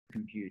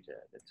computer.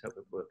 Let's hope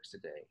it works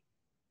today.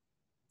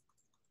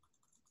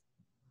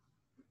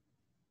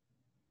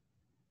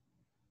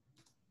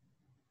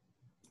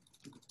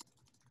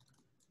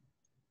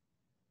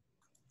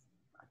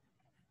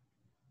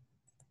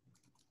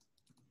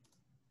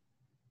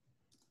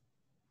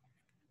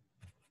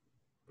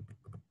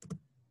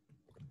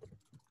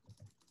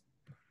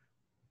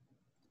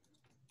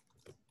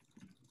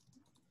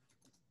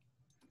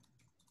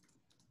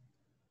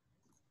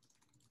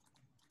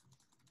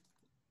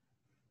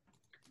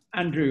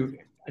 Andrew,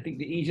 I think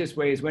the easiest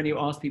way is when you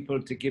ask people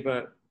to give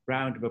a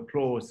round of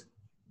applause,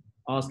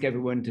 ask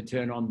everyone to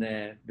turn on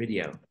their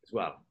video as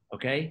well,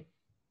 okay?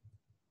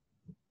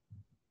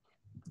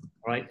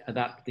 All right, at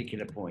that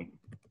particular point.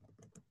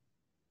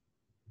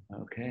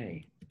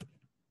 Okay.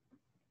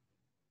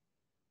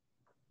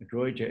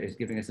 Roger is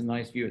giving us a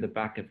nice view of the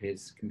back of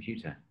his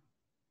computer.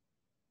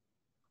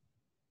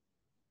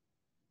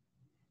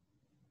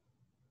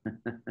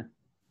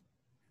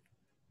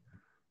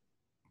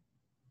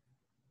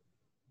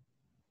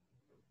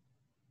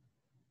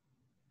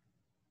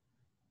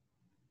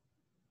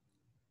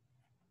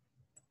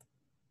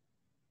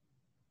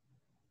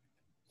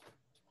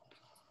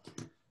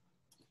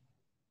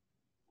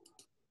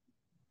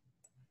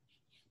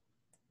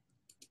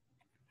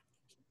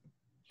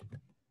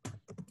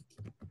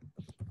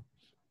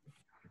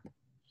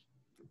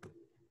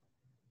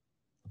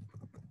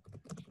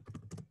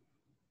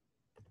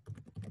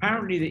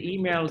 Apparently the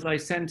emails I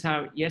sent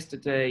out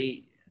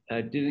yesterday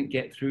didn't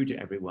get through to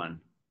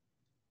everyone.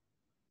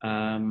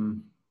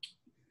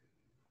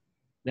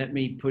 Let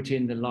me put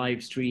in the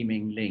live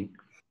streaming link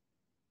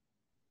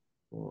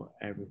for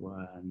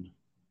everyone.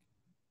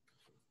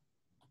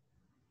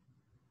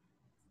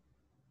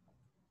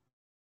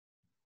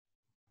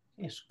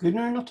 Is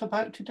Gunnar not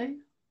about today?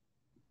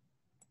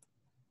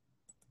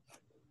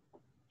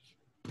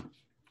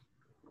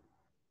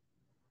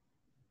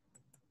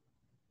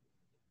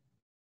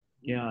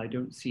 Yeah, I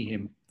don't see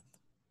him.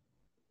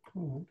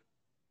 Oh.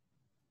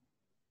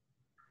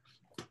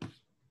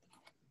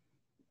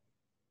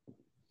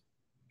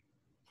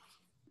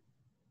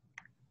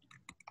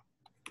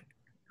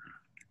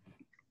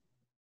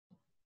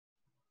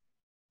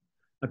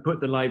 I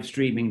put the live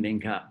streaming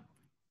link up.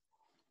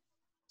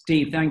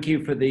 Steve, thank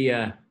you for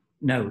the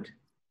note.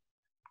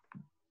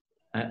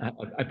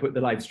 I put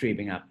the live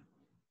streaming up.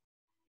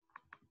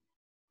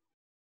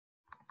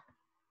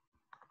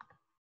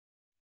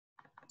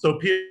 So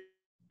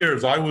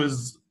Piers, I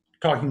was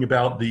talking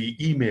about the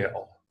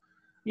email.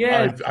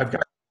 Yes. I've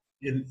got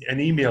an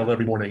email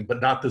every morning,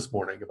 but not this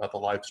morning about the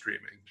live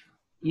streaming.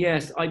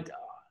 Yes,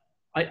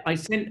 I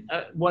sent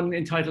one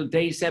entitled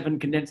Day 7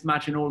 Condensed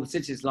Match in All the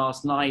Cities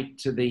last night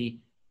to the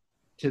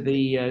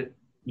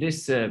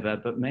list server,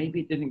 but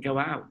maybe it didn't go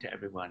out to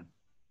everyone.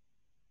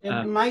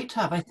 It might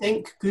have. I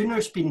think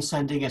Gunnar's been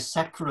sending a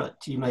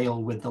separate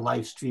email with the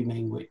live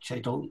streaming, which I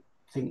don't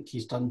think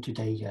he's done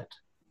today yet.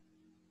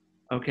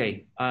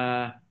 Okay.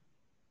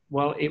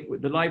 Well,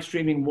 the live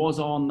streaming was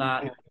on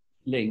that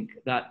link,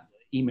 that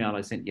email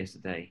I sent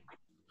yesterday.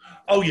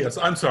 Oh, yes.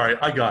 I'm sorry.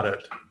 I got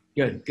it.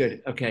 Good,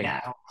 good. Okay.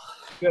 Yeah.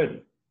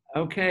 Good.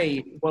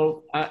 Okay.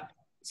 Well,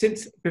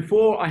 since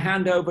before I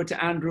hand over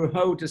to Andrew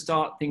Ho to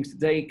start things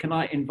today, can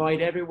I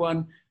invite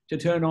everyone to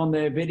turn on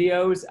their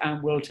videos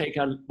and we'll take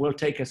a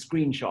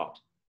screenshot.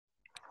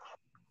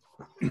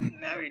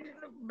 Maybe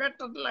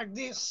better like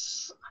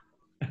this.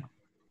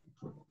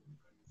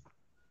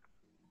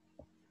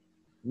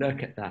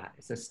 Look at that.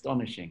 It's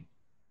astonishing.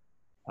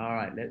 All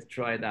right, let's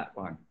try that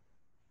one.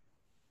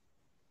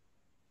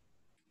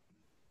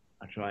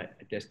 I'll try it.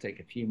 Just take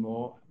a few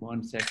more.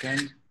 1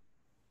 second.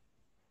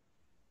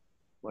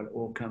 While it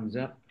all comes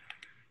up.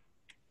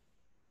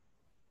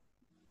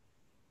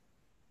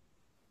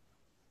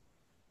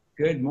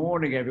 Good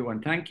morning,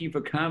 everyone. Thank you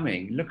for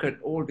coming. Look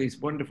at all these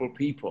wonderful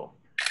people.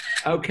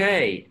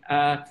 Okay,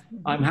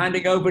 I'm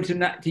handing over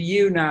to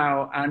you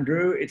now,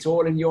 Andrew. It's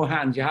all in your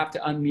hands. You have to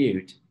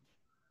unmute.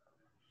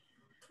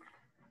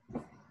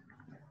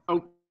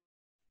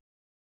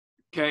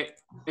 Okay,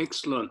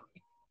 excellent.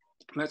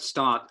 Let's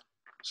start.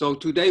 So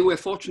today we're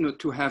fortunate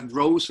to have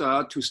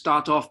Rosa to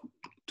start off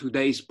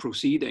today's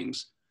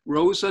proceedings.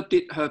 Rosa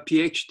did her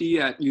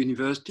PhD at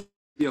University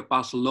of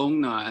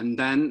Barcelona and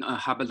then a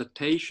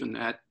habilitation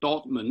at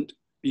Dortmund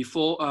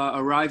before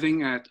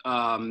arriving at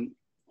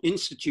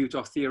Institute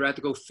of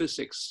Theoretical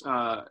Physics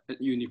at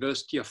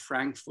University of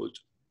Frankfurt,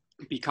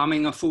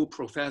 becoming a full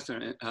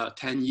professor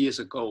 10 years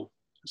ago.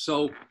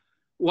 So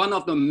one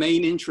of her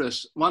main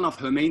interests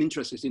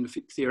is in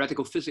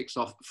theoretical physics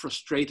of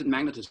frustrated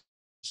magnetism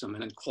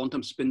and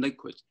quantum spin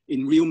liquids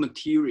in real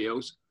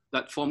materials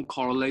that form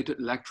correlated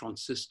electron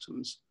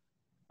systems.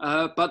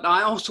 But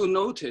I also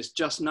noticed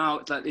just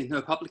now that in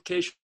her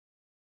publication,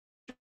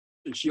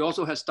 she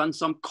also has done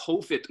some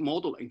COVID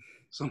modeling.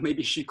 So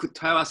maybe she could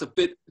tell us a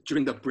bit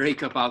during the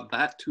break about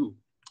that too.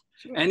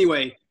 Sure.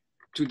 Anyway,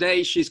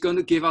 today she's going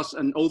to give us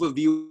an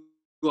overview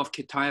of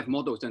Kitaev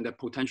models and their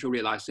potential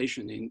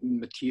realization in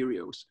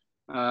materials.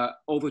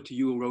 Over to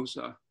you,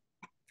 Rosa.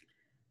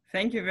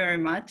 Thank you very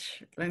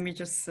much. Let me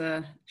just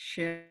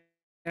share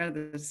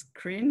the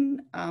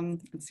screen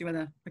and see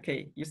whether,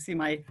 okay, you see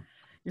my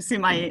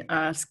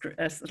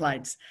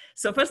slides.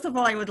 So first of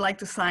all, I would like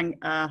to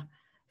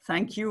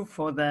thank you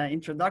for the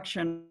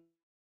introduction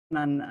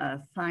and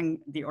thank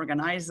the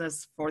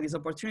organizers for this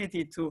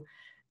opportunity to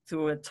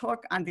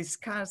talk and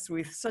discuss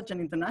with such an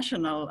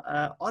international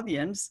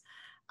audience.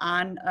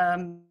 And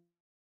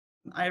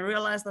I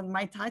realized that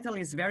my title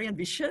is very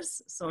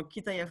ambitious. So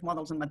Kitaev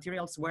models and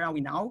materials, where are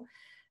we now?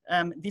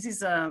 This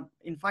is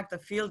in fact a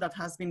field that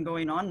has been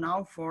going on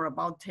now for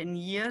about 10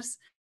 years.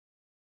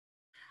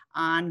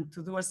 And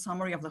to do a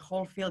summary of the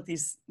whole field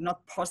is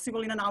not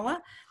possible in an hour.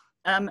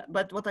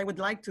 But what I would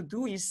like to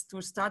do is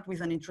to start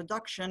with an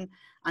introduction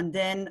and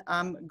then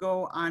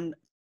go on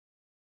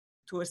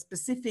to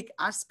specific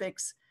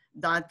aspects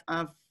that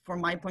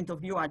from my point of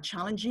view are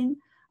challenging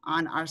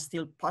and are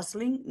still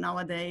puzzling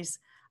nowadays.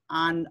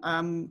 And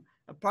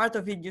a part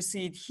of it, you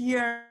see it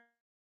here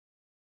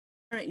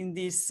in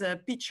this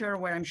picture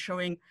where I'm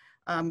showing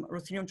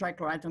ruthenium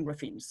trichloride and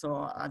graphene.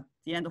 So at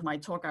the end of my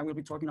talk, I will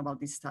be talking about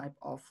this type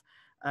of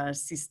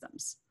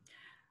systems.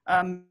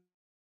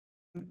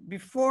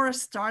 Before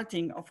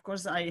starting, of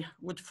course, I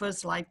would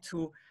first like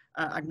to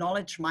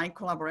acknowledge my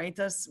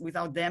collaborators.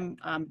 Without them,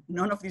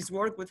 none of this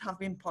work would have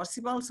been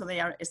possible. So they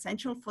are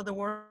essential for the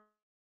work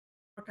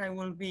I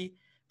will be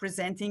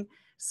presenting.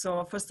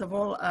 So first of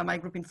all, my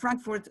group in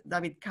Frankfurt,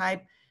 David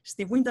Kitaev,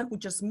 Steve Winter, who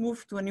just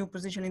moved to a new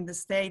position in the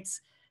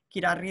States,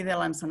 Kira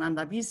Riedel and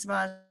Sananda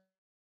Biswas,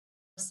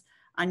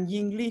 and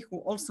Ying Li, who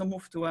also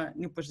moved to a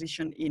new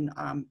position in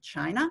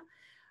China.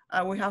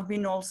 We have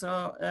been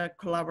also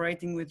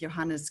collaborating with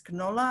Johannes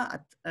Knoller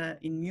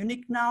in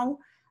Munich now,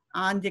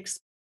 and the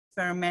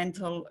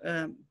experimental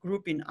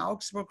group in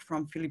Augsburg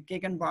from Philipp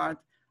Gegenwart,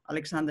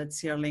 Alexander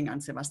Zierling,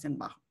 and Sebastian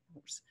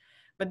Bachhorst.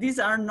 But these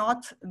are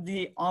not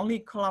the only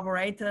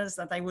collaborators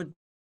that I would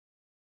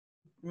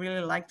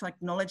really like to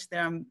acknowledge.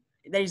 There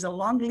is a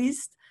long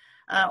list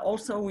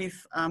also with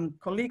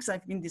colleagues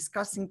I've been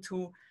discussing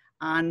too.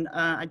 And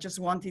I just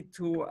wanted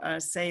to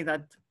say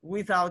that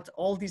without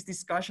all these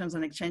discussions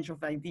and exchange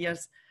of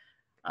ideas,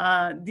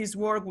 this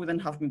work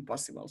wouldn't have been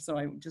possible. So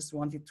I just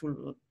wanted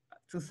to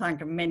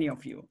thank many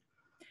of you.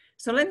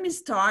 So let me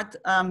start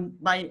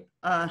by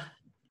an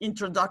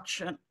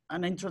introduction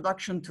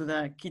to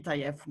the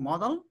Kitaev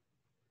model.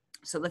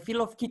 So the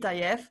field of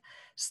Kitaev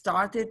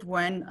started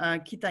when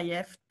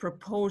Kitaev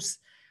proposed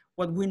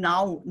what we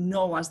now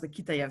know as the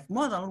Kitaev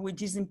model,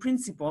 which is in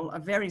principle a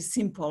very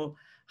simple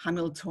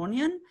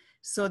Hamiltonian.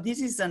 So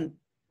this is a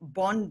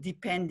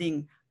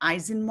bond-depending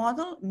Ising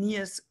model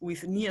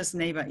with nearest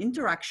neighbor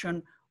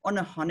interaction on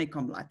a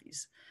honeycomb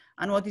lattice.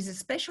 And what is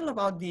special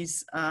about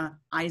this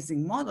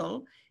Ising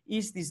model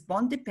is this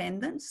bond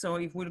dependence. So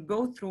if we'll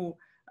go through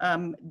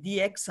the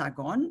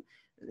hexagon,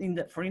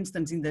 for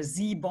instance, in the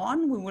Z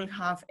bond, we will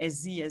have a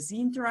Z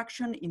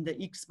interaction, in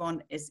the X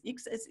bond as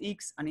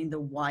X, and in the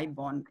Y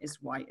bond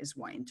as Y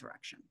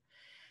interaction.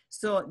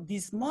 So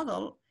this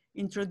model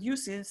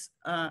introduces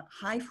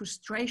high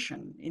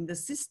frustration in the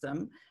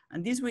system.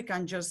 And this we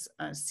can just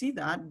see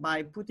that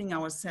by putting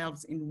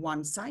ourselves in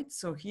one side.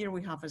 So here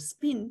we have a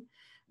spin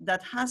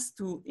that has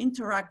to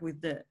interact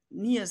with the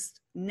nearest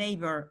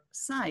neighbor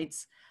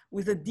sites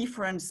with a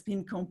different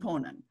spin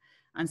component.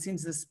 And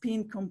since the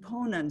spin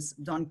components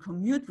don't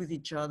commute with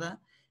each other,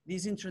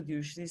 this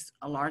introduces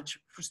a large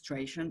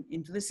frustration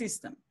into the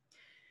system.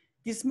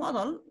 This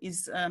model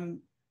is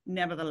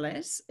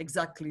nevertheless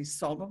exactly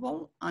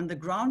solvable, and the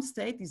ground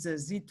state is a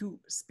Z2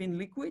 spin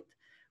liquid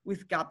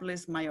with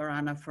gapless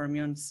Majorana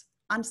fermions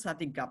and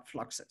static gap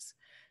fluxes.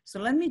 So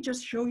let me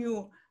just show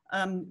you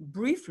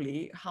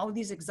briefly how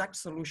this exact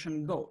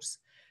solution goes.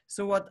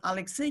 So what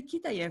Alexei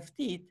Kitaev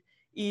did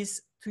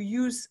is to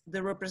use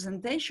the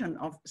representation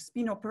of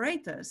spin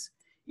operators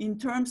in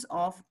terms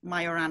of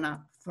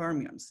Majorana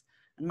fermions.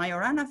 And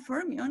Majorana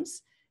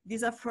fermions,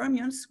 these are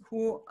fermions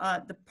who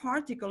the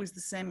particle is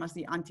the same as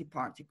the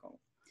antiparticle.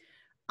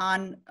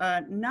 And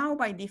now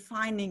by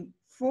defining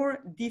 4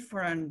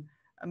 different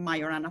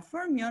Majorana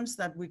fermions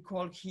that we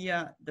call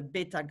here the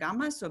beta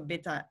gamma, so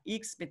beta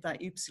X, beta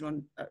Y,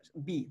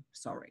 B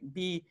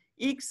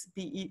X,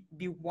 B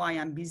Y,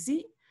 and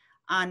BZ,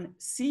 and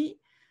C,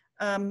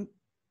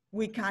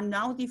 we can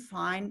now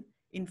define,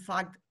 in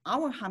fact,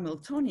 our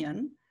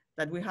Hamiltonian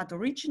that we had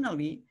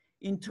originally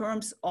in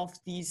terms of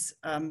this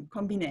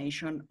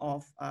combination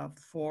of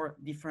 4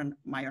 different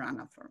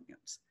Majorana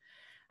fermions.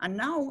 And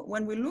now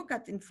when we look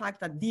at, in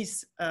fact, at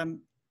this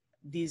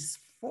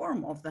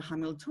form of the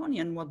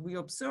Hamiltonian, what we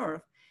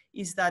observe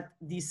is that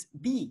these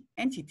B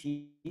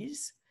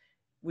entities,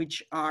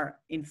 which are,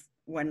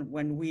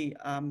 when we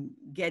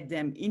get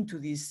them into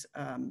this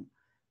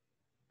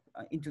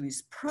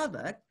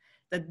product,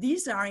 that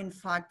these are in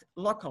fact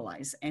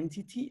localized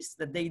entities,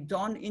 that they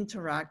don't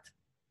interact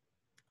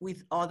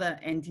with other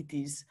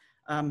entities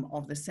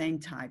of the same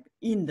type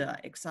in the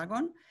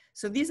hexagon.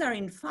 So these are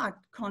in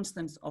fact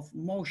constants of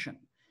motion.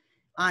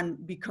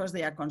 And because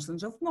they are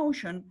constants of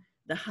motion,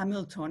 the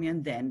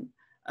Hamiltonian then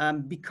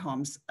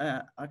becomes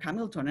a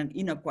Hamiltonian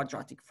in a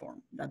quadratic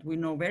form that we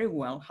know very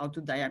well how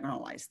to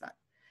diagonalize that.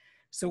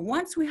 So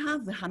once we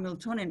have the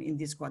Hamiltonian in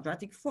this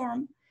quadratic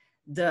form,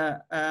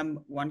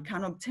 one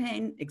can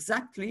obtain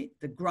exactly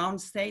the ground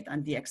state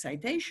and the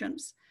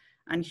excitations.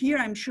 And here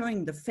I'm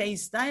showing the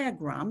phase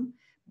diagram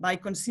by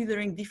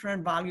considering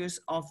different values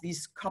of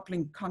these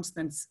coupling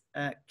constants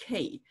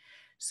K.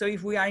 So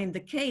if we are in the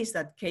case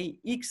that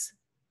Kx,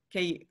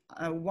 Ky,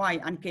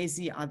 and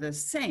Kz are the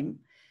same,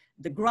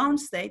 the ground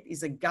state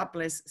is a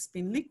gapless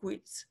spin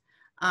liquids.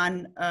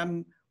 And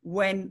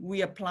when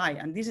we apply,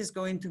 and this is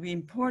going to be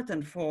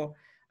important for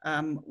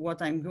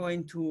what I'm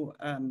going to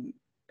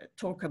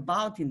talk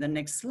about in the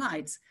next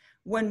slides,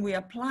 when we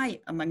apply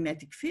a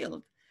magnetic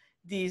field,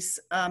 this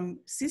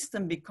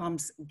system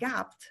becomes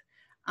gapped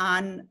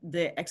and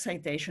the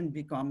excitation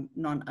become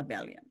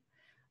non-abelian.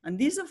 And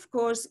this, of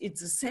course,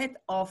 it's a set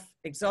of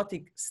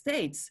exotic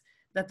states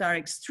that are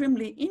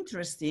extremely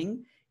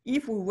interesting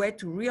if we were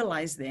to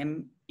realize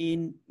them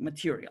in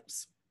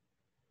materials.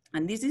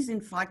 And this is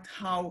in fact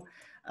how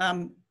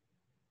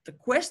the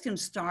question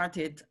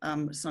started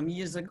some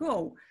years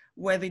ago,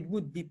 whether it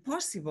would be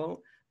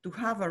possible to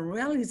have a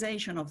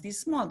realization of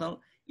this model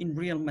in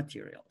real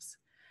materials.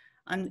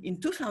 And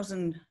in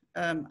 2000,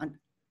 and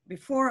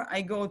before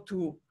I go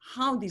to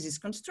how this is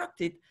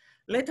constructed,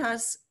 let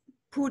us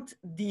put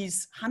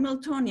this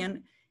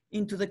Hamiltonian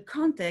into the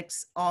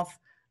context of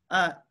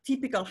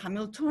typical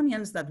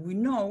Hamiltonians that we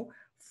know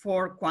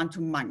for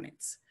quantum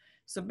magnets.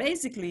 So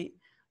basically,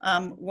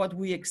 what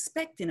we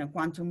expect in a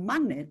quantum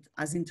magnet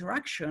as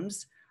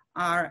interactions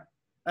are,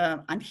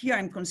 and here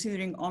I'm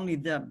considering only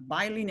the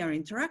bilinear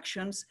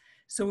interactions,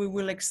 so we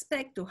will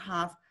expect to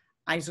have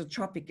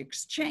isotropic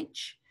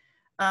exchange.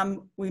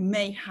 We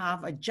may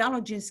have a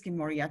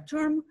Jalodziński-Moria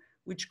term,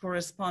 which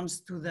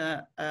corresponds to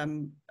the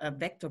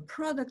vector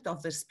product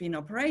of the spin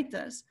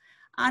operators.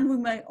 And we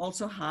may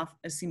also have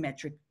a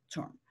symmetric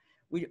term,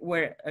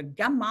 where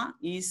gamma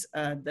is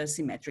the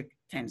symmetric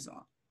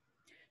tensor.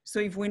 So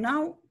if we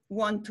now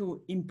want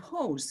to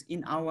impose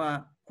in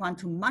our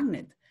quantum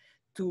magnet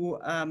to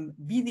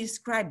be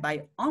described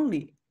by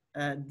only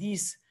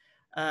this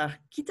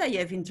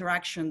Kitaev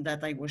interaction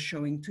that I was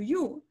showing to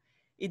you,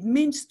 it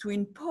means to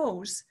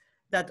impose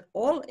that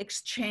all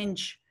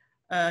exchange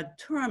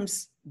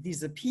terms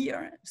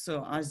disappear, so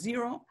are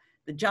zero.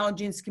 The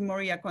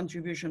Jalodziński-Moria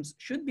contributions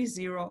should be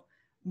zero.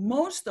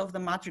 Most of the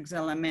matrix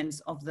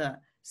elements of the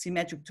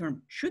symmetric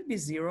term should be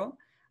zero.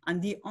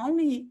 And the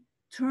only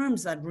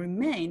terms that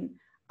remain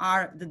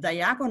are the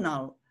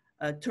diagonal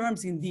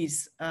terms in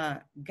this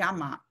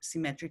gamma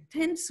symmetric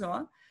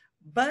tensor,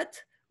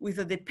 but with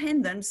a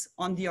dependence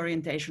on the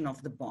orientation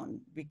of the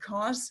bond,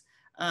 because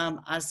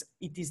as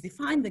it is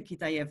defined, the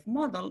Kitaev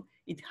model,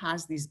 it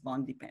has this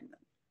bond dependence.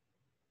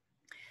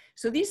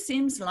 So this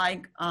seems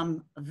like a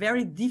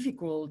very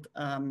difficult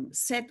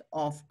set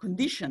of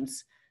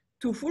conditions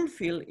to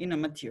fulfill in a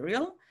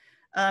material,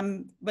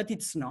 but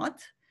it's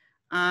not.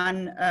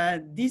 And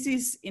this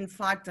is in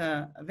fact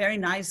a very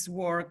nice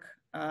work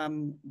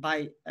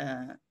by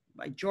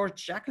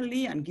George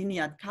Jackley and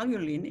Guinead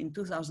Kalyulin in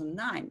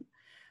 2009,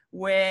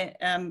 where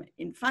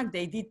in fact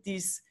they did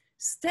this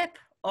step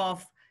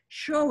of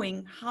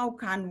showing how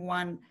can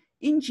one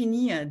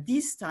engineer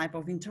this type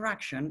of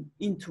interaction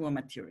into a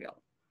material.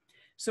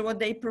 So what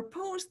they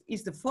proposed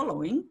is the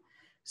following.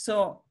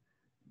 So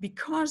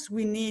because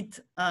we need,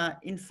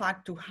 in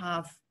fact, to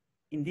have,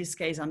 in this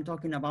case, I'm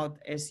talking about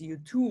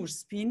SU2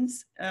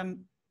 spins.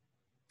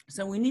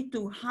 So we need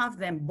to have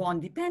them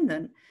bond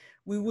dependent.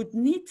 We would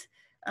need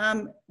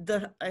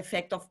the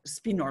effect of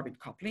spin orbit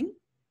coupling.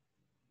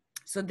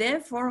 So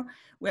therefore,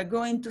 we're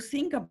going to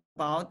think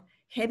about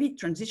heavy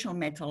transition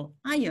metal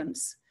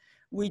ions,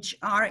 which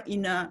are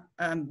in a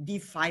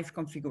D5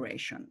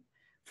 configuration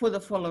for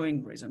the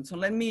following reason. So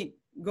let me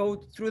go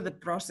through the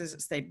process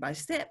step by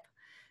step.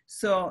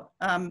 So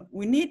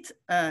we need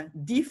a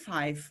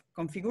D5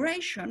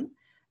 configuration,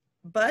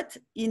 but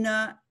in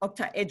an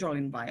octahedral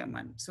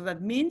environment. So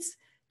that means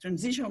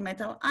transitional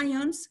metal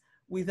ions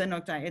with an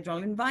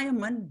octahedral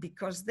environment,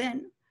 because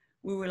then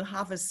we will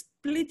have a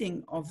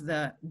splitting of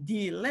the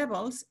D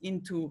levels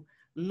into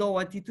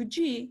lower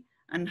T2G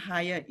and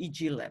higher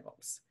EG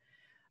levels.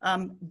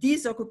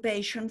 This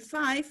occupation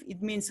 5,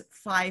 it means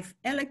 5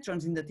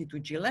 electrons in the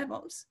T2G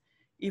levels.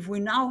 If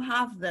we now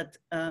have that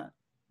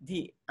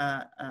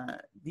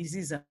this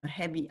is a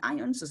heavy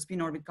ion, so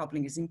spin orbit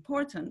coupling is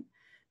important.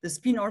 The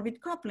spin orbit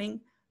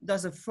coupling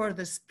does a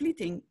further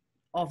splitting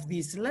of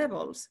these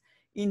levels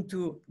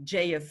into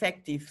J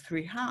effective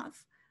 3/2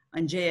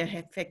 and J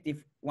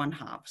effective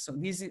 1/2. So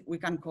this we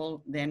can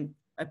call then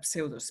a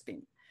pseudo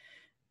spin.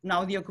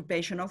 Now the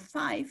occupation of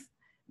 5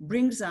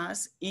 brings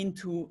us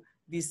into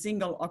the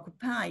single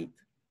occupied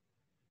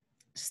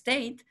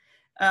state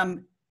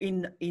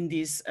in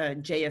this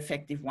J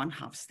effective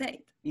 1/2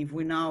 state. If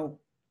we now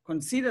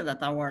consider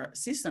that our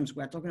systems,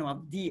 we're talking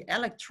about D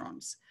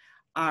electrons,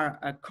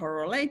 are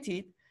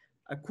correlated,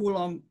 a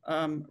Coulomb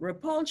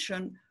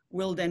repulsion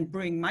will then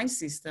bring my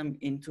system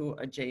into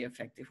a J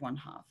effective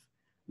 1/2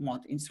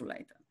 mod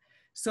insulator.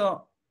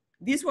 So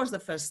this was the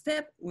first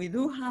step. We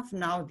do have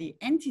now the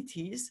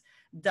entities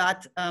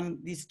that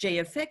this J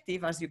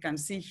effective, as you can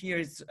see here,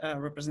 is a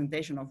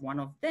representation of one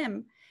of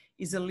them,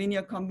 is a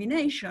linear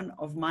combination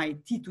of my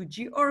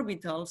T2G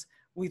orbitals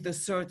with a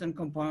certain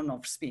component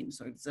of spin.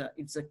 So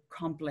it's a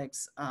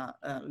complex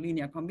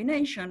linear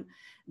combination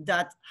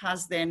that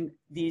has then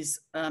this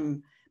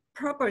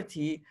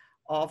property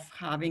of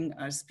having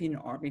a spin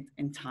orbit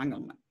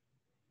entanglement.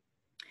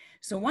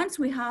 So once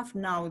we have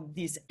now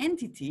these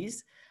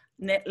entities,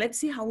 let's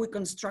see how we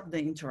construct the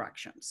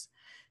interactions.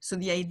 So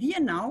the idea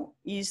now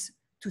is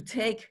to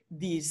take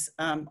these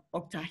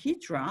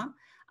octahedra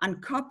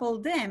and couple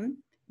them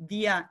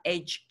via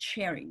H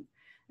sharing.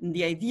 And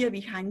the idea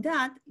behind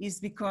that is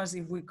because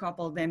if we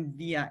couple them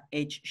via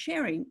H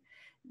sharing,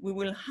 we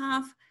will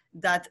have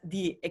that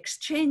the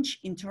exchange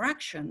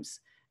interactions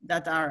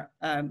that are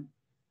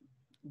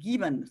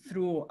given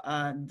through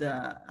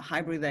the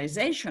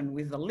hybridization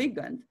with the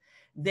ligand,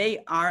 they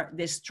are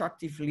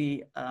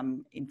destructively,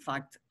 in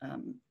fact,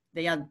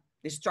 they are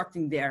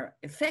destructing their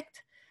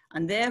effect,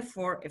 and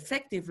therefore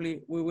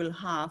effectively we will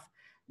have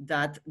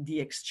that the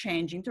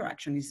exchange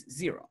interaction is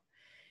zero.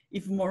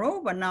 If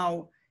moreover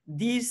now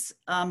these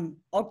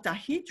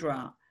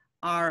octahedra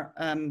are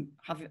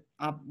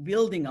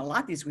building a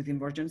lattice with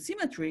invergent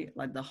symmetry,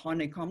 like the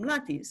honeycomb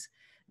lattice,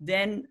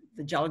 then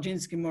the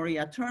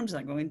Jałodziński-Moria terms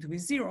are going to be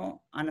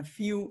zero, and a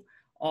few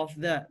of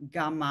the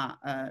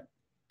gamma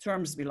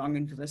terms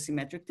belonging to the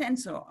symmetric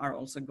tensor are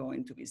also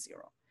going to be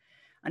zero.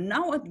 And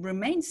now what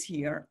remains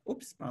here,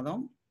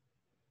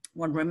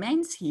 what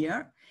remains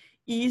here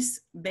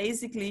is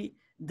basically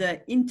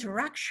the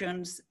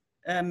interactions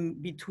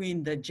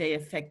between the J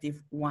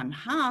effective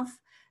 1/2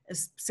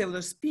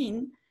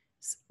 pseudospin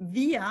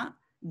via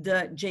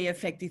the J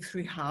effective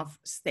 3/2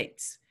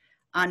 states.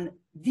 And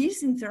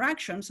this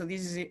interaction, so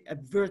this is a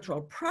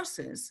virtual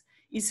process,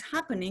 is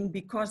happening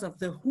because of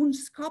the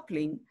Hund's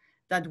coupling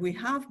that we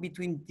have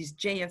between these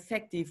J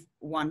effective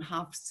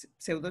 1/2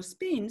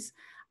 pseudospins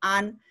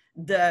and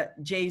the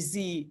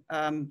JZ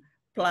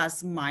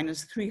plus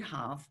minus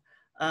 3/2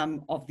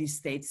 of these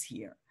states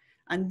here.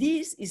 And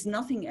this is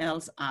nothing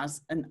else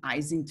as an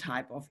Ising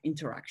type of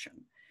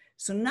interaction.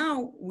 So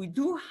now we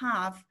do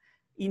have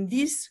in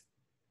this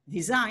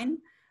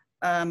design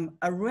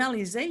a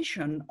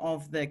realization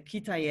of the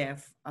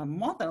Kitaev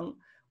model,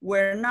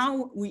 where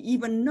now we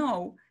even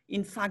know,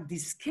 in fact,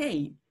 this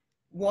K,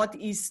 what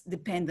is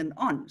dependent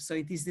on. So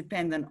it is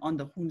dependent on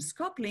the Hund's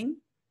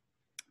coupling,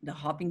 the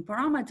hopping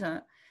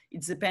parameter,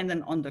 it's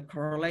dependent on the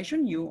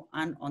correlation U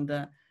and on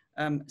the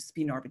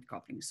spin orbit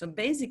coupling. So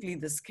basically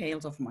the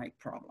scales of my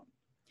problem.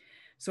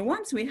 So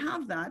once we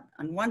have that,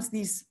 and once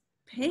this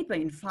paper,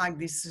 in fact,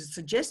 this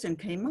suggestion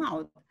came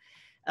out,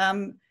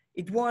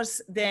 it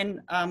was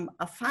then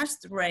a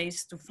fast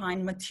race to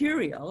find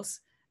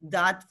materials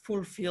that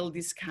fulfill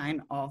this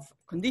kind of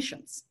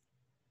conditions.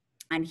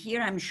 And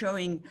here I'm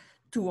showing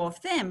two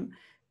of them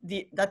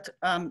that,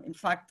 in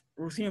fact,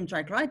 ruthenium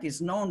trichloride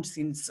is known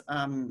since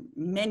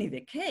many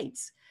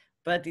decades,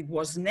 but it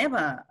was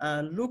never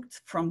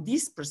looked from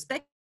this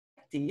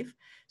perspective.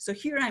 So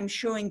here I'm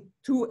showing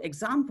two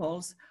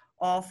examples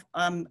of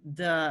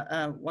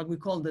what we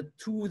call the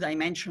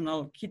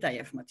two-dimensional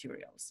Kitaev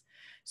materials.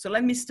 So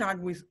let me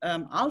start with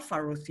alpha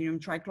ruthenium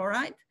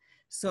trichloride.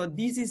 So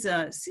this is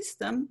a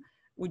system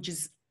which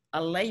is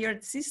a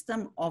layered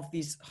system of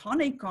these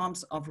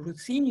honeycombs of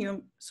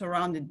ruthenium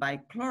surrounded by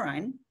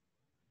chlorine.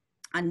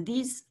 And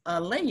these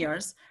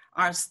layers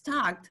are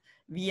stacked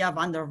via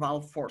van der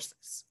Waals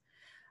forces.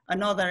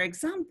 Another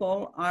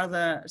example are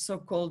the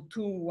so-called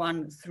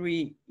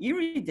 2,1,3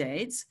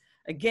 iridates.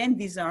 Again,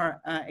 these are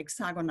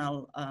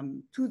hexagonal,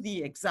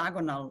 2D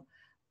hexagonal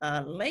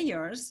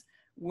layers,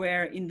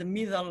 where in the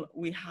middle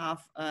we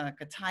have a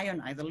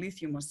cation, either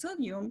lithium or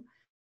sodium,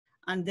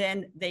 and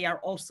then they are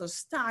also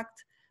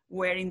stacked,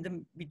 where in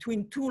the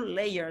between two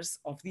layers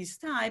of this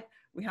type,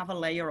 we have a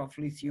layer of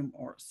lithium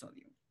or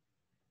sodium.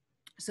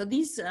 So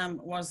this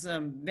was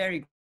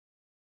very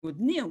good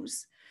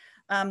news.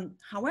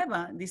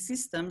 However, these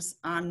systems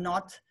are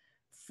not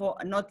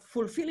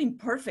fulfilling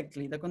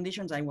perfectly the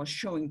conditions I was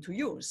showing to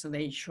you. So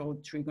they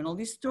showed trigonal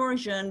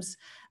distortions.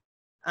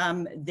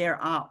 There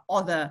are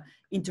other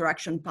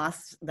interaction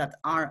paths that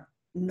are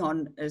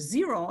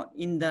non-zero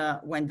in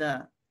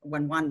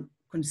when one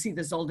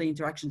considers all the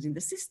interactions in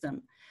the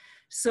system.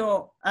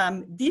 So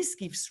this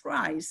gives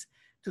rise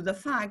to the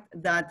fact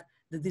that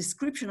the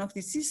description of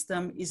the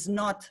system is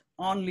not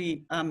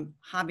only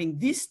having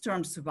this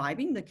term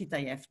surviving, the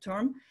Kitaev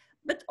term,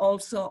 but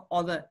also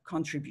other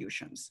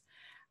contributions.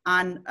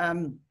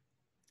 And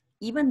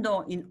even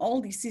though in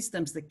all these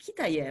systems, the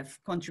Kitaev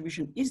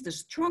contribution is the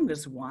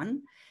strongest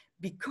one,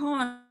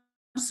 because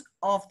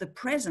of the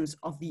presence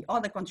of the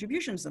other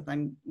contributions that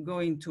I'm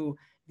going to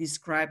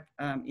describe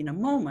in a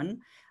moment,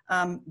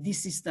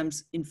 these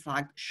systems, in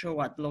fact,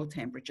 show at low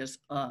temperatures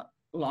a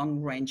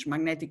long-range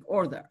magnetic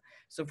order.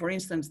 So for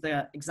instance,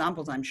 the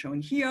examples I'm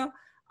showing here,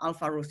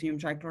 alpha ruthenium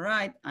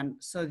trichloride and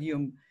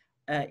sodium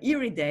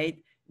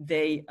iridate,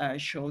 they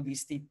show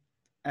this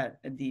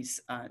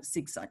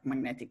zigzag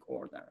magnetic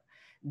order.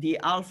 the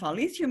alpha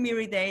lithium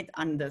iridate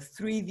and the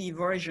 3D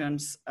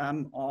versions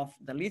of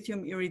the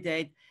lithium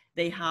iridate,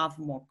 they have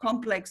more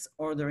complex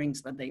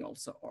orderings, but they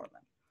also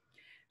order.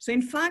 So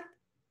in fact,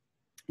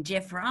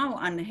 Jeff Rao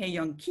and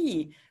Hye-Young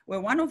Ki were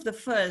one of the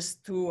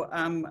first to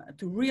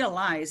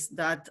realize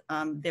that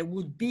there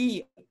would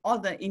be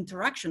other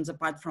interactions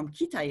apart from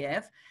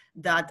Kitaev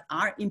that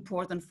are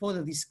important for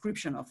the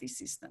description of these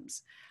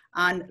systems.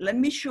 And let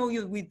me show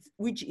you with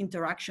which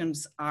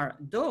interactions are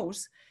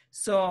those.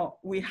 So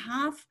we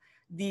have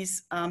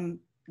this,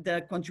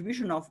 the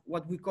contribution of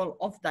what we call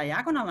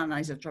off-diagonal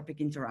anisotropic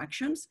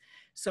interactions.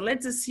 So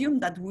let's assume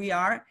that we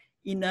are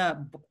in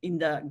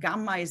the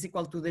gamma is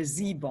equal to the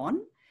Z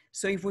bond.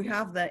 So if we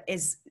have the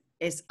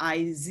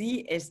SIZ,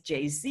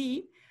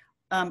 SJZ,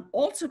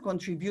 also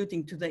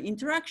contributing to the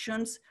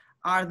interactions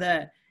are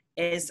the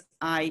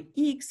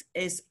SIX,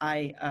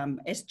 SJY,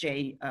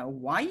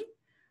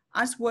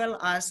 as well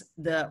as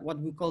the what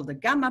we call the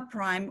gamma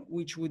prime,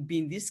 which would be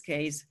in this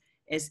case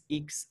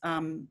SX,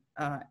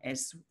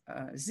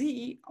 SZ,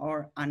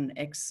 or an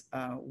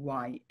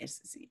XY,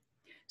 SZ.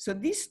 So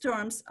these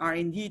terms are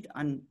indeed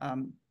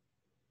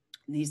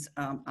these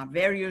are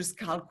various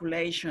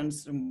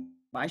calculations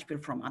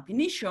from ab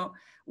initio,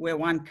 where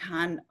one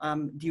can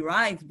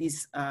derive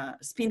these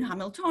spin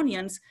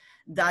Hamiltonians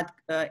that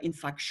in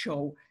fact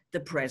show the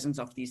presence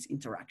of these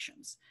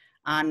interactions.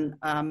 And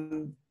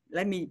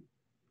let me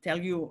tell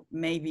you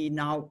maybe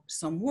now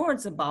some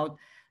words about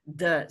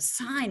the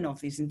sign of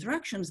these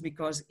interactions,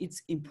 because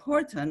it's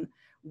important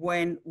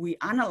when we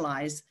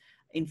analyze,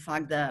 in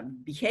fact, the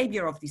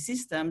behavior of these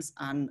systems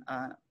and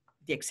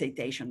the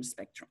excitation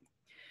spectrum.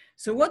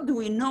 So what do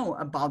we know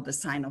about the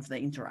sign of the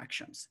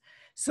interactions?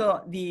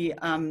 So the,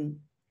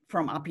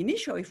 from ab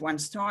initio, if one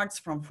starts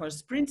from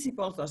first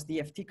principles, those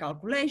DFT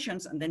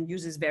calculations, and then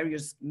uses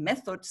various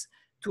methods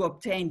to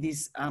obtain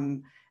these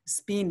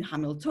spin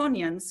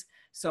Hamiltonians,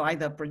 so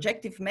either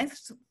projective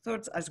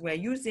methods as we're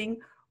using,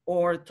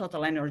 or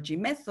total energy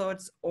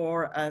methods,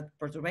 or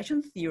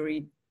perturbation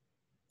theory,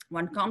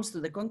 one comes to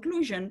the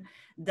conclusion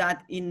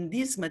that in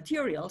this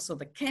material, so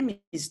the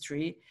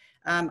chemistry,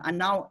 and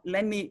now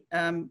let me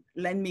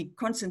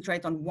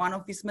concentrate on one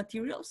of these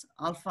materials,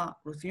 alpha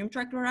ruthenium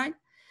trichloride.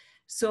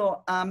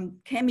 So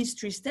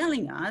chemistry is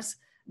telling us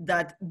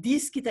that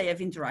this Kitaev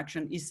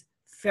interaction is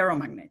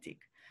ferromagnetic,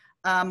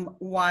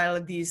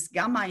 while this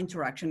gamma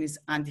interaction is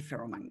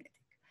antiferromagnetic.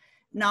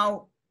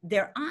 Now,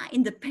 there are,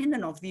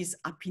 independent of these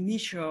ab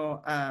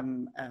initio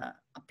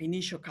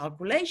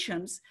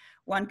calculations,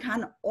 one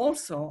can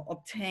also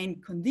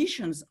obtain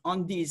conditions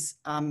on these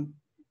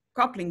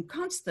coupling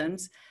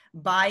constants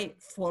by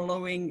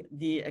following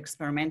the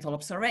experimental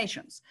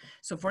observations.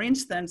 So for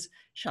instance,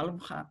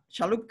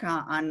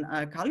 Chalupka and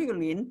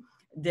Kaliulin,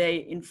 they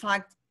in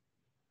fact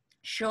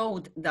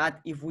showed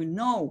that if we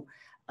know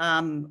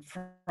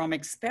from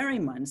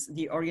experiments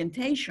the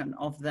orientation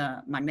of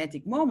the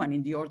magnetic moment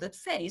in the ordered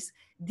phase,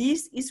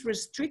 this is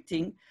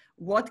restricting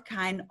what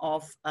kind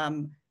of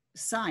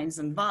signs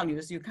and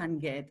values you can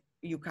get,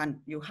 you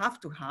have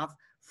to have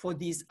for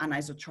these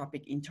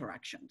anisotropic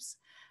interactions.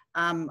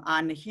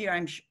 And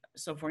here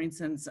so for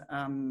instance,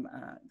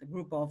 the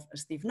group of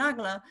Steve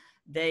Nagler,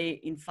 they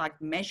in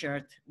fact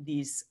measured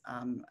this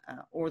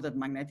ordered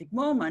magnetic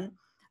moment,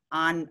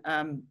 and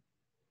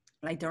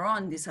later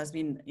on, this has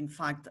been, in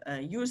fact,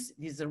 used.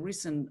 This is a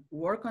recent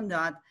work on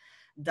that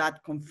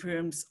that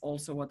confirms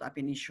also what ab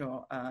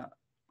initio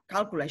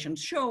calculations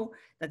show,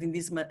 that in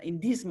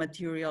this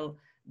material,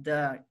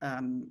 the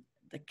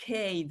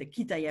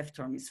Kitaev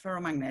term is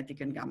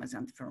ferromagnetic and gamma is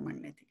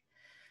antiferromagnetic.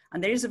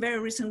 And there is a very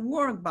recent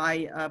work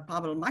by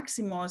Pavel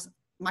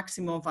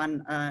Maximov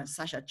and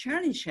Sasha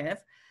Chernyshev,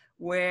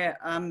 where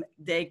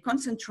they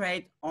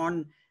concentrate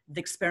on the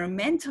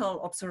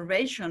experimental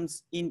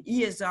observations in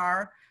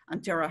ESR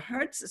and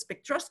terahertz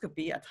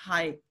spectroscopy at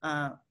high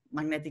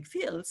magnetic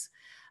fields,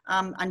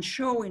 and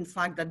show, in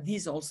fact, that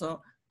this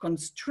also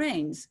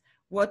constrains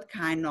what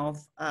kind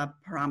of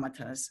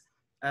parameters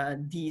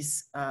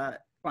this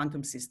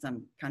quantum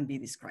system can be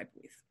described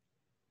with.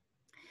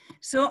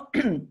 So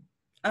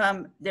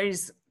there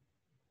is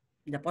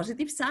the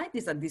positive side,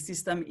 is that this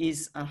system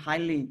is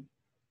highly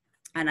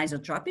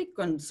anisotropic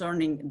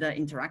concerning the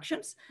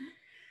interactions.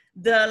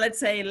 The, let's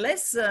say,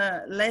 less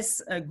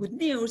good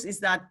news is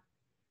that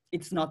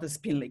it's not a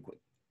spin liquid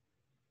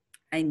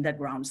in the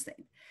ground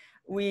state.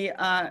 We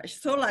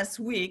saw last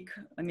week,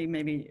 let me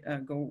maybe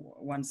go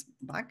once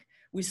back.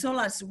 We saw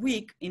last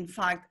week, in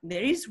fact,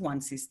 there is one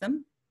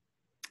system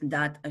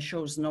that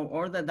shows no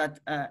order, that,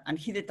 and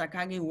Hide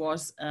Takagi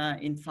was,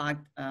 in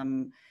fact,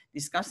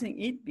 discussing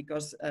it,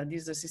 because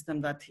this is a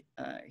system that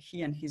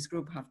he and his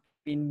group have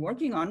been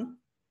working on.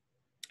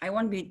 I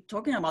won't be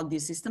talking about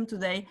this system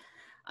today.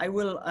 I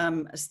will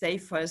stay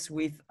first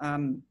with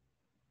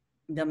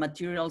the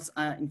materials,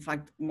 in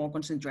fact, more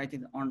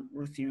concentrated on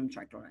ruthenium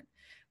trichloride.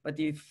 But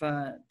if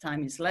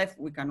time is left,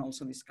 we can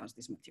also discuss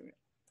this material.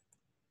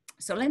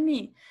 So let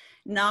me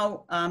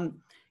now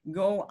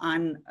go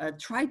and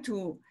try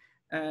to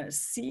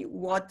see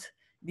what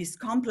these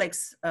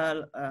complex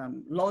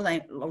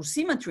low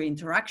symmetry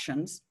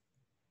interactions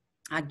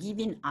are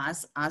giving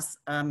us as,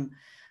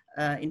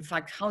 in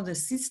fact, how the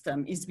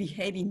system is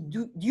behaving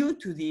due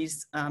to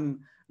these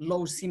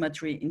low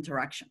symmetry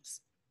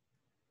interactions.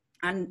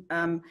 And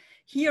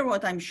here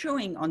what I'm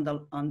showing on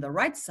the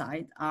right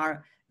side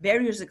are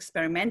various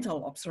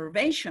experimental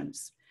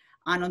observations.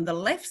 And on the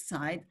left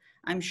side,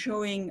 I'm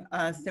showing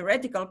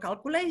theoretical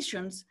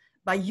calculations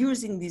by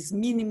using this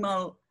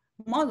minimal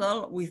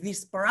model with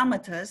these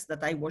parameters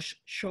that I was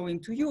showing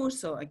to you.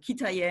 So a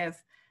Kitaev,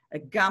 a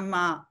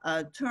gamma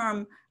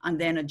term, and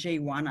then a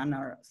J1 and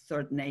our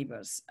third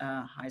neighbor's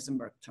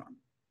Heisenberg term.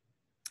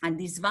 And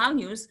these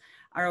values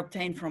are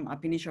obtained from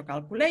ab initio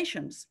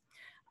calculations.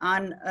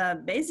 And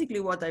basically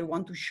what I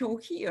want to show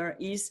here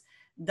is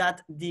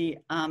that the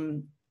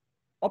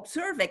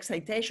observed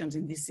excitations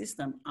in this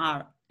system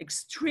are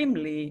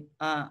extremely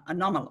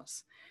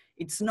anomalous.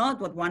 It's not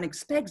what one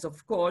expects,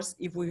 of course,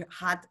 if we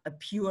had a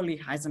purely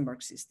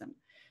Heisenberg system.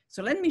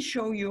 So let me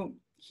show you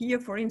here,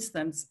 for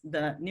instance,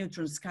 the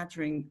neutron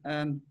scattering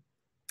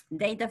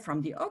data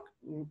from the Oak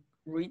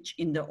Ridge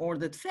in the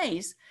ordered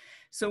phase.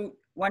 So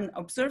one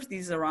observes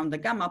this around the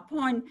gamma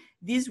point.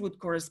 This would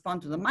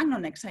correspond to the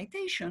Magnon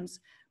excitations,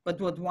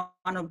 but what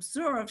one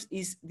observes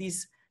is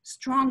this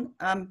strong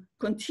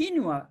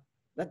continua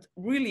that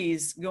really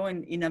is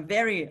going in a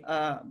very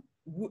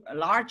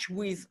large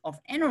width of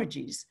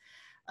energies.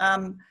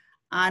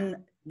 And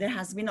there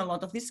has been a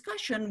lot of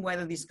discussion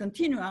whether this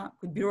continua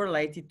could be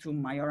related to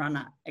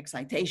Majorana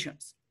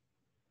excitations.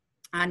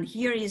 And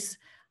here is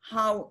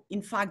how,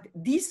 in fact,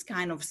 this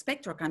kind of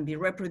spectra can be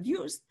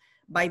reproduced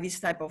by this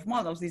type of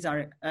models. These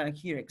are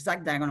here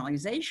exact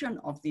diagonalization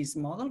of this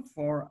model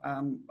for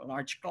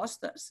large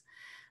clusters.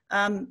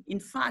 In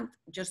fact,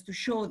 just to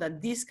show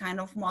that this kind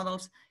of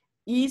models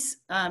is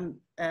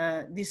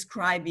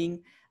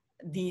describing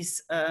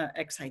these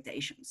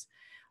excitations.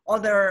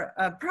 Other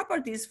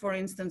properties, for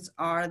instance,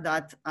 are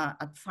that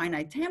at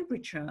finite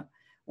temperature,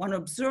 one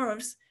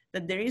observes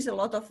that there is a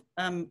lot of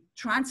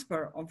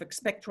transfer of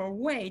spectral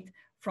weight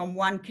from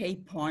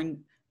 1K point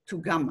to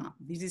gamma.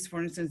 This is,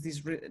 for instance,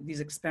 these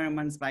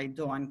experiments by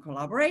Doe and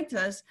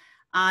collaborators.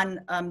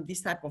 And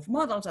this type of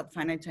models at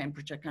finite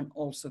temperature can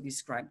also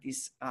describe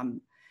these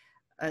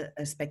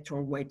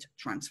spectral weight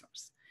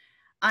transfers.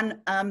 And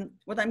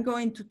what I'm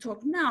going to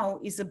talk now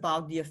is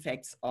about the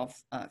effects of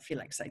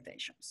field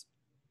excitations.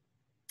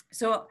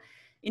 So,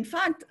 in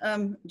fact,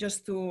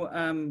 just to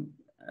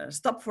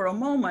stop for a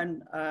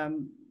moment,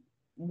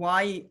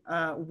 why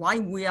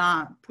we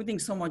are putting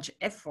so much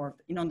effort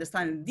in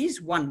understanding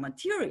this one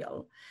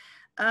material.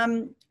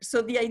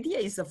 So the idea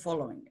is the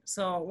following.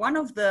 So one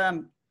of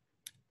the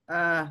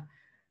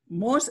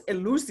most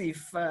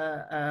elusive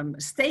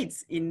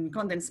states in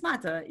condensed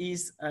matter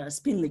is a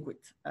spin liquid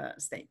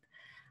state.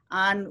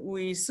 And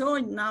we saw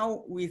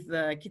now with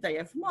the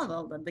Kitaev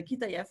model that the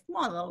Kitaev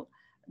model,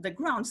 the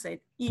ground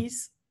state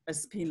is a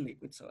spin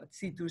liquid, so a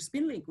C2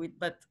 spin liquid.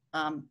 But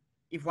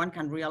if one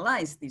can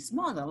realize this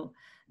model,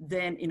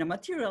 then in a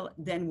material,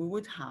 then we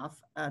would have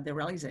the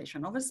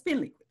realization of a spin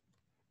liquid.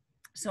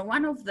 So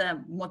one of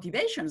the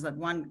motivations that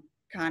one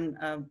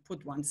can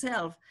put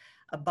oneself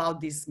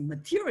about these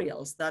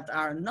materials that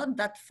are not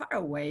that far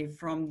away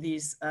from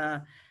these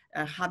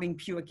having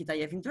pure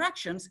Kitaev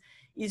interactions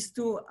is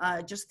to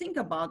just think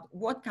about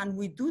what can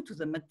we do to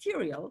the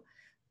material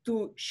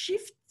to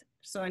shift.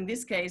 So in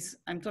this case,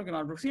 I'm talking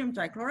about ruthenium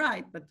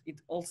trichloride, but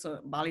it's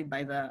also valid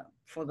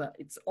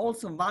it's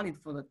also valid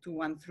for the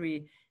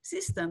 213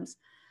 systems.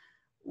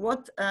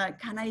 What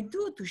can I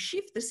do to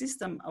shift the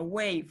system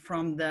away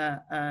from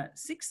the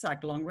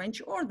zigzag long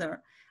range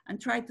order and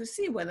try to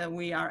see whether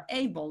we are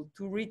able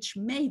to reach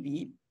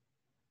maybe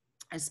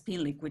a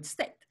spin liquid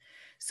state?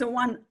 So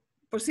one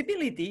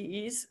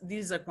possibility is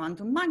this is a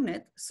quantum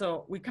magnet.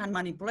 So we can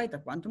manipulate a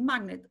quantum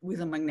magnet with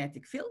a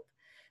magnetic field.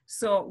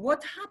 So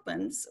what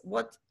happens,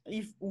 what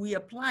if we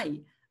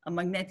apply a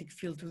magnetic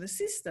field to the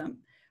system?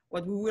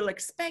 What we will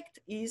expect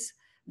is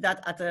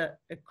that at a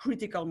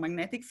critical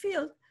magnetic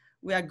field,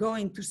 we are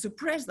going to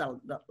suppress the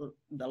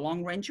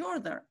long range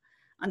order.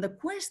 And the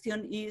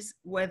question is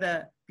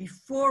whether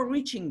before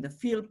reaching the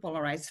field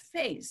polarized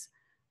phase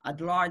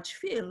at large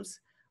fields,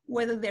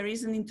 whether there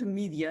is an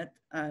intermediate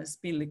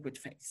spin liquid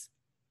phase.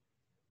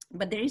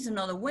 But there is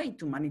another way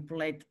to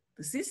manipulate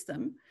the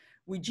system,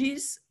 which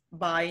is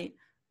by,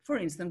 for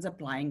instance,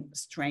 applying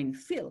strain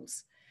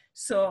fields.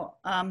 So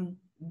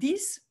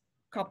these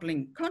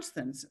coupling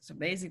constants, so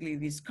basically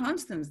these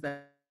constants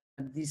that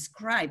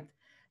describe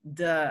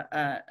the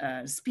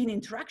spin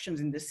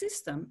interactions in the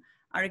system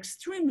are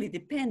extremely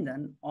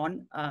dependent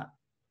on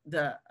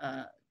the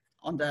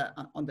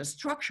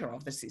structure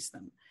of the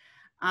system.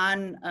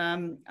 And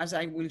as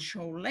I will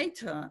show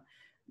later,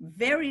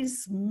 very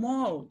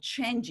small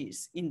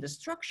changes in the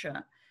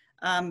structure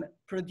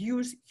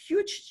produce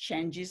huge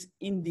changes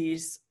in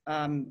these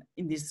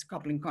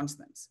coupling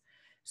constants.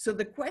 So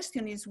the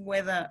question is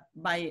whether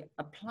by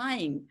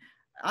applying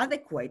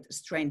adequate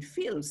strain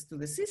fields to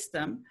the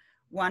system,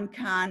 one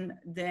can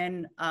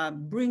then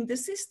bring the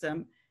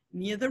system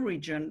near the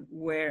region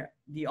where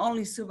the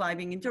only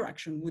surviving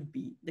interaction would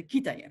be the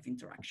Kitaev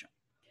interaction.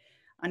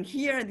 And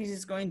here, this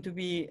is going to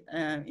be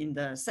in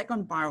the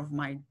second part of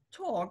my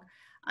talk,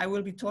 I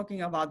will be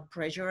talking about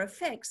pressure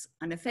effects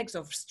and effects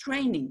of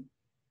straining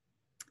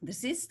the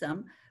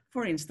system,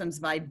 for instance,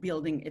 by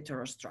building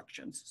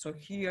heterostructures. So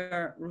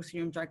here,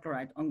 ruthenium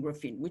trichloride on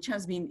graphene, which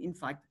has been, in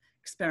fact,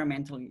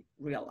 experimentally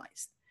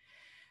realized.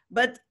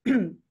 But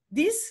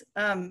this,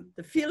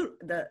 the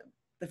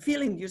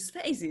field-induced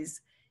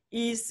phases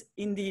is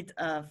indeed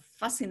a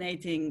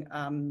fascinating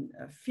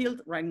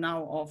field right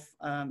now of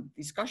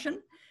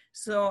discussion.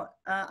 So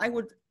I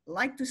would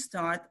like to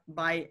start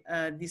by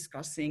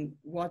discussing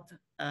what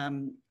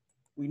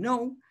we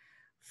know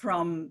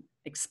from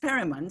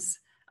experiments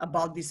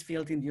about these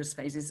field-induced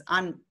phases.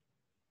 And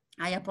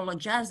I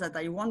apologize that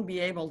I won't be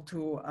able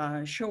to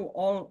show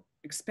all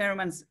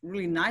experiments,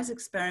 really nice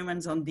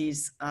experiments on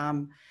these,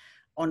 on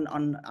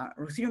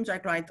ruthenium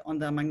trichloride on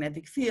the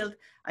magnetic field.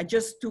 I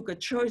just took a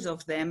choice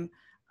of them,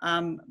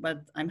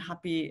 but I'm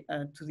happy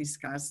to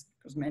discuss,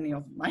 because many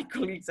of my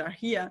colleagues are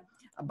here,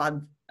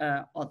 about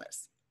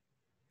others.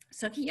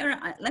 So here,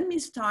 let me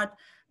start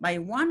by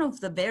one of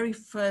the very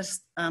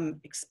first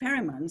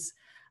experiments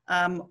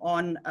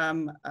on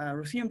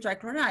ruthenium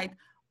trichloride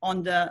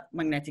on the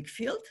magnetic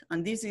field.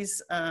 And this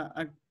is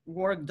a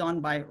work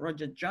done by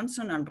Roger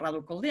Johnson and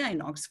Radu Koldea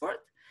in Oxford.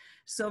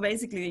 So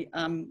basically,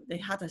 they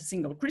had a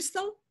single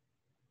crystal.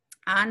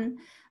 And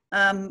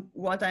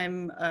what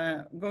I'm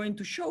going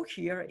to show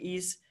here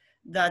is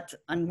that,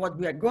 and what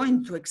we are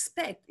going to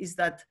expect is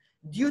that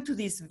due to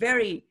these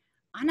very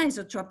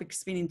anisotropic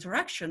spin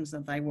interactions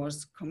that I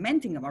was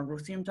commenting about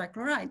ruthenium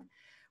trichloride,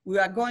 we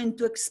are going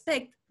to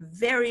expect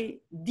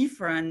very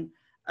different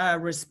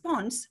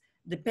response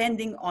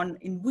depending on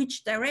in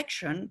which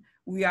direction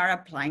we are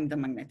applying the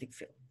magnetic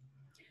field.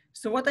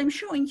 So what I'm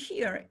showing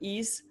here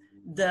is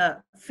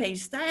the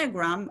phase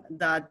diagram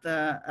that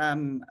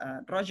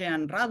Roger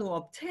and Radu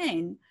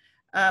obtained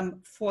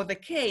for the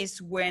case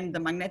when the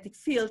magnetic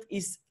field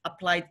is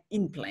applied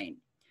in plane.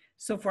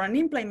 So for an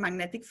in-plane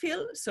magnetic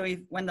field, so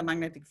when the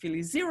magnetic field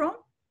is 0,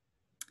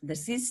 the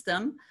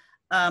system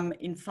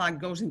in fact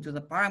goes into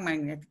the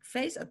paramagnetic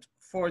phase at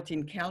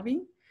 14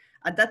 Kelvin.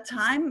 At that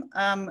time,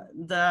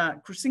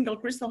 the single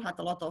crystal had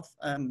a lot of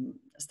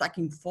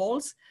stacking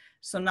faults.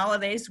 So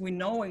nowadays we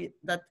know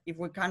that if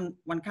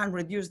one can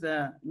reduce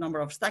the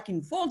number of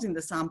stacking faults in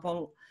the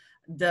sample,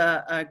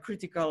 the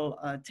critical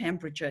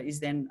temperature is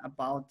then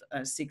about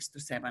 6 to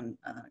 7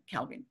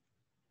 Kelvin.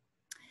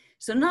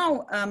 So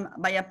now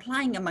by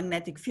applying a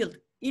magnetic field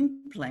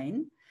in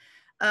plane,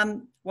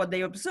 what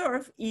they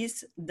observe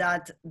is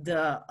that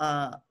the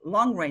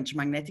long-range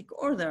magnetic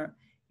order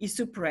is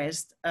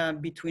suppressed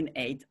between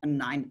 8 and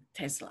 9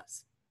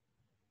 Teslas.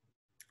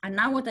 And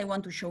now what I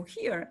want to show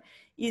here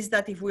is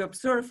that if we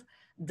observe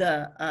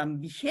the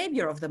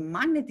behavior of the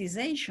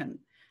magnetization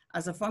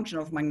as a function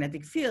of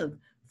magnetic field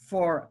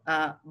for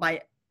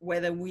by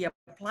whether we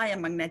apply a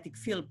magnetic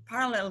field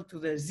parallel to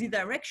the z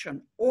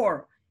direction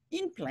or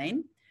in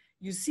plane,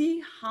 you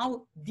see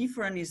how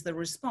different is the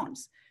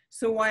response.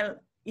 So while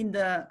in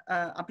the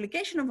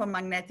application of a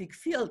magnetic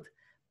field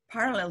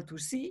parallel to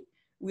z,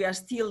 we are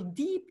still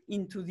deep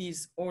into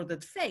this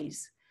ordered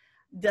phase.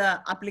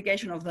 The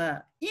application of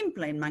the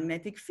in-plane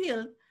magnetic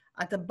field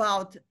at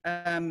about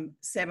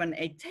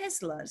 7-8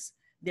 Teslas,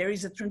 there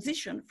is a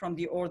transition from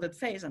the ordered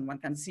phase, and one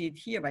can see it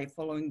here by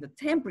following the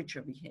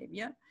temperature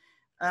behavior,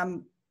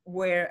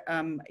 where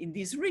in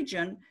this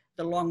region,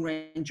 the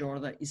long-range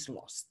order is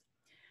lost.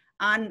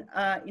 And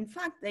in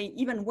fact, they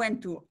even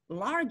went to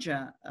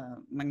larger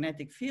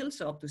magnetic fields,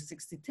 so up to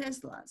 60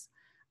 Teslas.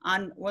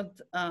 And what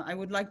I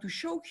would like to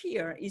show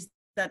here is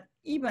that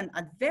even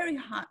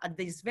at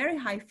these very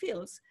high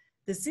fields,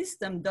 the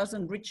system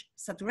doesn't reach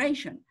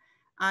saturation.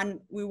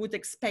 And we would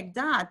expect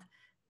that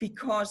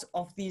because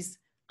of these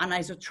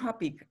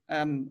anisotropic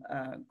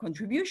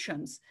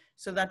contributions,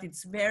 so that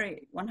it's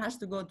one has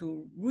to go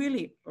to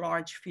really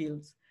large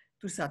fields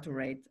to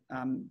saturate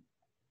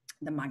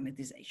the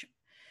magnetization.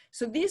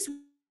 So these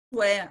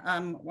were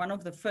one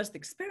of the first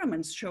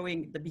experiments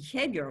showing the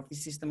behavior of the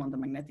system on the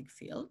magnetic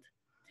field.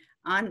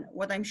 And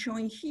what I'm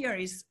showing here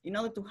is, in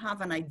order to have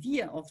an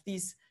idea of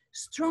this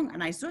strong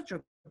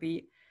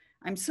anisotropy,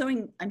 I'm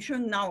showing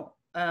now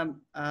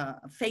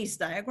a phase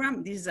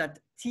diagram. This is at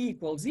t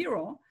equals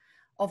 0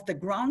 of the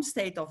ground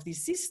state of the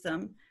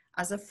system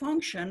as a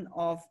function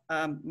of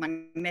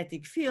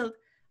magnetic field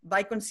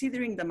by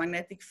considering the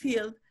magnetic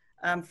field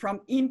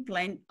from in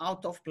plane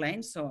out of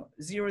plane, so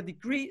 0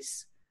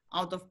 degrees,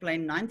 out of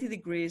plane 90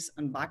 degrees,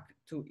 and back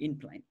to in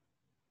plane.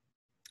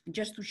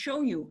 Just to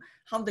show you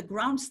how the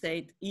ground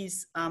state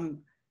is,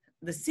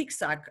 the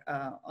zigzag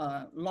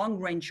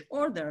long-range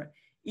order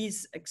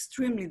is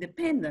extremely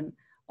dependent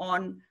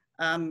on,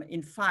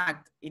 in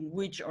fact, in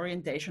which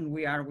orientation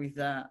we are with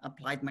the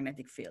applied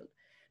magnetic field.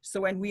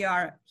 So when we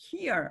are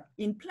here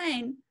in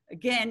plane,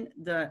 again,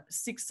 the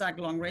zigzag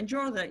long-range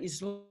order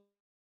is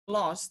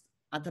lost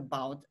at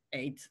about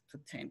 8 to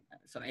 10,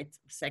 so 8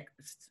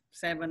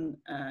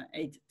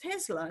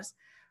 Teslas,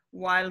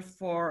 while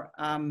for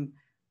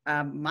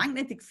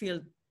magnetic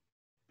field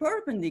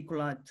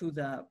perpendicular to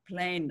the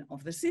plane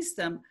of the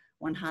system,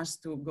 one has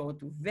to go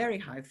to very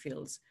high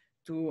fields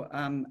to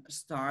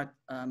start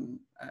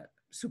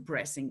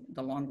suppressing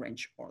the long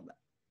range order.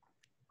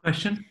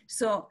 Question?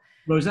 So,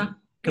 Rosa,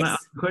 can I yes.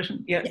 ask a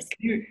question? Yeah, Yes.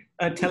 can you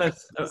tell us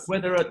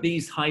whether at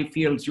these high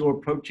fields you're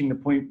approaching the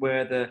point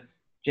where the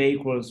J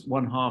equals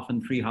 1/2 and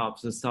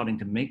 3/2 are starting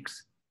to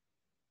mix?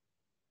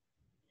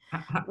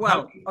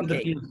 How do the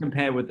fields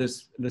compare with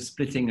the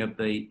splitting of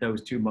those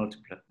two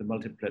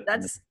multiplet?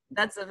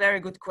 That's a very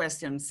good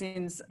question,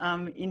 since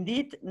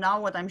indeed now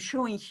what I'm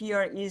showing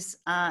here is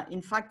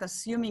in fact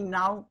assuming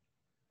now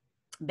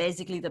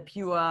basically the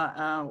pure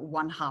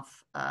 1/2.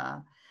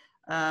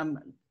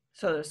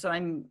 So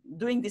I'm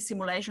doing these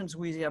simulations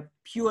with a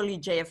purely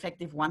J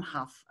effective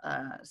 1/2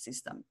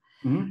 system.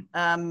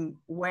 Mm-hmm.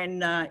 When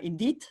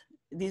indeed,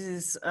 this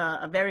is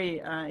a very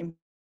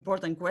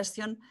important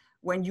question.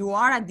 When you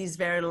are at these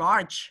very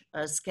large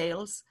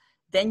scales,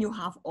 then you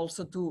have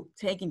also to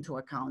take into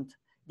account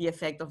the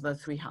effect of the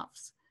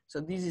 3/2. So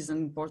this is an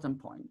important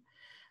point.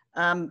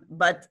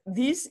 But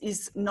this is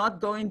not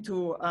going to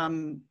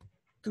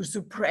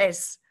suppress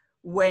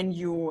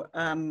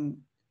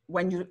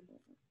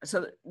so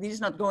this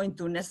is not going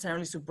to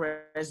necessarily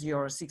suppress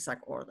your zigzag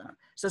order.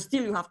 So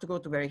still you have to go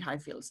to very high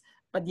fields.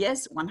 But yes,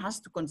 one has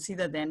to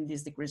consider then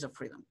this degrees of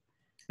freedom.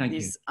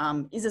 This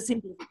is a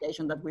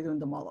simplification that we do in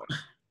the model.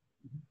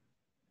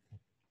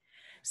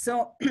 So,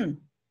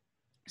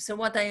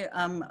 what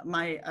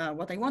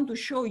I want to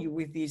show you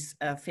with this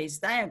phase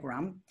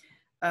diagram,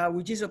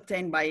 which is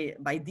obtained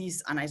by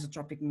these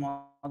anisotropic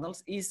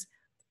models, is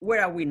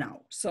where are we now?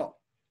 So,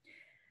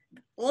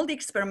 all the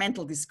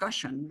experimental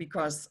discussion,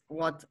 because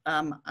what,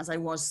 as I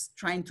was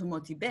trying to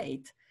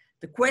motivate,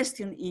 the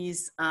question is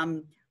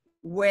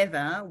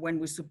whether when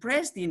we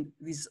suppress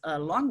this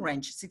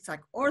long-range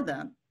zigzag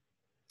order,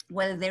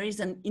 whether there is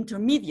an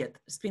intermediate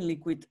spin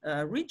liquid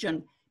region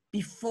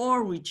before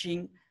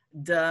reaching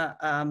the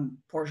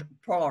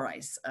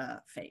polarized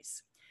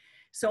phase.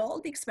 So all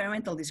the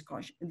experimental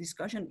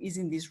discussion is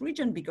in this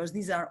region because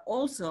these are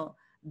also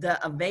the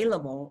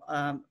available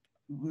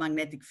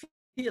magnetic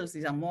fields.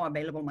 These are more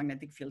available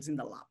magnetic fields in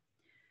the lab.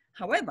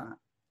 However,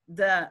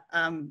 there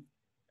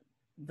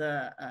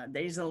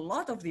is a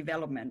lot of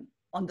development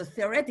on the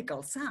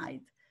theoretical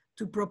side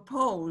to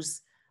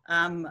propose,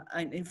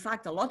 in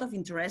fact, a lot of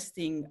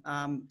interesting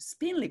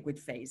spin liquid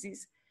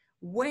phases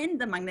when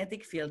the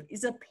magnetic field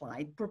is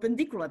applied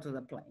perpendicular to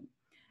the plane,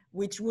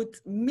 which would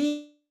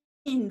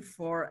mean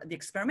for the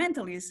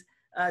experimentalists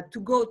to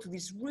go to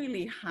these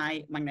really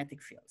high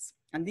magnetic fields.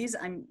 And these,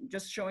 I'm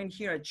just showing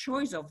here a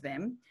choice of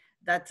them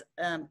that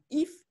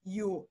if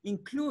you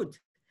include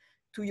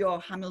to your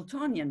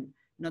Hamiltonian,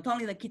 not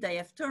only the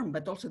Kitaev term,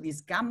 but also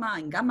this gamma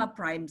and gamma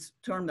primes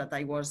term that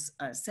I was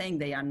saying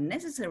they are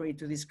necessary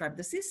to describe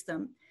the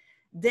system,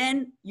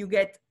 then you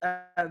get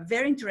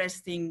very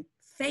interesting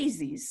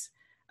phases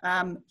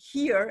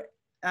here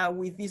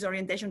with these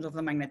orientations of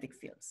the magnetic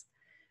fields.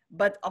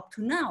 But up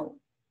to now,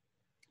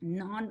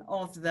 none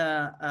of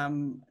the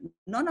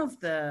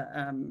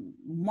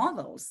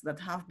models that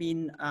have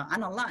been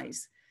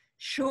analyzed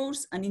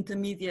shows an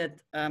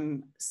intermediate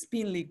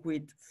spin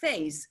liquid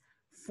phase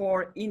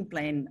for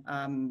in-plane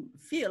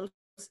fields,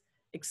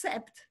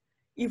 except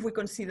if we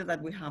consider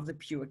that we have the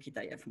pure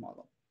Kitaev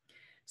model.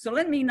 So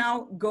let me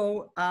now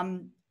go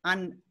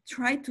and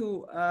try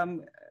to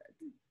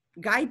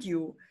guide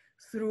you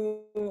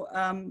through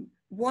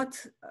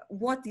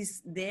what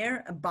is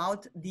there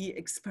about the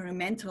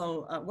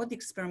experimental, what the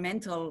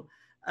experimental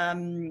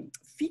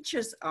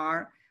features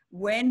are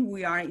when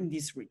we are in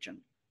this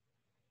region.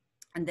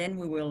 And then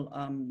we will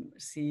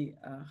see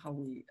how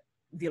we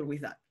deal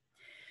with that.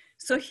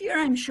 So here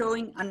I'm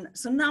showing, and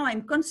so now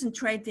I'm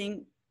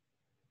concentrating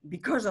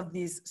because of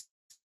this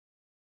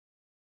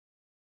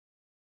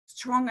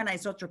strong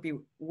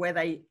anisotropy,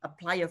 whether I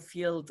apply a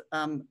field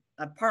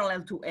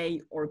parallel to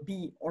A or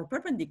B or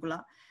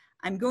perpendicular,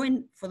 I'm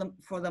going for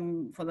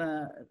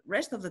the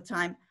rest of the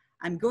time,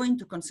 I'm going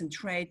to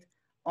concentrate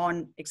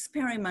on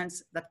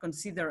experiments that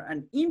consider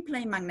an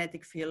in-plane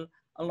magnetic field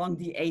along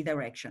the A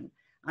direction.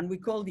 And we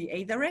call the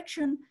A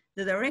direction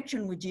the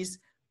direction which is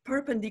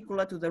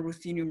perpendicular to the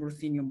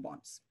ruthenium-ruthenium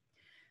bonds.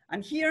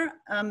 And here,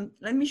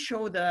 let me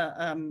show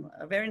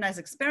a very nice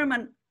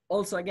experiment,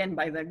 also again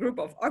by the group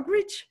of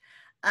Oakridge,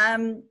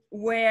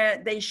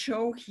 where they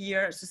show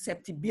here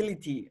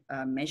susceptibility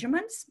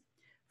measurements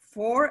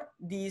for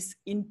this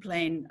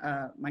in-plane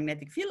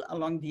magnetic field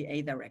along the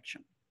A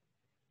direction.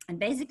 And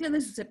basically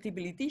the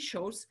susceptibility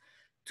shows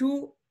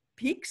two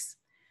peaks,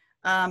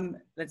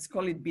 let's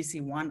call it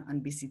BC1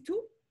 and BC2,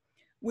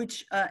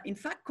 which in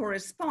fact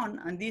correspond,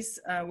 and this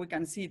we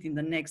can see it in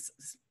the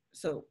next,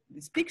 so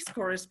these peaks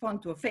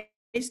correspond to a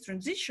phase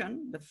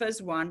transition, the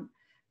first one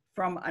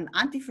from an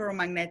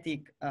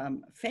antiferromagnetic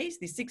phase,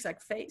 the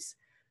zigzag phase,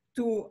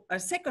 to a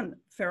second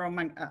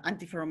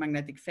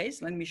antiferromagnetic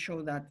phase. Let me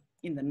show that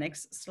in the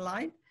next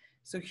slide.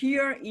 So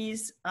here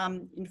is,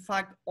 in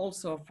fact,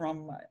 also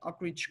from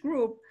Oakridge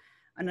group,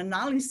 an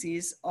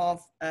analysis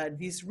of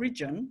this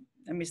region.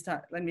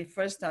 Let me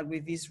first start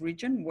with this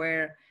region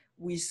where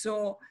we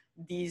saw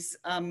this,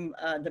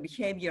 the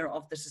behavior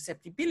of the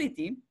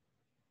susceptibility.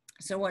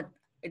 So what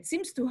it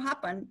seems to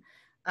happen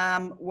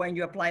when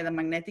you apply the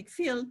magnetic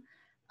field,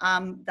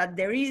 that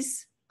there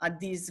is at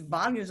these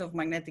values of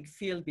magnetic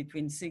field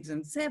between 6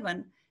 and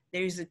 7,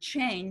 there is a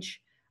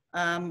change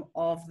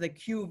of the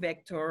Q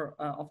vector,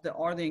 of the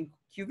ordering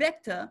Q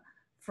vector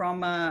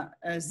from a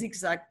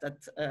zigzag that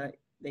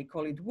they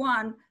call it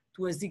 1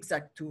 to a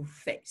zigzag 2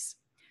 phase.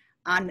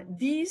 And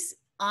these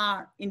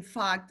are in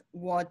fact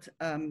what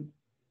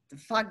the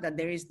fact that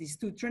there is these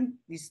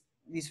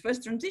this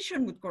first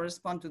transition would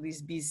correspond to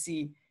this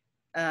BC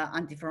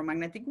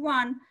antiferromagnetic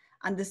 1,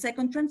 and the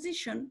second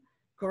transition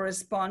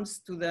corresponds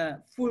to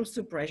the full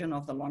suppression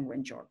of the long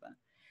range order.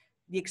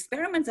 The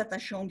experiments that are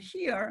shown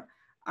here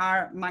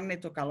are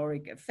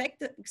magnetocaloric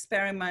effect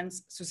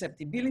experiments,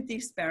 susceptibility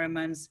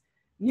experiments,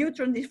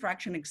 neutron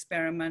diffraction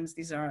experiments.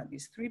 These are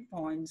these 3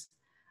 points,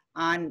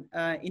 and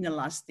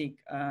inelastic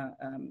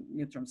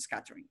neutron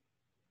scattering.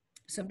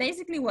 So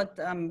basically what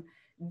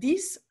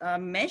these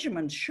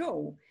measurements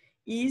show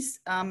is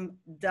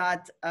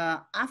that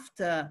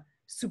after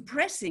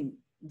suppressing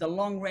the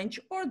long range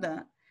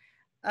order,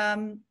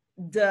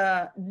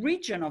 the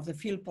region of the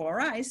field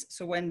polarized,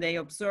 so when they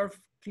observe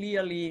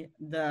clearly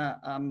the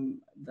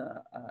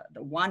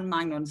 1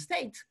 magnon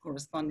state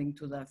corresponding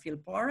to the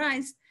field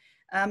polarized,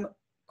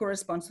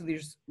 corresponds to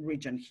this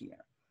region here.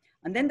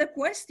 And then the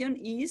question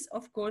is,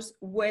 of course,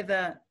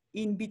 whether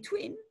in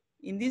between,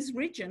 in this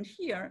region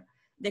here,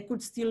 there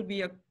could still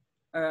be a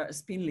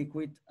spin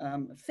liquid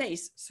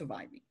phase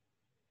surviving.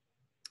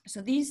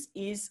 So this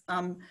is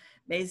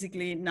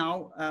basically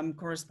now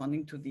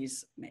corresponding to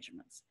these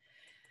measurements.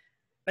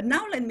 But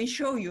now let me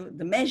show you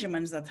the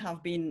measurements that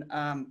have been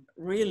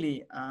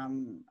really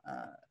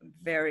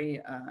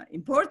very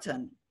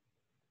important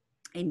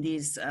in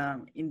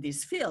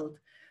this field,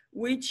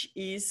 which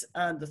is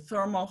the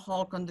thermal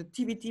Hall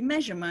conductivity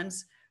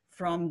measurements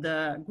from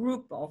the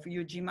group of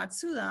Yuji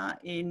Matsuda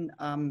in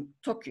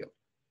Tokyo.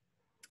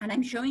 And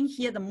I'm showing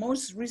here the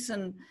most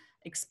recent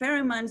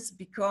experiments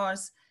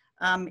because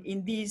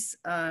in this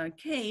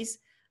case,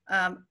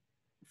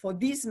 for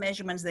these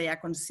measurements, they are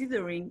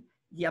considering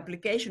the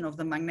application of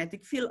the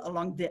magnetic field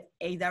along the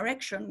A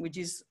direction, which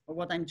is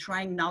what I'm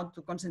trying now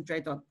to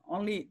concentrate on,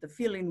 only the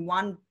field in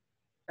one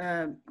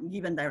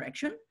given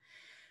direction.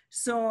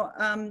 So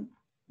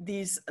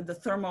the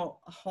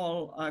thermal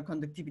Hall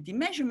conductivity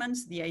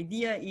measurements, the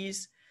idea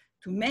is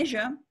to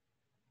measure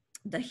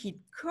the heat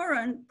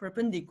current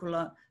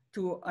perpendicular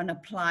to an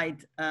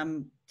applied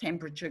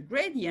temperature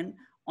gradient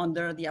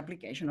under the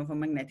application of a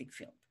magnetic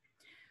field.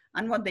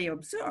 And what they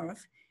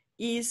observe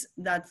is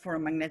that for a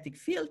magnetic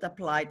field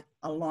applied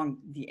along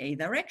the A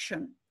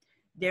direction,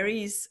 there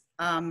is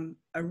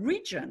a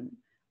region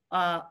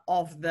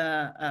of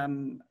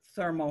the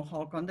thermal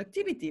Hall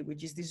conductivity,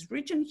 which is this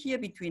region here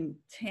between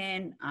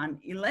 10 and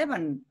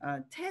 11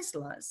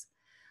 Teslas,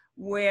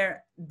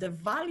 where the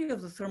value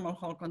of the thermal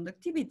Hall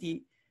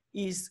conductivity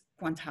is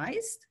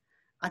quantized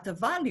at a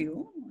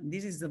value,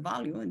 this is the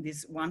value in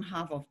this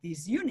 1/2 of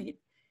this unit,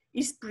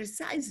 is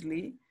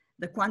precisely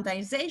the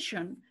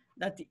quantization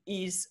that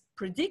is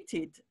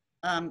predicted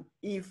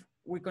if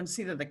we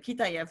consider the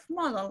Kitaev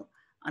model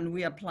and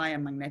we apply a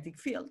magnetic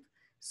field.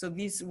 So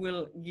this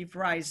will give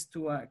rise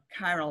to a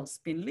chiral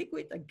spin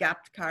liquid, a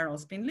gapped chiral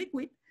spin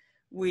liquid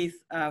with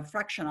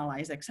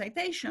fractionalized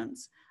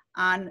excitations,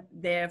 and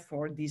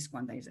therefore this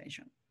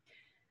quantization.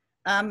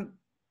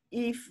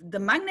 If the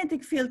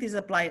magnetic field is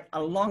applied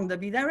along the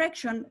B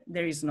direction,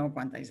 there is no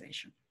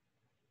quantization.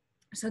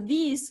 So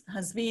this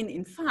has been,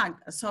 in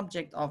fact, a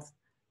subject of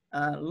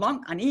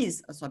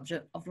is a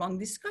subject of long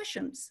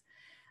discussions.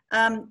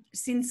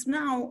 Since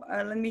now,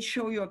 let me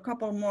show you a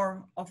couple more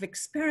of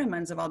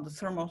experiments about the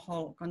thermal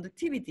Hall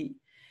conductivity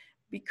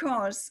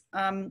because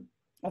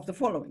of the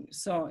following.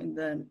 So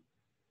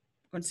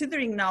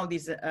considering now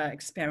this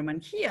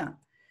experiment here,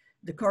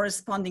 the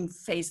corresponding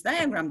phase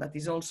diagram that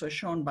is also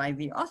shown by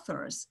the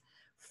authors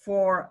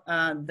for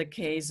the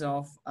case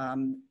of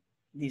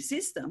the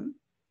system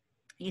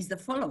is the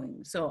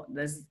following. So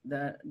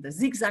the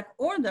zigzag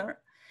order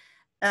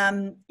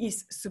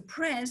is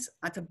suppressed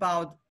at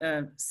about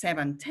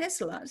 7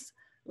 Teslas,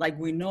 like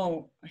we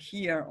know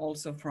here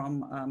also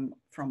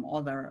from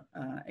other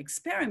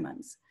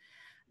experiments.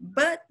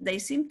 But they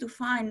seem to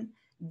find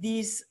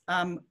this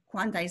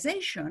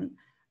quantization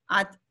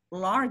at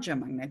larger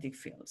magnetic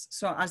fields.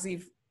 So as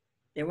if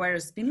there were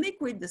a spin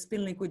liquid, the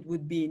spin liquid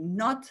would be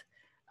not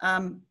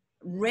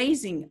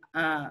raising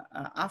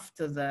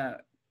after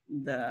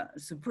the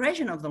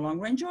suppression of the long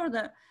range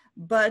order,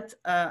 but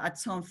at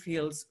some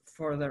fields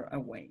further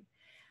away.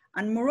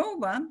 And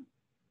moreover,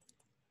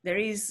 there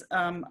is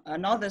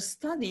another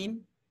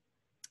study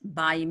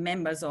by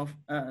members of,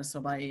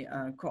 by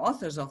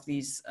co-authors of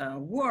this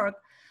work,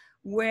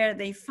 where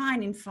they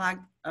find, in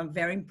fact, a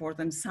very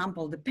important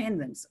sample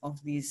dependence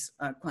of this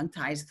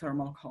quantized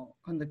thermal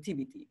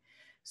conductivity.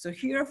 So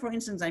here, for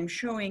instance, I'm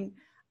showing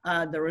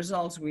the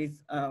results with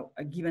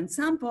a given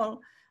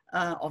sample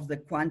of the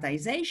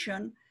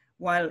quantization,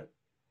 while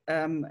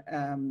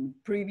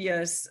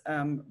previous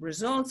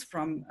results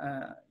from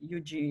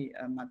Yuji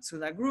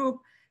Matsuda group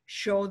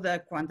show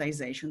the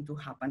quantization to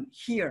happen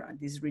here at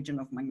this region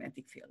of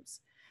magnetic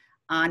fields.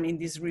 And in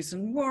this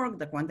recent work,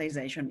 the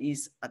quantization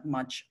is at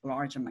much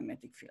larger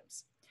magnetic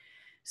fields.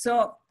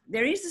 So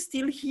there is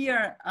still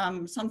here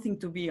something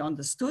to be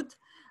understood,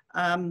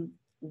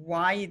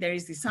 why there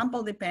is the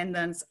sample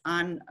dependence.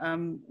 And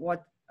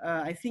what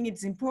I think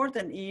it's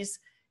important is,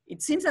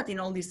 it seems that in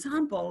all these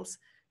samples,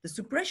 the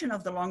suppression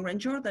of the long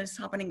range order is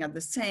happening at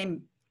the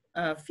same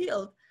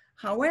field.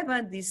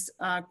 However, this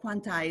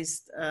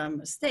quantized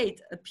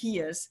state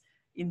appears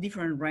in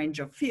different range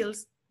of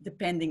fields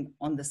depending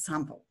on the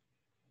sample.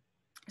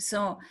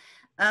 So,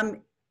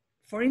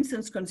 for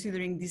instance,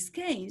 considering this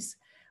case,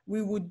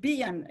 we would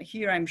be, and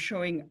here I'm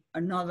showing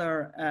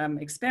another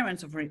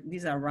experiments of,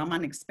 these are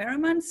Raman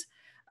experiments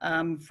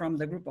from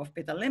the group of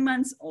Peter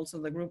Lemmans, also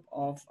the group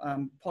of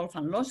Paul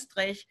van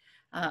Lostrich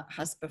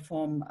has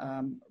performed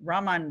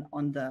Raman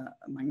on the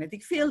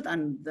magnetic field,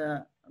 and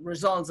the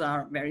results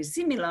are very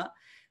similar.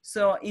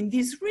 So in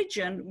this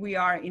region, we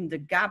are in the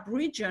gap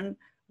region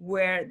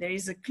where there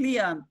is a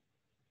clear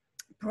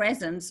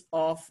presence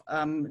of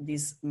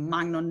this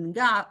magnon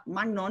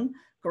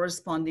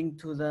corresponding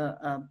to the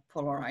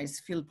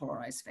polarized, field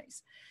polarized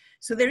phase.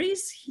 So there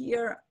is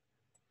here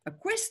a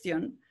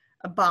question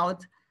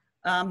about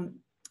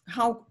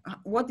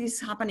what is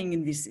happening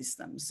in this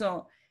system.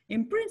 So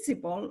in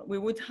principle, we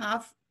would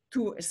have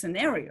two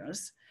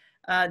scenarios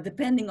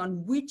depending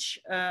on which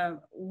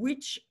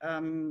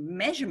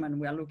measurement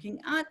we are looking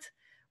at.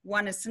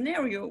 One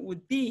scenario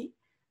would be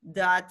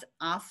that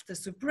after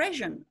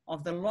suppression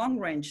of the long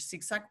range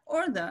zigzag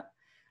order,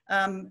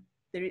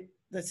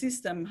 the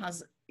system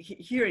has,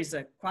 here is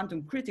a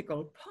quantum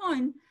critical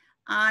point,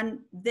 and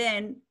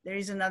then there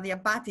is an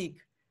adiabatic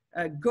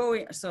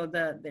going, so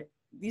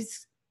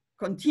this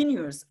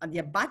continues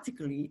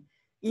adiabatically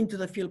into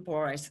the field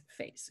polarized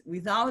phase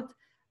without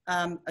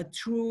a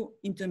true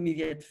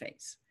intermediate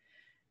phase.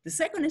 The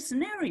second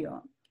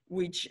scenario,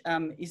 which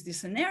is the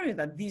scenario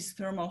that these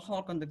thermal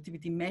Hall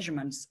conductivity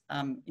measurements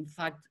in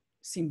fact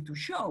seem to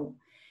show,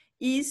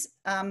 is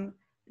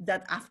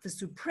that after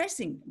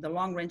suppressing the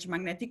long range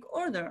magnetic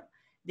order,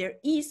 there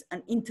is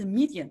an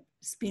intermediate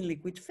spin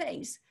liquid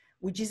phase,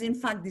 which is in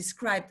fact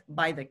described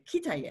by the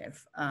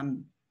Kitaev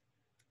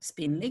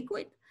spin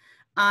liquid.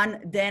 And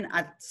then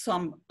at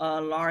some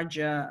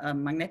larger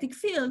magnetic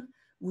field,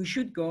 we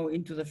should go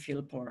into the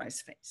field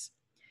polarized phase.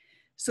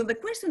 So the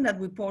question that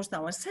we posed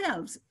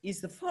ourselves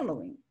is the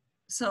following.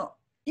 So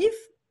if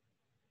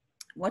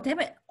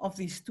whatever of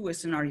these two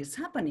scenarios is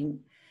happening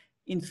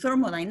in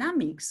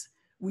thermodynamics,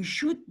 we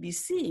should be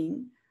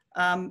seeing,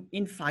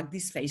 in fact,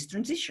 these phase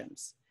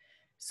transitions.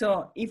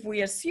 So if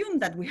we assume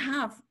that we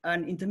have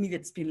an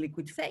intermediate spin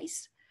liquid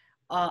phase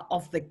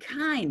of the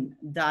kind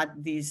that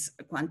these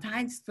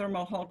quantized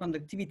thermal Hall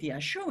conductivity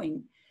are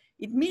showing,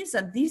 it means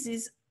that this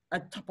is a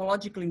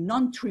topologically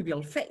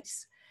non-trivial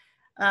phase,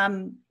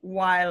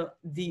 while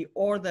the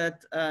ordered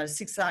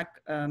zigzag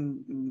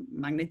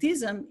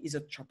magnetism is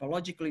a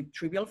topologically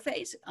trivial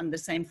phase, and the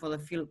same for the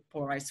field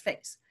polarized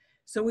phase.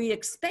 So we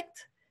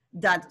expect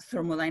that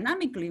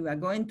thermodynamically, we are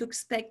going to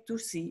expect to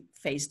see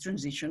phase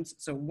transitions.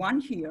 So one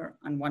here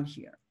and one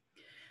here.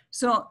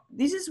 So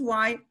this is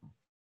why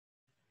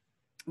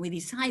we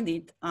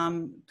decided,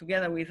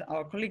 together with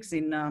our colleagues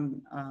in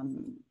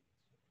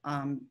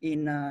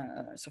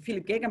so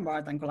Philip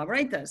Gegenbart and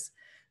collaborators,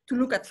 to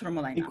look at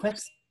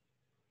thermodynamics.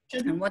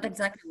 And what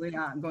exactly we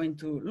are going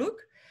to look?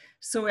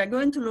 So we are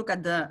going to look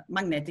at the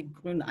magnetic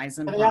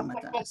Grün-Eisen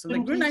parameter. So the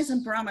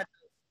Grün-Eisen parameter.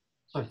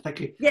 Sorry, thank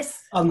you.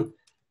 Yes.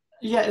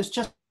 Yeah, it's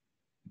just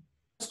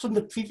on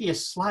the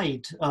previous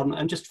slide.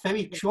 I'm just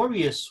very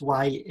curious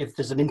why, if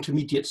there's an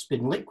intermediate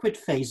spin liquid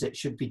phase, it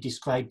should be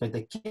described by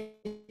the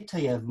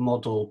Kitaev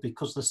model,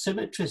 because the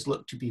symmetries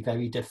look to be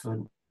very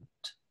different.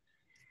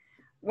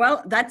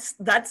 Well, that's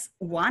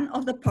one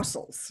of the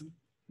puzzles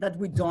that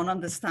we don't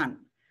understand.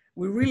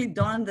 We really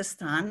don't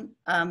understand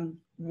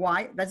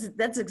why.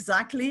 That's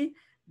exactly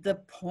the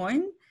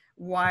point.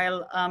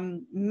 While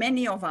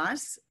many of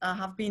us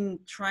have been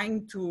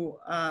trying to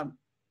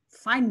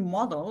find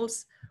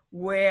models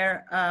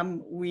where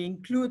we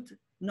include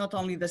not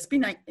only the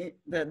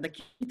the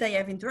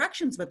Kitaev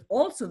interactions, but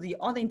also the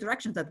other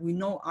interactions that we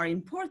know are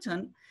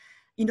important,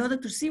 in order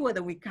to see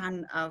whether we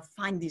can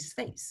find this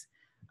phase.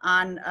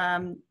 And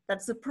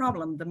that's the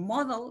problem. The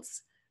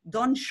models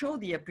don't show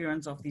the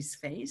appearance of this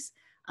phase,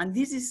 and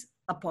this is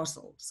a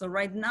puzzle. So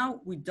right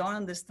now we don't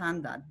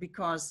understand that,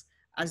 because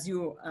as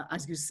you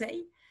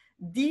say,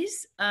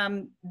 this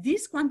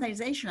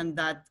quantization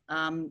that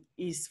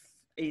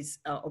is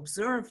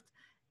observed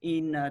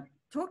in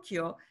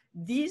Tokyo,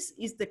 this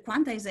is the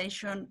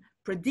quantization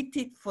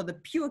predicted for the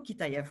pure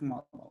Kitaev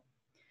model.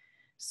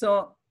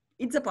 So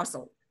it's a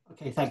puzzle.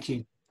 Okay, thank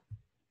you.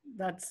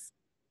 That's,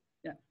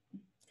 yeah.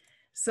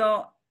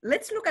 So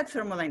let's look at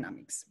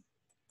thermodynamics.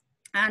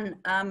 And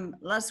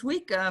last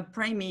week,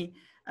 Premi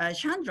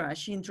Chandra,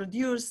 she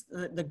introduced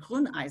the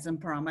Grün-Eisen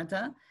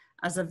parameter,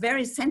 as a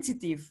very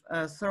sensitive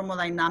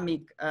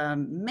thermodynamic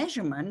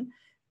measurement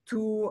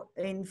to,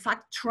 in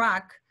fact,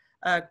 track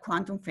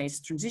quantum phase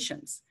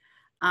transitions.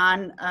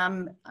 And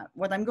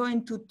what I'm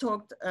going to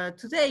talk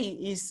today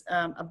is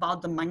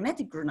about the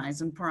magnetic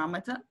Gruneisen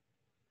parameter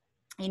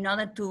in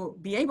order to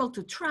be able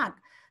to track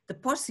the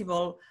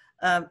possible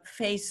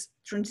phase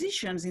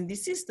transitions in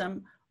this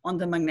system on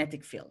the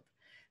magnetic field.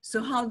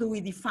 So how do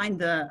we define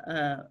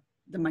the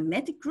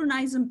magnetic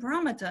Gruneisen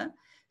parameter?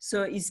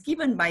 So it's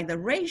given by the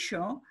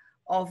ratio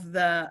of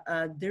the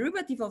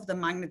derivative of the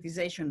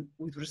magnetization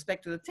with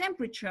respect to the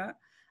temperature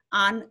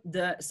and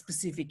the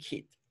specific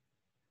heat.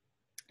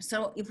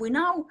 So if we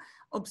now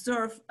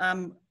observe,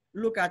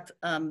 look at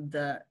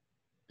the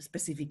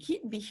specific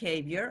heat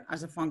behavior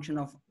as a function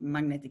of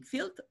magnetic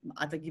field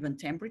at a given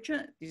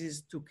temperature, this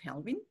is 2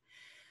 Kelvin.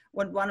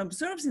 What one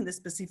observes in the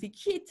specific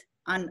heat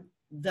and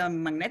the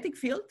magnetic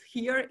field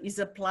here is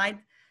applied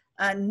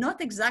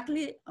not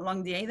exactly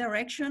along the A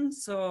direction,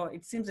 so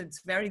it seems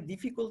it's very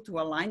difficult to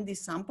align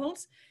these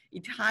samples.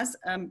 It has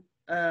a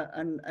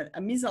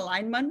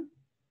misalignment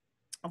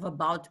of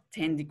about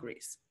 10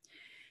 degrees.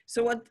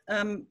 So what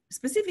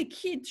specific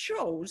heat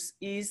shows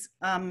is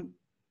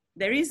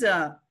there is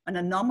an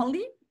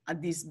anomaly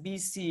at this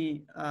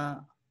BC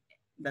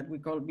that we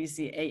call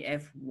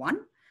BCAF1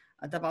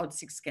 at about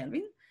 6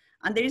 Kelvin.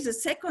 And there is a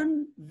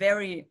second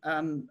very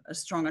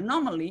strong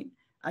anomaly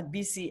at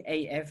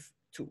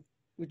BCAF2,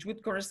 which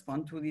would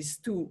correspond to these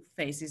 2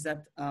 phases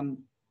that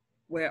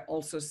were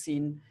also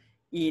seen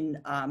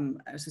in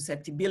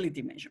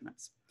susceptibility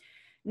measurements.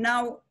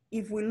 Now,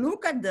 if we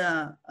look at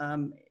the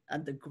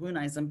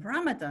Gruneisen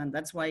parameter, and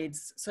that's why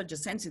it's such a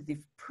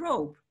sensitive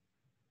probe,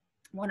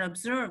 one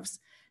observes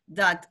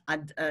that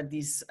at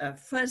this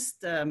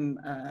first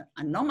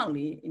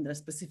anomaly in the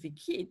specific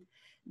heat,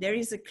 there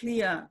is a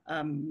clear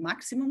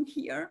maximum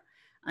here.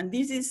 And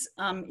this is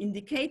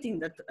indicating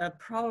that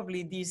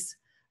probably this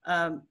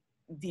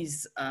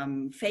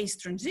phase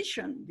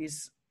transition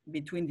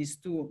between these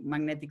 2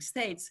 magnetic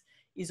states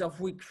is of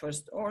weak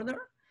first order.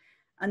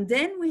 And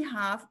then we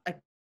have a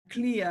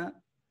clear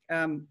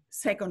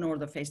second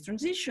order phase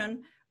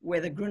transition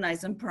where the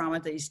Gruneisen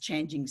parameter is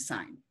changing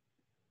sign.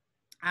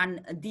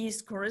 And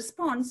this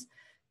corresponds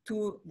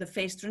to the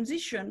phase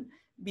transition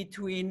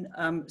between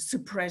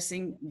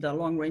suppressing the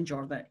long range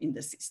order in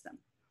the system.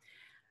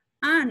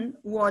 And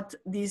what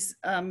this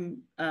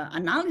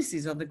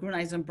analysis of the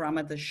Gruneisen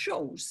parameter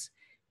shows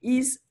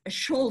is a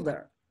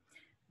shoulder.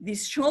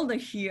 This shoulder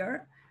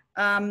here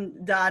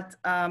that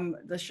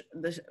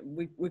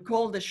we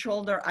call the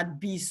shoulder at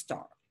B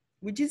star,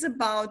 which is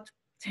about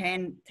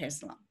 10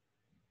 Tesla.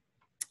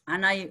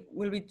 And I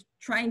will be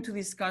trying to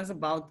discuss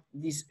about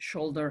this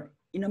shoulder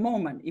in a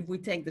moment. If we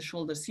take the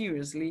shoulder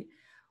seriously,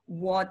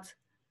 what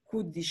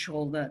could the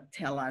shoulder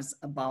tell us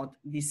about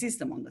the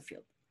system on the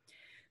field?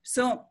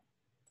 So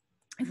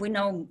if we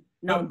now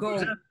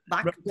go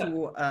back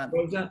to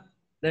Rosa,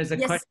 there's a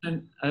yes.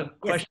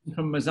 question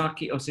from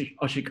Masaki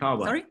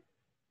Oshikawa. Sorry?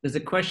 There's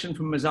a question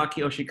from Masaki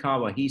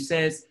Oshikawa. He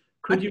says,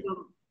 could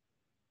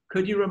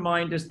you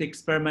remind us the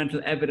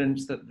experimental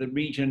evidence that the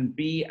region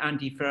B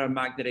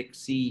antiferromagnetic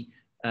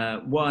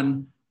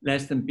C1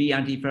 less than B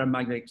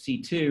antiferromagnetic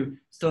C2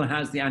 still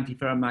has the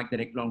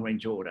antiferromagnetic long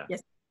range order?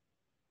 Yes.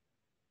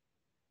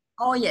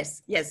 Oh,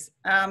 yes, yes.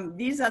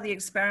 These are the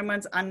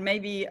experiments, and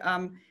maybe,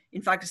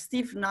 in fact,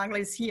 Steve Nagel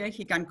is here.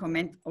 He can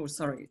comment. Oh,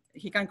 sorry.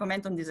 He can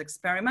comment on these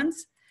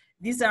experiments.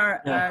 These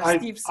are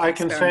Steve's I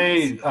can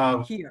say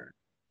here.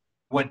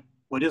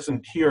 What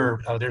isn't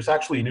here, there's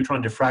actually a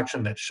neutron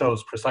diffraction that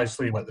shows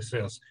precisely what this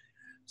is.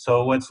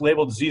 So what's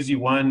labeled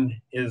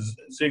ZZ1 is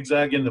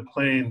zigzag in the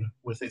plane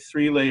with a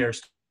 3-layer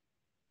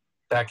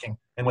stacking.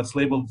 And what's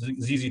labeled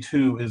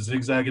ZZ2 is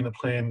zigzag in the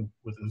plane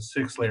with a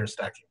 6-layer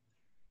stacking.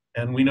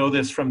 And we know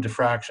this from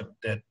diffraction,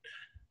 that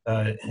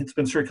it's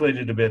been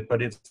circulated a bit,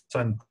 but it's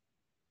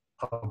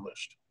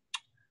unpublished.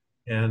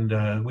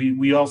 And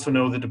we also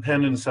know the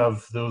dependence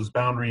of those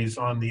boundaries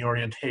on the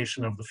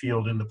orientation of the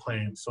field in the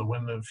plane. So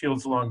when the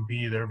field's along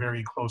B, they're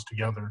very close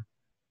together,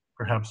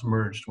 perhaps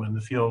merged. When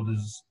the field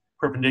is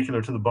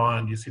perpendicular to the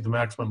bond, you see the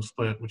maximum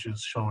split, which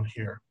is shown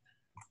here.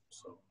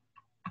 So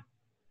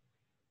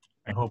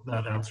I hope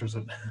that answers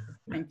it.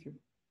 Thank you.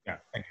 Yeah,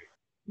 thank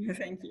you.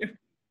 Thank you.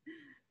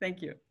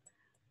 Thank you.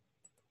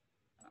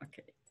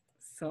 Okay,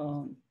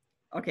 so,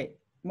 okay,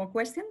 more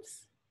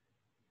questions?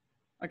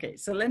 Okay,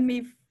 so let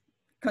me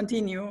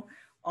continue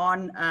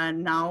on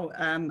now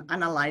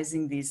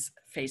analyzing these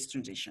phase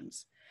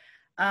transitions.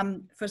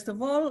 First of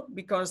all,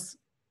 because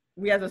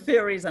we are the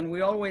theories and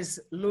we always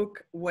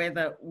look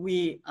whether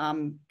we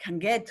can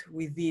get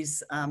with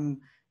these,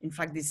 in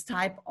fact, this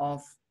type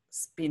of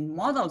spin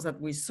models that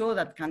we saw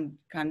that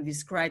can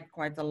describe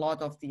quite a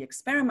lot of the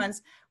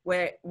experiments,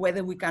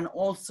 whether we can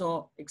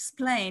also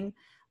explain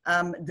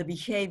the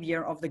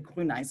behavior of the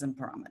Gruneisen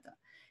parameter.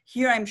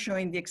 Here I'm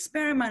showing the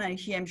experiment and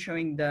here I'm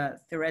showing the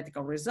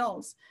theoretical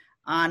results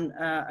and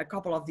a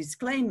couple of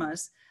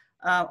disclaimers.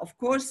 Of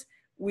course,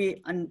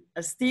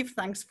 Steve,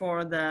 thanks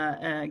for the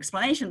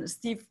explanation.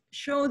 Steve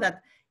showed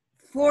that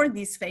for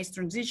this phase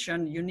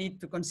transition, you need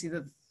to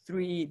consider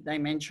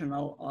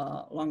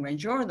three-dimensional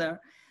long-range order.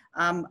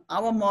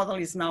 Our model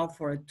is now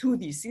for a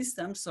 2D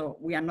system, so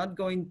we are not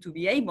going to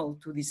be able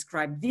to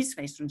describe this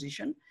phase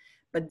transition,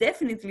 but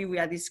definitely we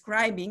are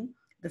describing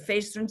the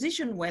phase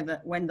transition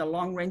when the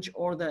long-range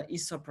order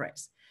is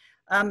suppressed.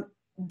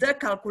 The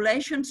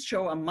calculations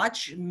show a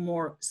much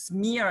more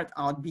smeared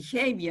out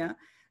behavior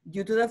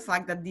due to the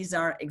fact that these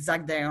are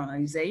exact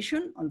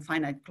diagonalization on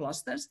finite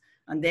clusters,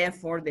 and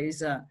therefore there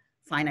is a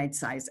finite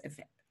size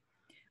effect.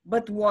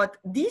 But what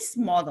this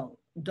model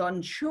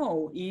don't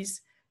show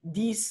is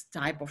this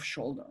type of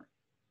shoulder.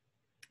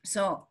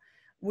 So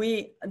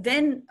we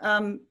then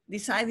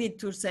decided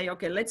to say,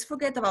 okay, let's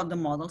forget about the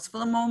models for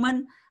the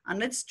moment, and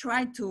let's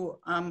try to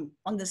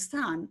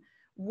understand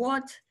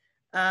what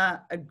a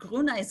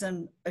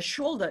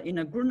shoulder in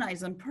a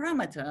Grüneisen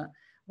parameter,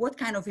 what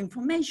kind of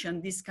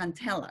information this can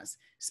tell us,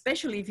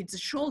 especially if it's a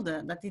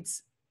shoulder that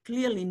it's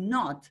clearly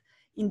not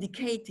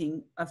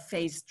indicating a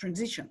phase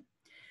transition.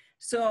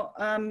 So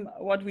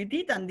what we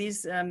did, and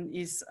this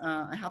is,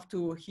 I have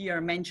to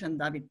here mention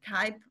David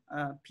Kitaev,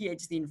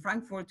 PhD in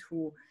Frankfurt,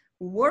 who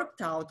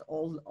worked out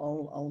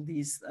all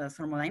these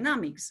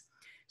thermodynamics.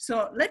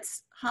 So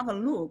let's have a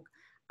look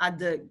at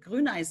the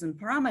Grüneisen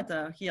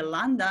parameter here,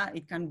 lambda.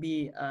 It can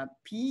be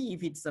P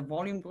if it's a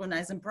volume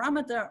Grüneisen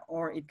parameter,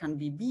 or it can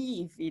be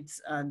B if it's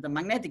the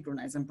magnetic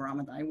Grüneisen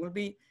parameter. I will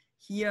be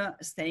here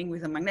staying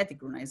with the magnetic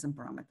Grüneisen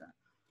parameter.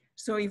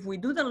 So if we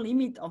do the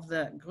limit of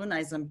the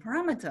Grüneisen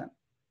parameter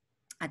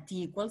at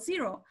t equals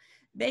 0,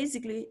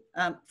 basically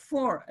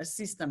for a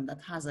system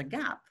that has a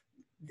gap,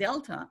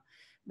 delta,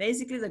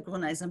 basically the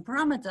Grüneisen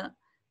parameter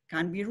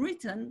can be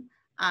written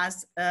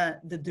as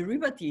the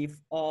derivative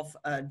of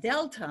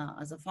delta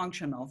as a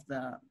function of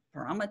the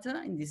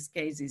parameter, in this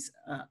case is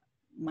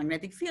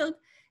magnetic field,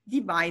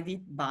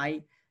 divided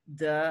by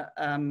the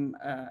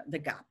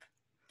gap.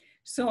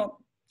 So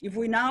if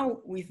we now,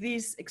 with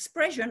this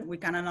expression, we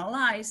can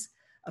analyze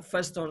a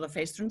first order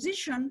phase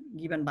transition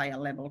given by a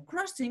level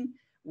crossing,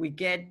 we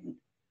get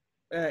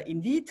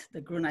indeed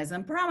the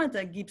Grüneisen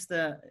parameter gives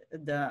the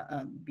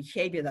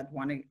behavior that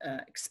one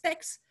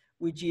expects,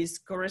 which is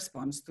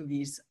corresponds to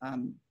this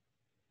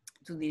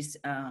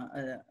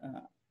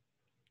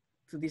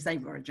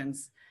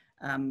divergence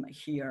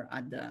here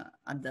at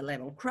the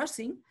level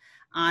crossing.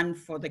 And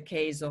for the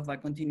case of a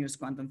continuous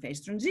quantum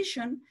phase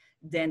transition,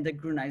 then the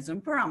Grüneisen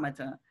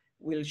parameter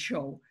will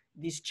show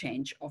this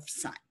change of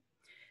sign.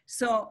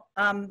 So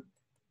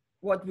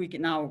what we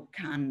now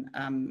can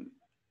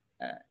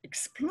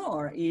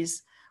explore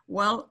is,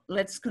 well,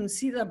 let's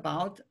consider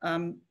about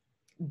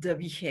the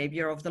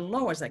behavior of the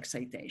lowest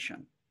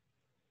excitation.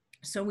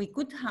 So we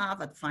could have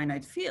at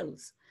finite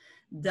fields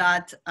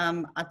that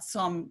at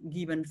some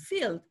given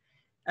field,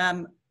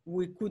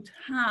 we could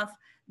have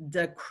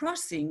the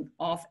crossing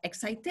of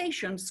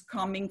excitations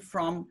coming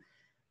from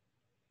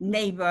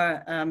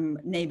neighbor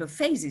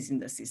phases in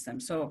the system,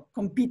 so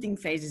competing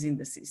phases in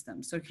the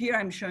system. So here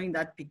I'm showing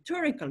that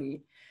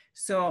pictorially.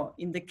 So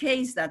in the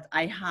case that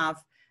I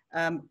have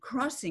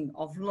crossing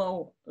of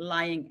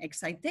low-lying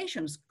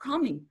excitations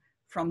coming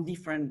from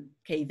different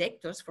k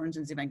vectors, for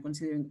instance, if I'm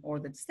considering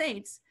ordered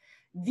states,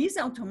 this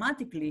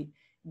automatically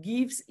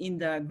gives in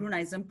the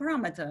Grüneisen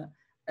parameter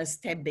a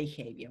step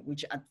behavior,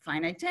 which at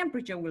finite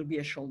temperature will be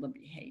a shoulder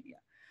behavior.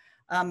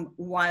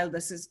 While the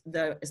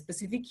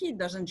specific heat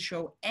doesn't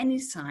show any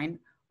sign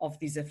of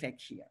this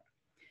effect here.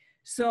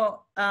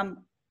 So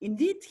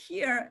indeed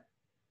here,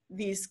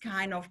 this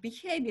kind of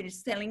behavior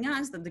is telling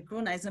us that the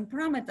Grüneisen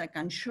parameter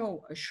can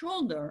show a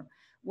shoulder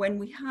when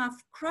we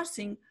have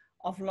crossing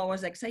of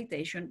lowest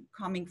excitation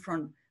coming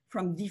from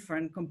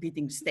different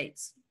competing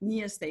states,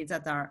 near states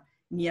that are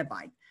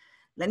nearby.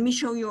 Let me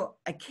show you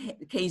a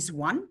case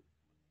one.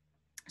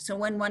 So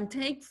when one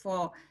take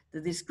for the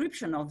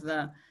description of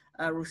the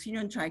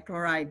ruthenium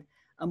trichloride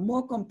a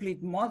more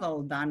complete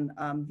model than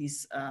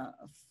these 5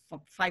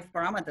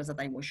 parameters that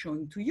I was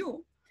showing to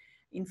you,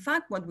 in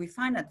fact, what we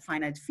find at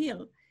finite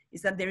field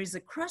is that there is a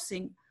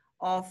crossing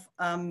of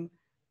 2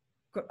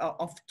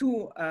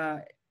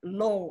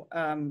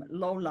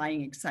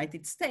 low-lying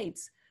excited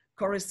states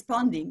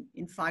corresponding,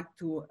 in fact,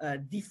 to a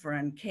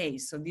different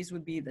case. So this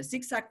would be the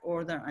zigzag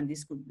order, and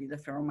this could be the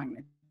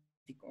ferromagnetic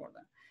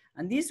order.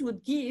 And this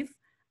would give,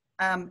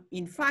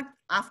 in fact,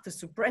 after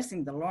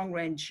suppressing the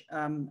long-range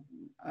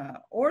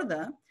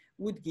order,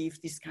 would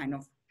give this kind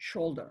of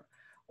shoulder.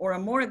 Or a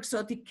more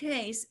exotic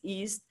case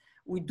is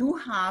we do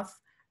have,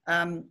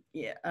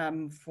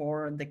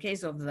 for the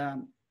case of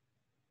the,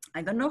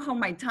 I don't know how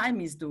my time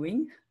is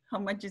doing. How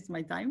much is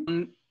my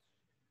time?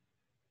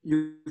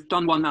 You've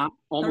done 1 hour,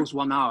 almost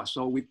 1 hour.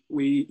 So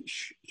we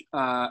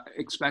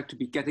expect to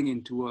be getting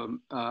into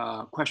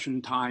a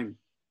question time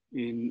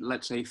in,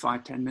 let's say,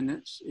 5–10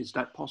 minutes. Is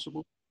that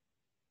possible?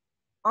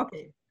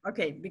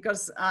 Okay,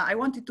 because I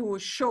wanted to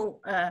show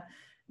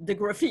the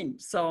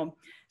graphene. So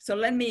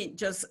let me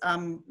just,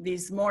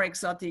 this more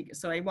exotic,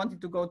 so I wanted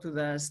to go to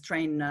the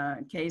strain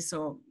case.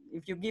 So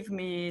if you give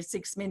me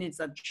 6 minutes,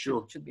 that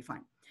should be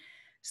fine.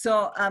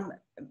 So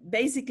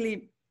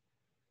basically,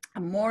 a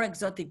more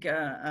exotic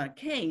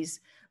case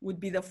would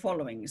be the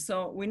following.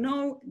 So we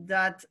know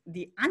that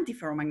the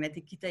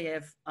antiferromagnetic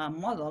Kitaev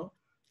model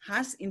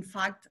has in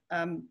fact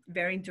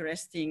very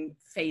interesting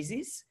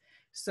phases.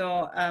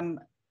 So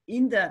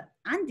in the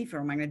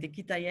antiferromagnetic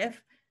Kitaev,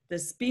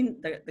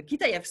 the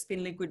Kitaev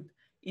spin liquid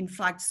in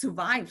fact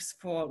survives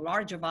for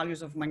larger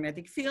values of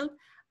magnetic field.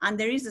 And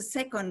there is a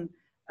second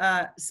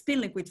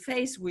spin liquid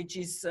phase, which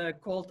is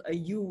called a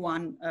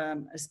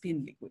U1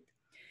 spin liquid.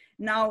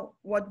 Now,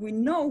 what we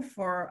know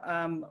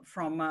from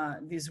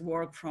this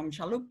work from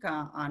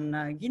Chalupka and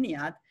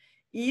Guinead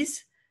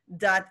is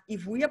that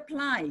if we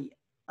apply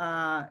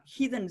the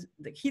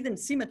hidden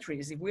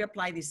symmetries, if we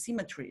apply these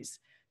symmetries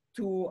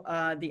to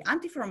the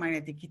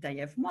antiferromagnetic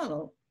Kitaev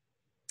model,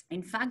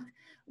 in fact,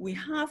 we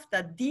have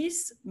that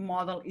this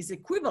model is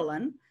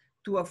equivalent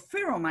to a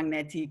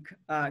ferromagnetic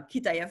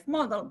Kitaev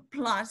model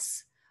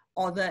plus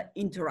other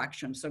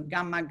interactions, so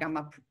gamma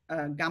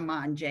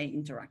and J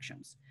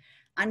interactions.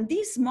 And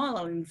this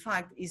model, in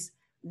fact, is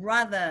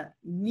rather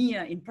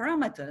near in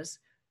parameters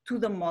to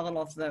the model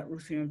of the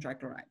ruthenium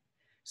trichloride.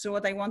 So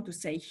what I want to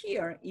say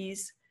here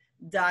is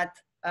that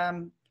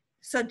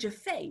such a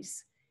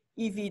phase,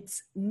 if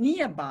it's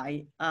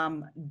nearby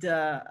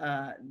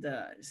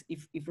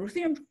if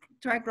ruthenium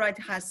trichloride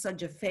has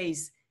such a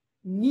phase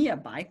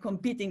nearby,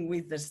 competing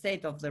with the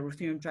state of the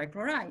ruthenium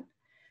trichloride,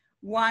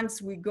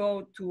 once we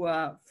go to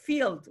a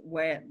field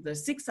where the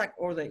zigzag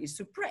order is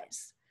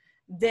suppressed,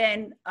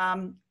 then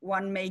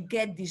one may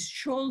get this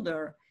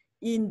shoulder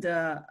in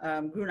the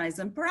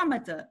Gruneisen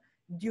parameter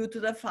due to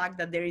the fact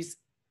that there is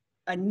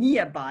a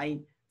nearby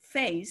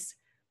phase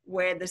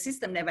where the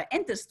system never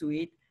enters to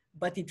it,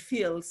 but it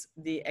feels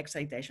the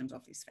excitations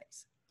of this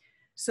phase.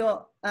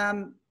 So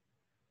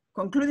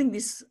concluding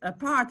this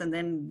part, and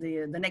then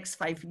the next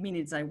 5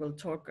 minutes, I will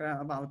talk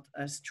about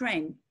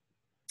strain.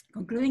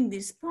 Concluding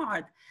this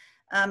part,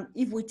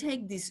 if we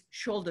take this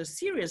shoulder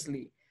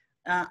seriously,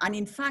 and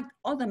in fact,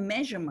 other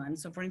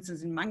measurements, so for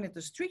instance, in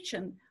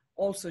magnetostriction,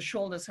 also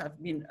shoulders have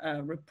been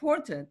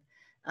reported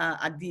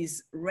at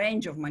this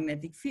range of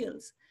magnetic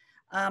fields.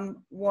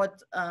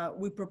 What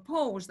we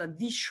propose that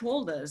these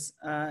shoulders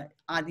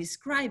are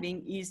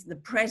describing is the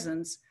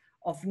presence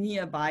of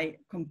nearby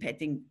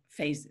competing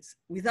phases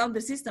without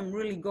the system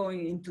really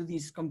going into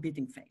this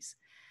competing phase.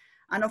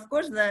 And of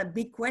course, the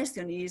big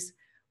question is,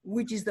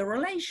 which is the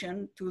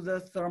relation to the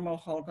thermal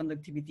Hall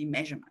conductivity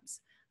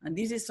measurements? And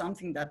this is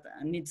something that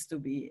needs to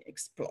be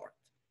explored.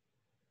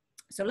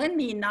 So let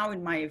me now,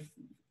 in my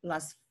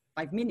last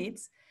 5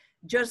 minutes,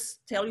 just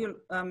tell you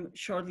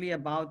shortly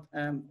about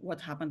what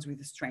happens with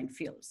the strain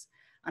fields.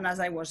 And as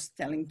I was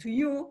telling to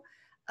you,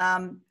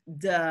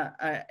 the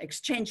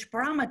exchange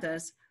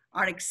parameters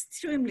are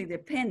extremely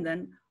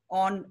dependent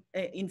on,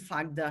 in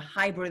fact, the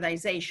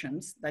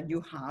hybridizations that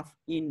you have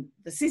in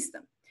the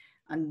system.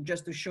 And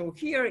just to show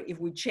here, if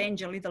we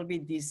change a little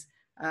bit this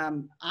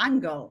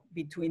angle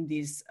between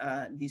these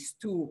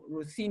two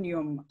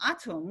ruthenium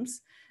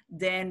atoms,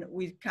 then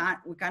we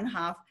can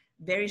have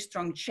very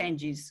strong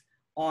changes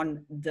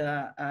on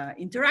the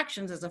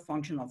interactions as a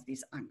function of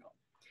this angle.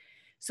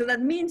 So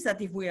that means that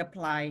if we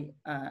apply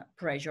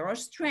pressure or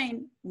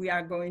strain, we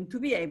are going to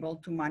be able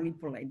to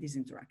manipulate these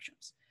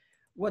interactions.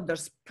 What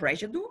does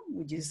pressure do?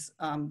 Which is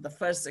the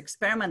first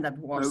experiment that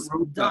was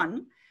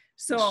done.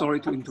 So, sorry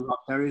to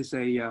interrupt. There is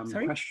a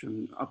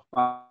question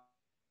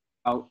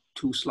about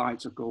 2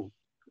 slides ago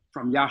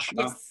from Yasha.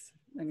 Yes,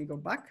 let me go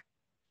back.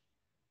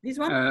 This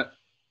one?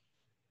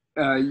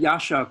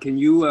 Yasha, can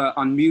you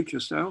unmute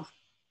yourself?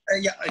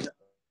 Yeah.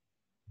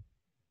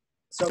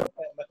 So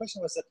my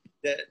question was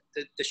that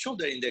the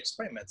shoulder in the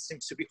experiment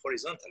seems to be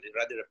horizontal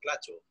rather a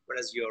plateau,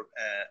 whereas your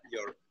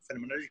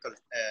phenomenological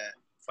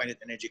finite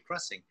energy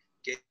crossing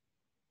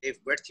gave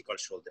vertical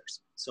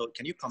shoulders. So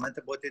can you comment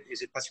about it?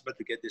 Is it possible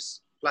to get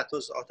these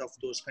plateaus out of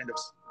those kind of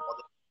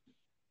models?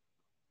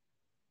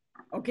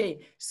 Okay,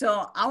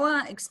 so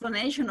our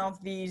explanation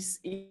of this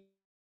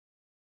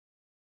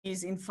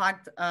is in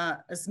fact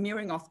a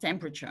smearing of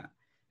temperature.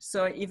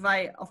 So if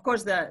I, of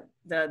course,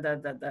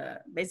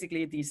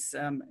 basically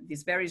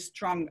this very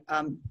strong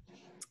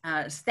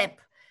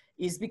step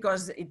is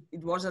because it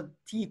was a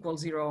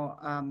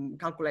t=0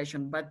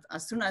 calculation. But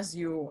as soon as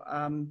you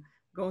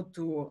go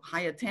to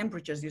higher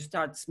temperatures, you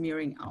start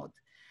smearing out.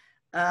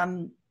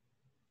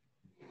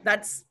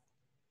 That's,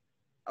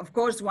 of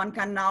course, one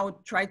can now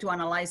try to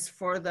analyze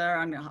further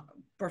and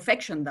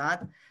perfection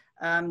that.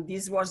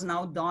 This was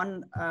now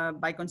done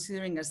by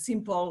considering a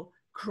simple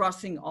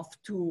crossing of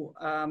two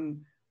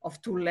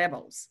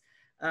levels.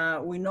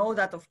 We know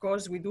that, of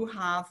course, we do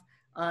have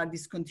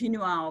this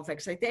continua of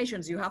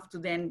excitations. You have to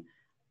then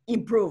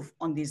improve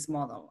on this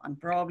model, and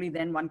probably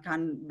then one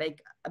can make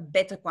a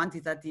better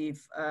quantitative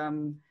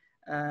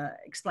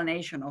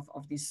explanation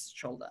of this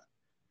shoulder.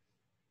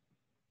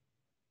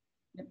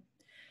 Yep.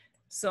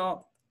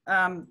 So,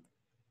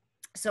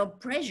 so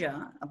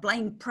pressure,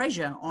 applying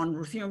pressure on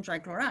ruthenium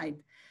trichloride,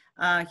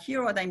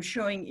 here what I'm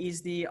showing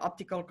is the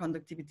optical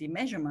conductivity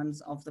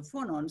measurements of the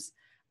phonons,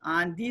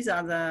 and these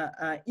are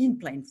the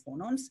in-plane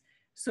phonons.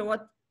 So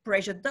what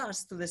pressure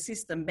does to the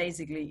system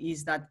basically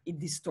is that it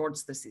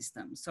distorts the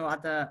system. So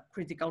at a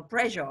critical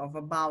pressure of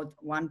about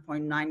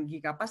 1.9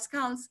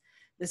 gigapascals,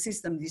 the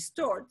system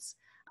distorts,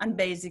 and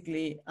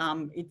basically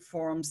it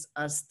forms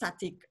a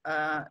static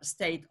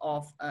state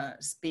of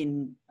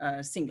spin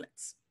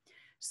singlets.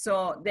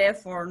 So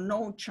therefore,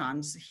 no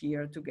chance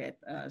here to get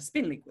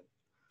spin liquid.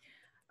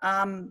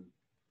 And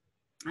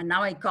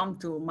now I come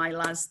to my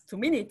last 2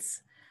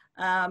 minutes,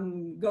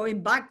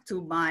 going back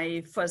to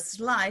my first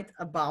slide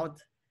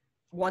about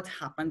what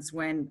happens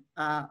when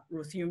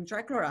ruthenium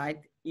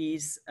trichloride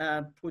is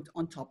put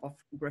on top of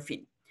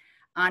graphene.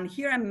 And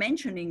here I'm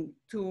mentioning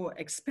 2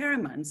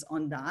 experiments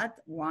on that.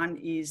 One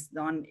is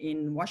done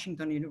in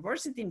Washington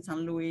University in St.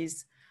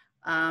 Louis,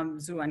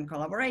 Zhu and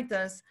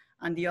collaborators,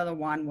 and the other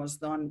one was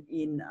done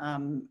in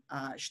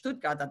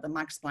Stuttgart at the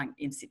Max Planck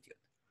Institute.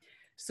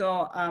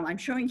 So I'm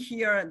showing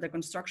here the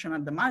construction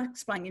at the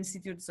Max Planck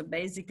Institute. So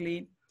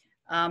basically,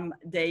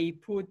 they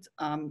put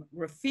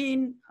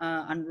graphene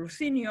and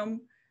ruthenium,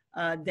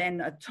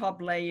 then a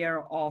top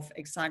layer of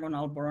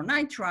hexagonal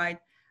boronitride,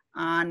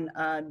 and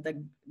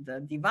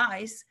the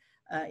device,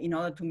 in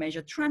order to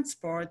measure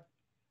transport,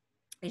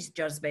 is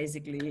just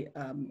basically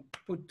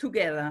put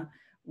together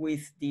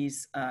with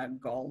these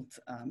gold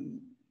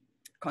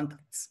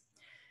contacts.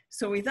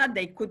 So with that,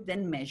 they could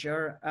then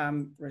measure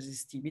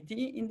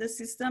resistivity in the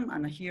system.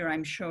 And here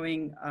I'm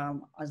showing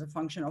as a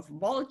function of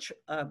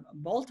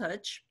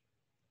voltage,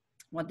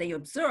 what they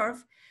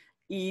observe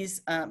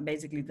is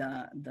basically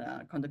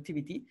the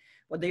conductivity.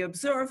 What they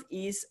observe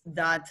is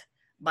that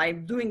by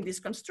doing this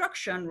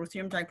construction,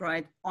 ruthenium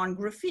trichloride on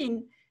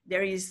graphene,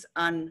 there is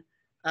an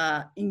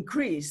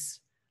increase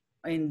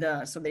in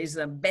so there is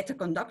a better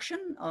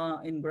conduction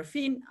in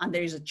graphene, and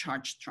there is a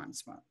charge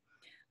transfer.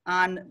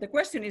 And the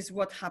question is,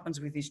 what happens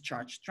with this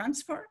charge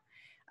transfer?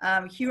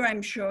 Here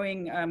I'm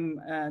showing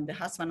the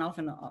Hess-Van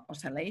Alphen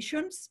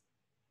oscillations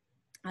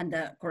and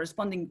the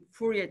corresponding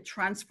Fourier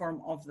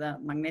transform of the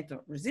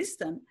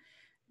magnetoresistant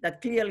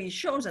that clearly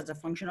shows as a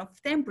function of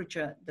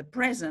temperature the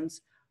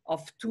presence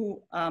of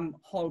 2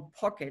 hole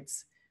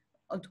pockets,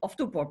 of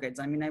 2 pockets.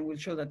 I mean, I will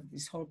show that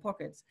these hole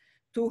pockets,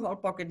 2 hole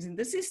pockets in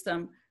the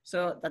system,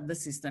 so that the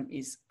system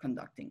is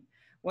conducting.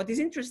 What is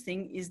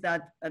interesting is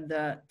that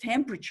the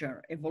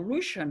temperature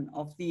evolution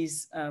of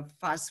this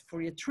fast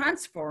Fourier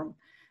transform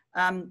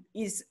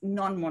is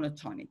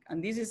non-monotonic.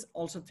 And this is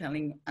also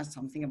telling us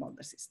something about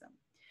the system.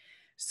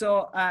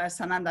 So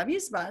Sananda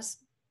Visvas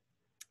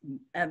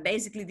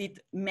basically did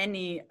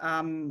many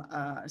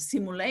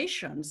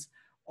simulations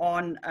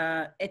on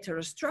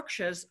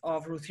heterostructures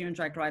of ruthenium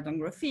trichloride on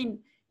graphene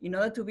in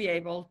order to be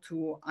able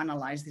to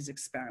analyze these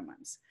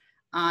experiments.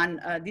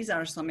 And these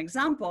are some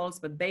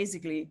examples, but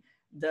basically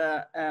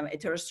the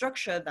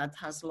heterostructure that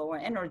has lower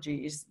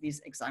energy is this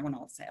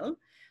hexagonal cell.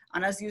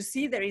 And as you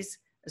see, there is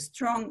a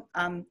strong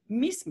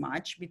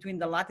mismatch between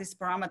the lattice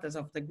parameters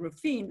of the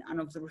graphene and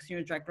of the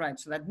ruthenium trichloride.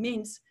 So that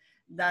means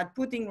that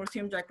putting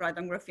ruthenium trichloride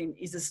on graphene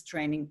is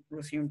straining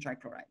ruthenium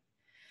trichloride.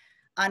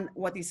 And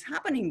what is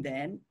happening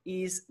then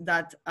is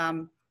that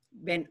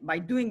by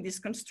doing this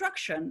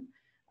construction,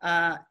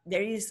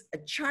 there is a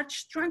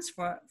charge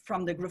transfer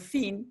from the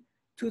graphene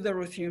to the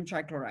ruthenium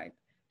trichloride.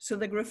 So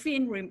the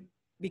graphene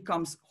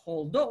becomes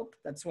hole dope.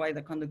 That's why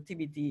the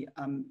conductivity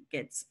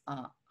gets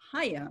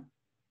higher.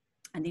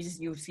 And this is,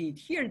 you see it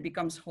here, it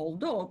becomes hole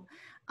dope.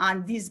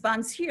 And these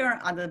bands here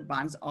are the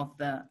bands of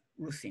the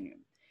ruthenium.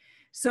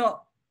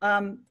 So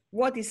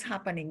what is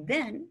happening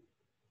then?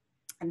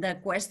 And the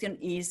question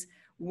is,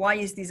 why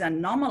is this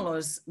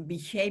anomalous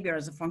behavior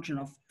as a function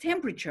of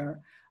temperature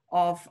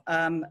of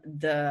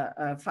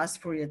the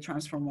fast Fourier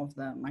transform of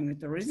the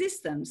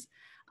magnetoresistance?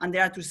 And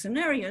there are 2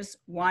 scenarios.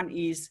 One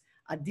is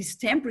at this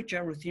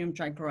temperature, ruthenium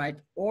trichloride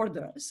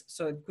orders.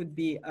 So it could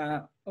be,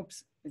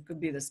 it could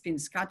be the spin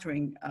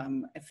scattering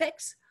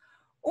effects,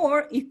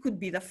 or it could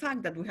be the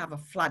fact that we have a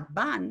flat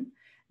band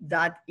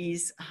that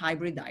is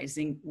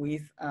hybridizing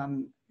with,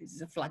 this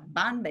is a flat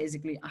band,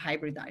 basically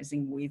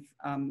hybridizing with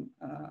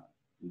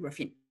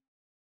graphene.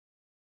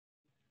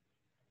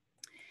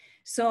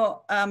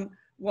 So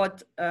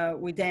what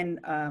we then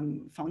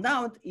found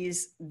out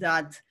is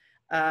that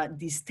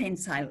this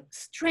tensile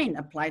strain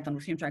applied on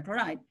ruthenium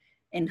trichloride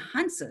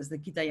enhances the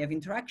Kitaev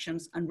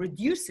interactions and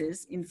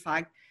reduces, in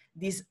fact,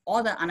 these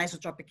other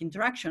anisotropic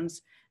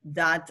interactions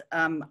that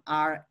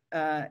are,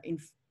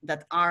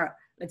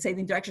 let's say,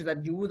 the interactions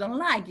that you wouldn't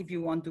like if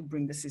you want to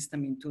bring the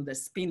system into the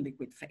spin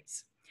liquid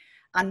phase.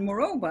 And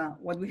moreover,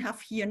 what we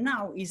have here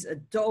now is a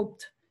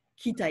doped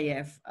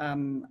Kitaev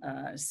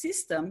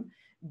system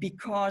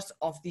because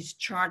of this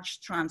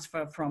charge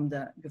transfer from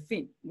the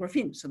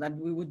graphene, so that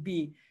we would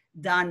be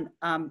done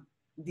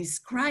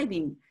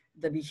describing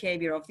the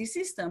behavior of the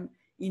system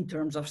in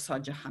terms of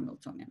such a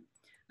Hamiltonian.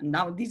 And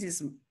now this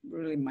is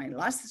really my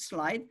last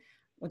slide.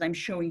 What I'm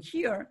showing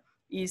here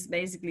is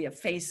basically a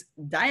phase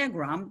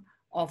diagram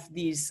of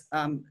this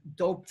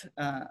doped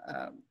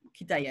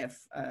Kitaev,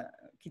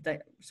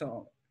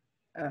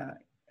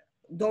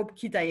 doped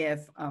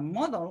Kitaev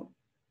model.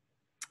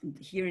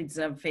 Here it's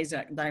a phase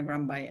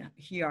diagram by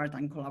Heart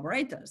and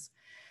collaborators,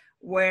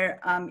 where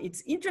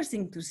it's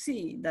interesting to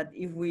see that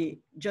if we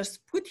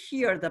just put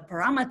here the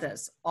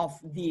parameters of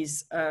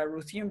this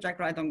ruthenium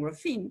trichloride on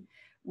graphene,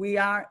 we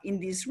are in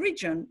this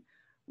region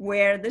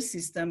where the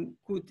system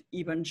could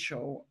even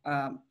show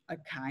a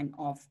kind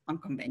of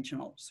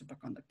unconventional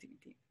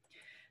superconductivity.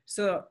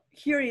 So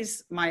here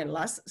is my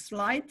last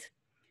slide,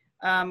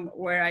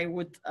 where I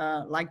would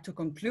like to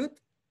conclude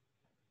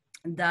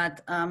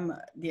that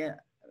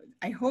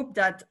I hope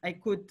that I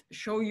could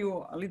show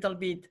you a little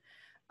bit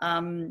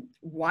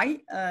why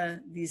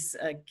these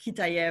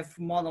Kitaev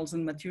models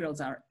and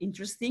materials are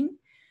interesting,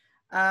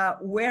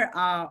 where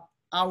are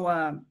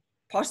our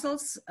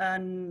postulates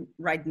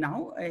right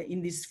now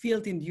in these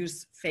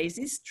field-induced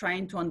phases,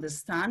 trying to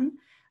understand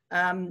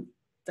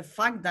the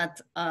fact that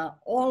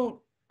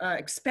all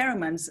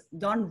experiments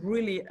don't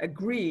really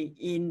agree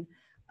in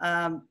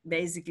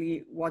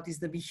basically what is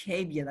the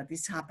behavior that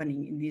is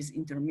happening in this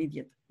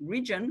intermediate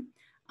region.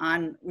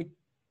 And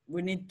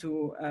we need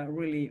to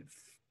really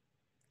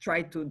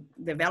try to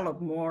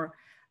develop more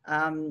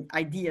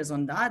ideas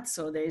on that.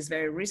 So there is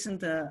very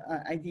recent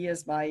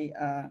ideas by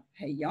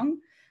Hei Young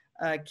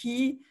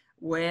Ki,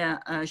 where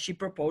she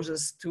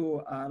proposes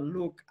to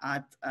look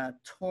at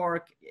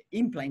torque,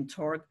 in-plane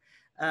torque,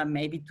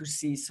 maybe to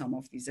see some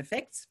of these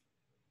effects.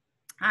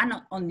 And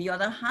on the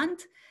other hand,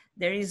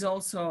 there is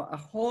also a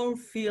whole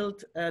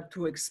field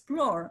to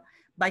explore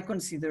by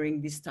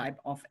considering this type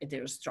of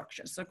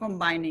heterostructure. So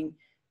combining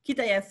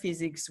Kitaev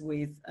physics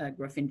with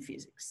graphene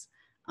physics.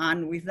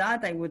 And with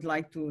that, I would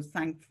like to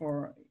thank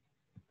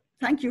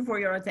you for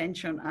your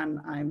attention, and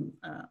I'm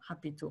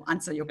happy to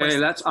answer your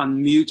questions. Hey, let's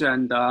unmute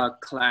and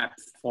clap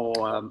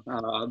for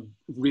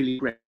really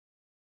great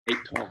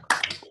talk.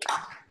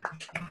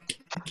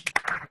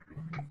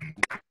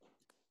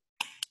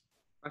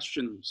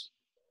 Questions?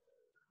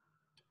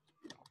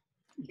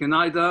 You can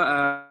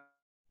either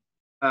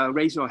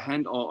raise your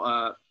hand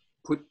or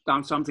put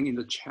down something in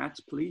the chat,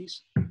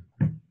 please.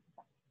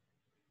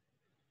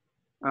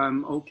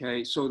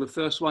 Okay, so the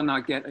first one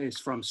I get is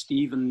from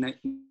Stephen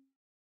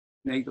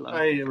Nagler.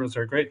 Hi, it was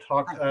a great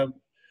talk. I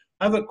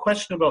have a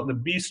question about the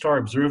B star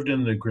observed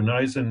in the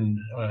Grüneisen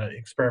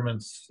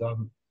experiments.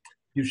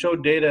 You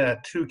showed data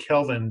at 2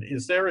 Kelvin.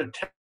 Is there a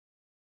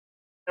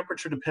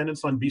temperature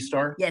dependence on B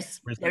star? Yes,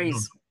 there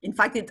is. In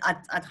fact,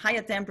 at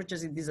higher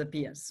temperatures, it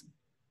disappears.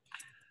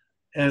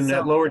 And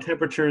at lower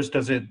temperatures,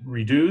 does it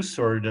reduce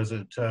or does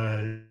it?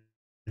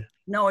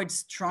 No, it's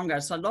stronger.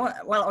 So low,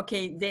 well,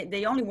 okay,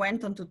 they only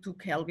went on to 2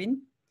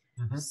 Kelvin.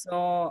 Mm-hmm.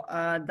 So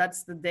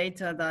that's the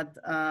data that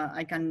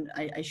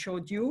I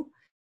showed you.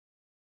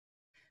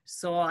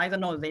 So I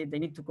don't know, they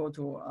need to go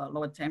to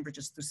lower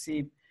temperatures to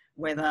see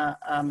whether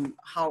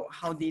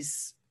how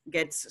this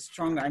gets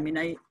stronger. I mean,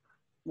 I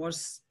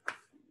was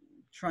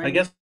trying. I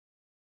guess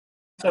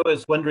I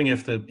was wondering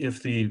if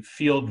the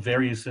field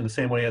varies in the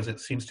same way as it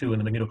seems to in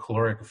the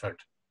magnetocaloric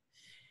effect.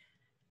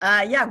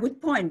 Yeah,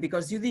 good point,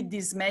 because you did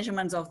these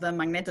measurements of the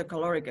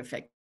magnetocaloric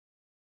effect,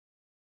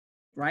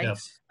 right?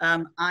 Yes.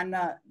 And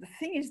the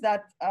thing is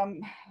that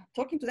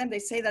talking to them, they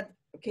say that,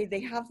 okay,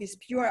 they have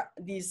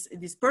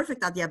these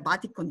perfect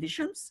adiabatic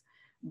conditions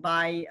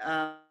by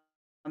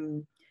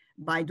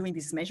doing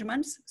these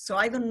measurements. So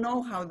I don't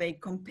know how they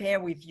compare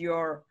with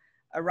your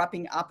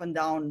wrapping up and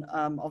down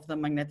of the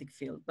magnetic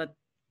field, but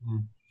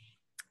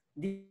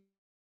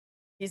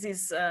this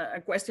is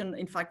a question,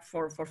 in fact,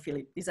 for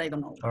Philip. This I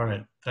don't know. All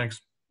right, thanks.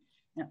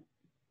 Yeah.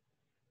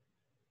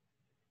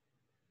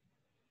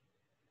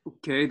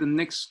 Okay, the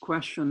next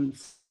question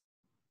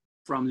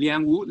from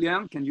Liang Wu.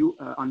 Liang, can you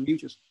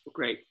unmute yourself?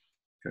 Great.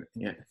 Sure.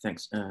 Yeah,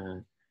 thanks.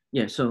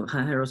 Yeah, so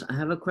hi, Rose. I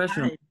have a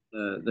question.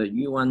 The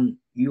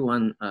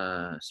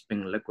U1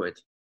 spin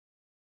liquid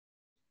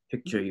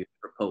picture you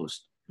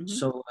proposed. Mm-hmm.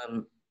 So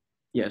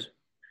yes,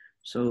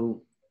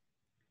 so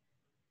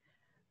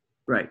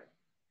right.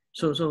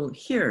 So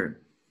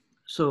here,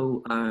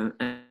 so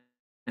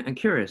I'm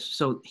curious.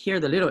 So here,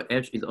 the little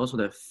edge is also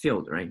the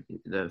field, right?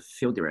 The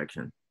field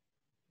direction.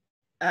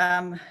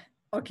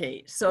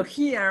 Okay. So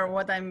here,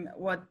 what I'm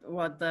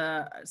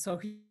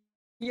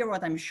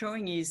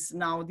showing is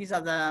now these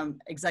are the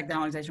exact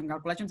diagonalization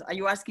calculations. Are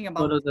you asking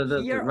about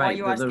here, or are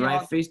you asking the right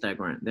about phase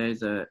diagram? There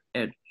is a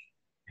edge.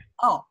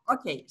 Oh,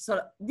 okay.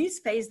 So this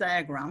phase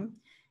diagram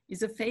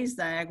is a phase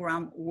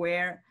diagram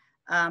where,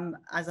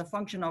 as a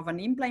function of an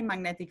in-plane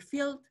magnetic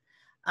field,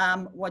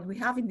 what we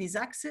have in this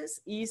axis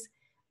is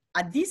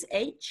at this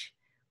H,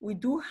 we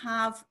do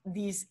have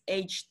this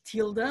H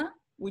tilde,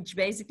 which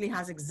basically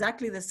has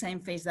exactly the same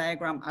phase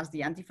diagram as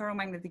the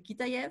antiferromagnetic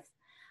Kitaev.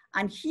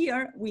 And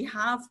here we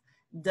have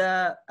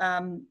the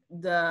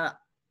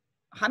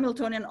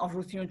Hamiltonian of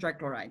ruthenium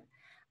trichloride.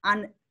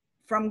 And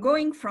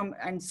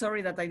and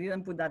sorry that I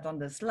didn't put that on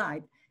the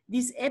slide,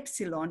 this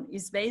epsilon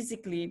is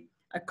basically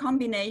a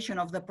combination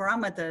of the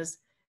parameters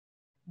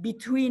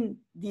between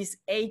this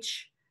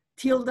H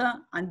tilde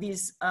and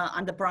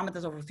the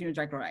parameters of ruthenium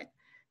trichloride.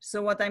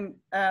 So what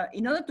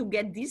in order to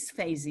get these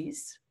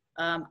phases,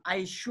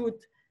 I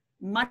should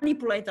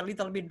manipulate a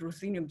little bit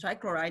ruthenium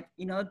trichloride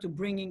in order to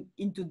bring it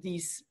into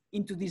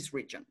this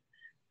region.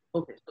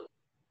 Okay.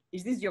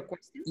 Is this your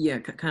question? Yeah,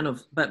 kind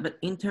of. But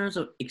in terms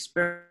of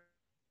experiments,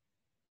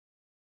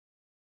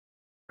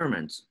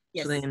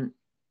 yes. So then,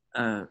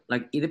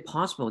 like, is it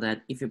possible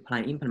that if you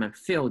apply implement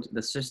field,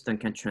 the system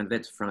can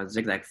transit from a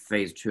zigzag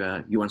phase to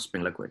a U1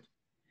 spin liquid?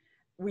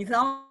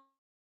 Without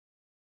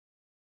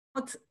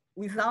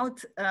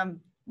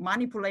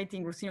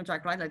manipulating Ruthenian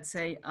trichloride, let's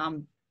say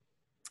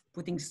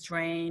putting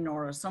strain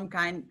or some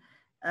kind,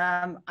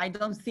 I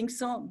don't think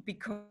so,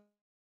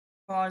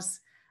 because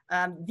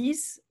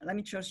these, let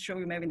me just show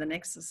you maybe in the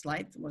next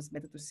slide, it was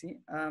better to see.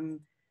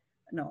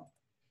 No,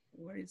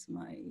 where is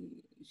my,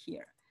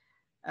 here.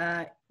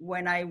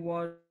 When I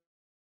was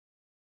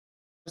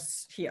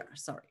here,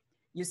 sorry.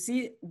 You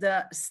see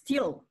the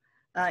still,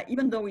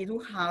 even though we do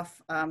have,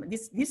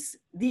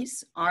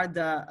 these are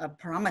the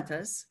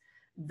parameters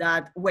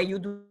that where you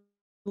do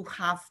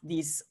have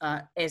this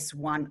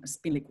S1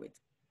 spin liquid,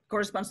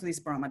 corresponds to these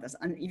parameters.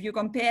 And if you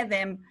compare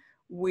them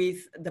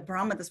with the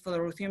parameters for the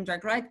ruthenium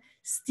trichloride,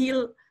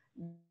 still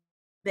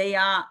they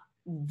are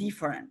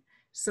different.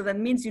 So that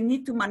means you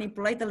need to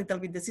manipulate a little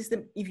bit the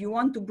system if you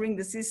want to bring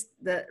the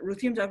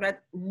ruthenium trichloride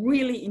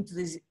really into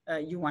this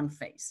U1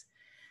 phase.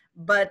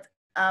 But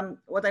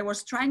what I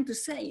was trying to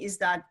say is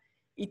that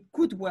it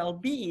could well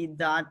be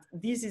that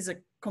this is a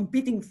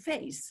competing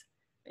phase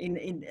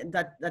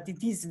that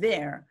it is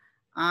there,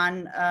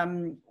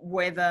 and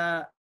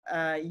whether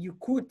you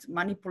could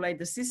manipulate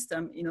the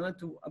system in order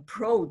to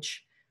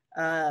approach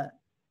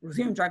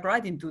ruthenium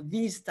trichloride into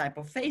these type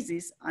of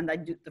phases. And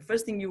the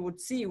first thing you would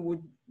see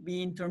would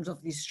be in terms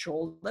of these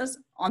shoulders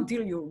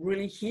until you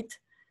really hit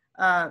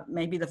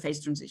maybe the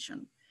phase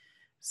transition.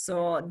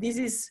 So this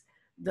is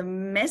the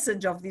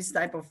message of this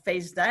type of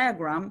phase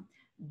diagram,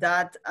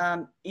 that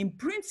in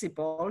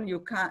principle,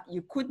 you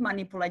could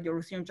manipulate your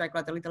ruthenium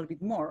trichloride a little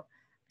bit more,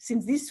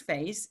 since this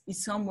phase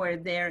is somewhere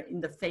there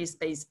in the phase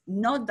space,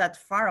 not that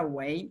far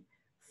away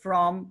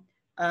from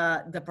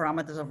the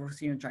parameters of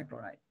ruthenium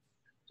trichloride.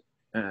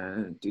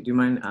 Do you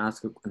mind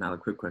ask another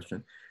quick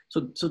question?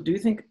 So do you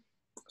think,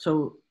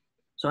 so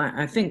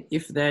I think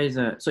if there is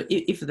a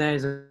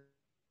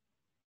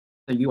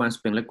U1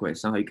 spin liquid,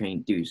 somehow you can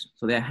induce,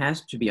 so there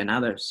has to be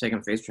another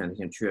second phase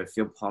transition to a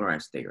field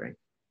polarized state, right?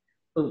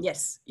 So,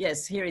 yes,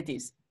 here it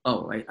is.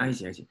 Oh, I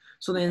see.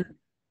 So then,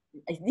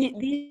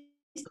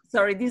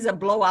 sorry, this is a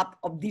blow up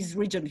of this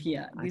region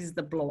here. This is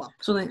the blow up.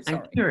 So then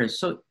I'm curious.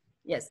 So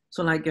yes.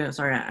 So like,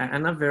 sorry,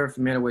 I'm not very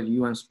familiar with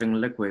U1 spin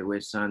liquid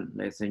with some,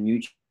 let's say,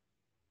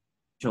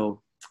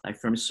 neutral like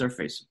Fermi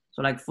surface.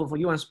 So like for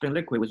U1 spin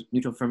liquid with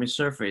neutral Fermi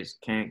surface,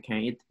 can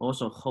it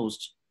also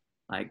host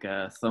like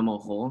a thermal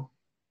hole?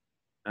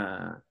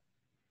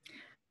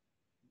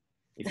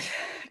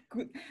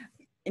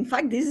 In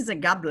fact, this is a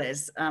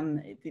gapless.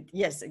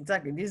 Yes,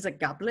 exactly. This is a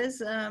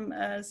gapless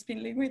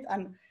spin liquid,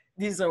 and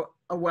this is a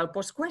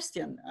well-posed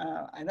question.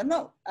 I don't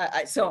know.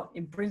 So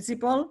in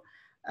principle,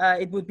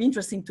 it would be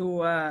interesting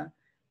to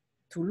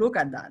look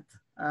at that.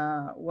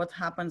 What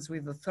happens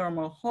with the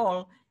thermal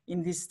hole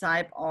in this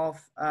type of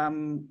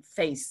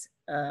phase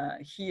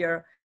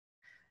here,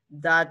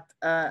 that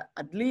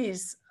at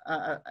least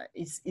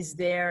is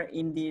there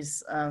in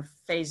these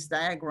phase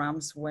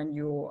diagrams when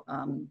you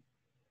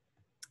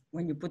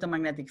put a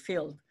magnetic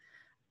field,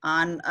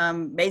 and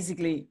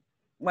basically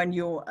when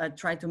you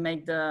try to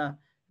make the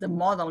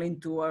model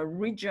into a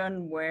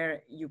region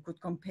where you could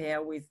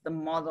compare with the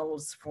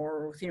models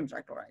for ruthenium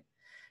trichloride.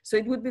 So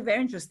it would be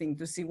very interesting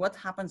to see what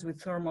happens with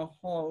thermal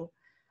hole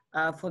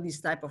for this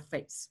type of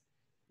phase.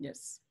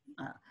 Yes,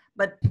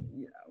 but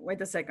wait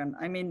a second.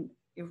 I mean,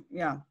 it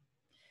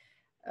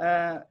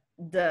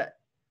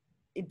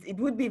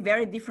would be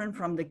very different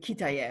from the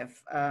Kitaev,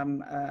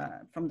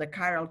 from the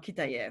chiral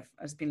Kitaev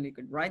spin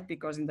liquid, right?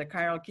 Because in the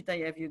chiral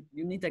Kitaev,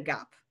 you need a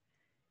gap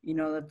in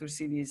order to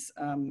see these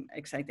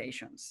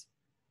excitations.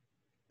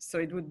 So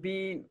it would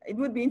be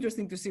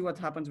interesting to see what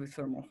happens with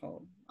thermal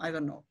hole. I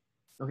don't know.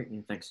 Okay,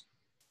 thanks.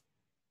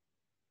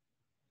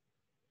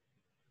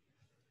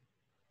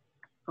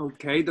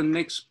 Okay, the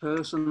next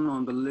person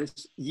on the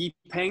list, Yi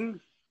Peng.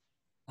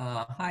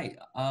 Hi,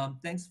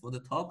 thanks for the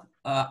talk.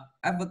 I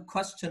have a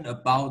question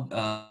about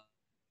the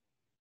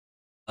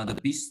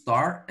B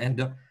star, and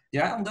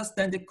did I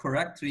understand it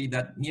correctly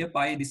that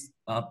nearby this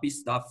B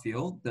star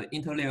field, the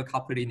interlayer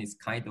coupling is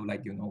kind of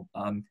like,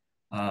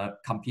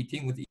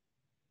 competing with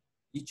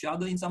each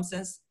other in some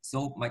sense?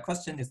 So my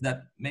question is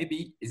that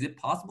maybe, is it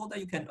possible that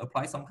you can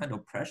apply some kind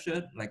of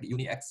pressure, like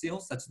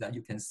uniaxial, such that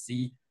you can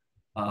see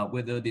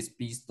whether this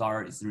B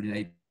star is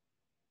related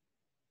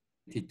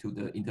to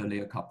the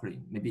interlayer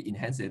coupling, maybe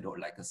enhance it or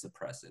like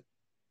suppress it?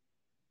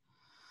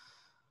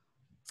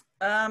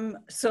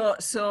 So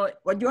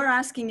what you're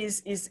asking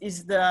is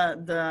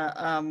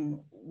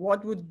the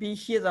what would be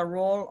here the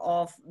role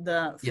of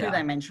the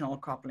three-dimensional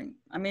coupling?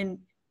 I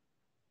mean,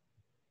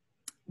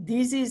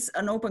 this is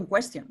an open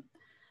question,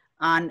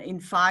 and in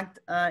fact,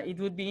 it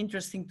would be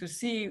interesting to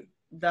see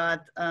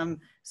that.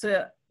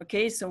 So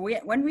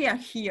when we are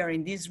here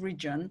in this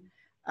region.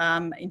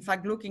 In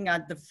fact, looking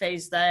at the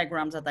phase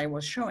diagrams that I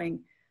was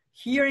showing,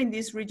 here in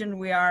this region,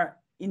 we are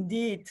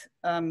indeed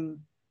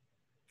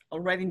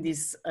already in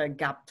this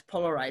gapped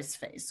polarized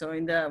phase. So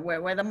in the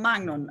where the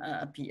magnon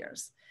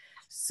appears.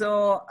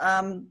 So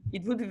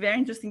it would be very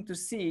interesting to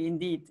see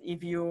indeed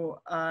if you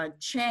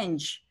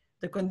change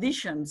the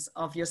conditions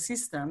of your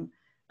system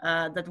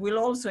that will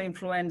also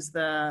influence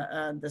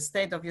the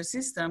state of your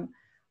system,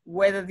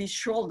 whether this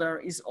shoulder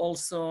is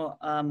also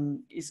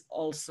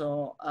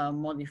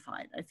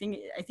modified. I think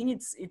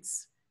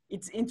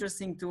it's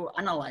interesting to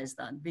analyze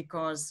that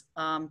because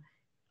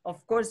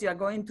of course you are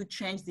going to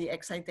change the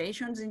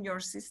excitations in your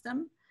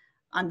system,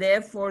 and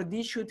therefore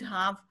this should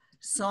have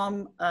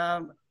some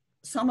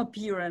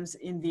appearance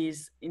in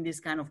this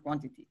kind of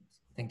quantity.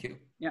 Thank you.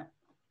 Yeah.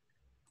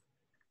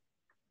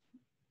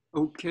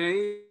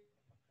 Okay.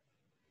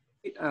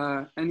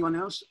 Anyone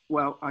else?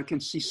 Well, I can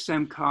see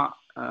Sam Carr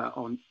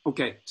on.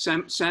 Okay,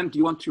 Sam, do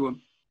you want to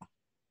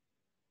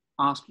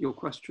ask your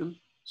question?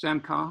 Sam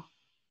Carr?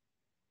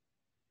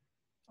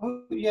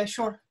 Oh, yeah,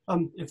 sure.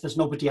 If there's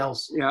nobody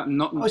else. Yeah,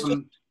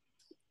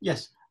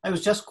 yes, I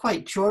was just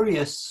quite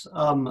curious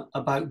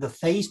about the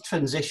phase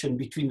transition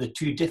between the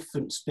two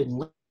different spin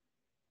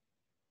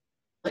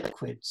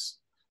liquids,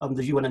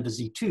 the U1 and the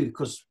Z2,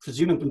 because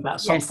presumably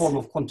that's some form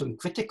of quantum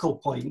critical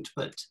point,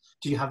 but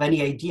do you have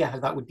any idea how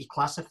that would be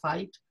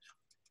classified?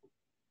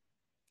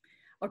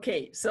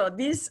 Okay, so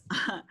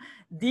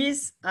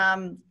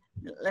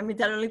let me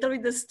tell you a little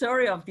bit the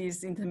story of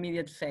this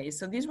intermediate phase.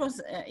 So this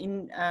was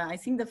I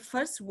think the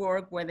first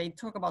work where they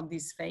talk about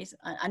this phase,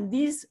 and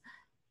this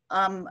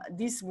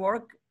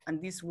work,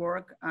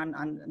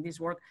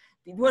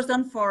 it was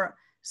done for,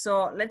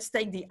 so let's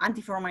take the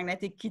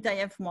antiferromagnetic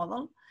Kitaev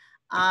model.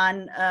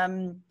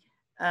 And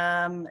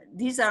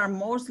these are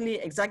mostly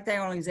exact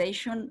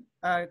diagonalization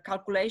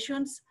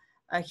calculations.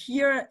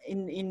 Here,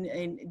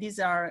 these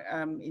are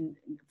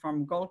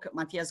from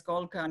Matthias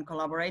Golke and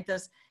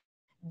collaborators.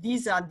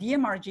 These are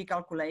DMRG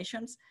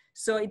calculations.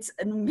 So it's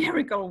a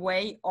numerical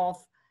way of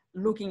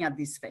looking at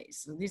this phase.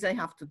 So this I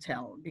have to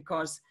tell,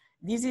 because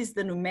this is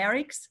the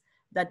numerics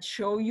that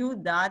show you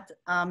that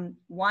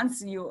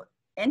once you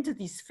enter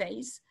this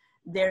phase,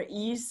 there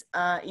is,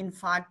 in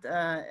fact,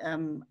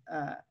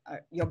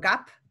 your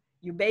gap.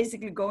 You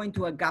basically go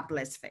into a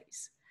gapless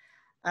phase.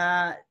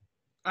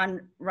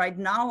 And right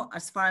now,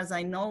 as far as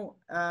I know,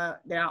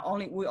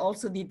 we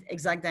also did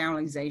exact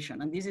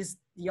diagonalization. And this is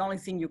the only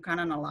thing you can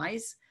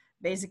analyze,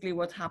 basically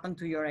what happened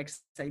to your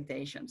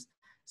excitations.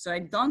 So I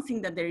don't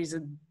think that there is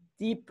a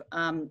deep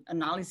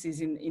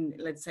analysis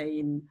let's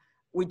say,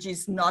 which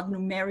is not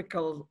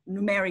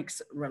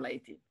numerics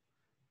related.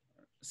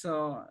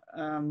 So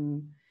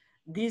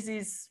this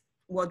is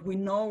what we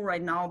know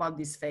right now about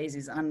these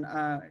phases. And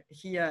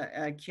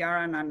here,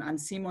 Kieran and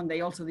Simon,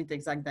 they also did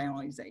exact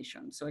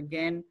diagonalization. So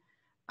again,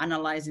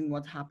 analyzing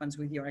what happens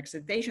with your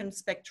excitation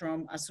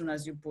spectrum as soon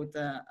as you put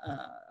a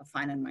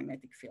finite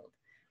magnetic field.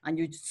 And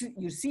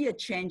you see a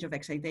change of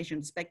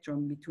excitation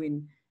spectrum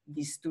between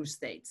these two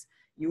states.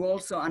 You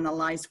also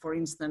analyze, for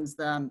instance,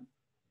 the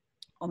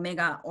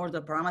omega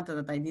order parameter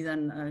that I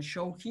didn't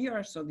show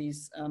here. So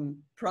this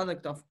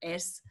product of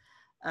S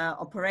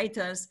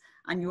operators,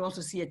 and you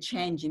also see a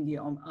change in the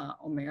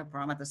omega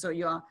parameter. So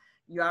you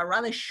are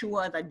rather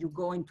sure that you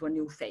go into a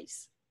new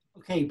phase.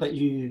 Okay, but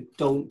you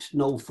don't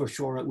know for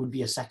sure it would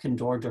be a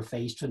second order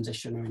phase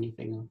transition or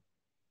anything?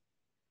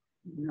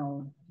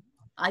 No,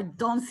 I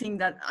don't think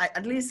that,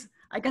 at least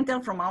I can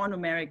tell from our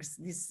numerics,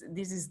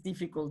 this is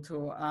difficult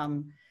to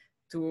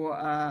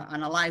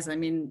analyze. I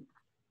mean,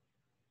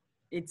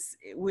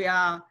 we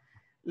are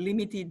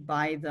limited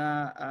by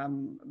the,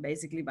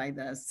 basically by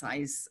the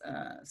size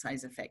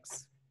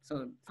effects.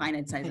 So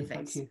finite size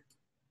effects. Thank you.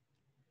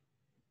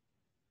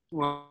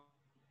 Well,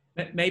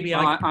 maybe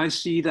I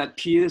see that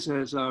Piers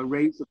has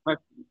raised a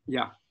question.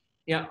 Yeah.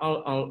 Yeah,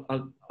 I'll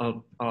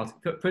ask.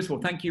 First of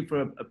all, thank you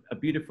for a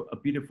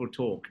beautiful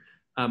talk.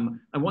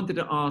 I wanted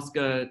to ask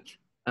a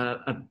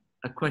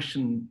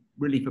question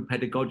really for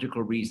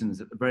pedagogical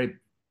reasons at the very,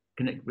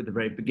 connected with the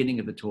very beginning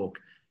of the talk.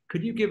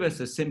 Could you give us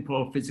a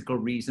simple physical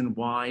reason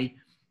why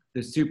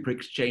the super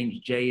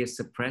exchange J is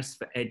suppressed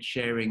for edge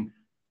sharing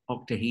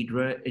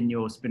octahedra in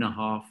your spinor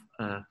half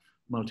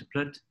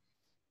multiplet?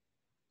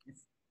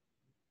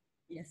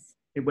 Yes.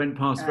 It went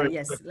past very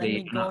yes, quickly. let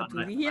me go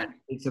to here.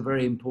 It's a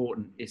very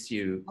important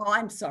issue. Oh,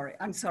 I'm sorry.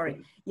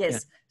 Yes. Yeah.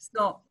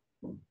 So,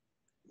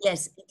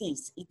 yes, it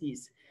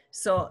is.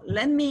 So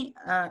let me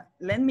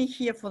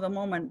here for the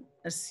moment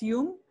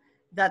assume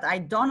that I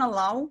don't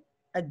allow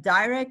a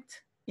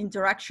direct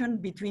interaction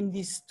between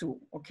these two,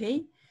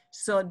 okay?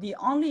 So the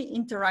only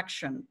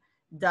interaction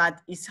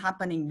that is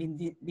happening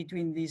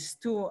between these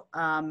two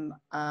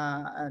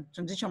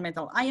transition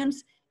metal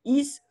ions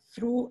is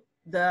through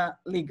the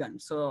ligand,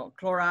 so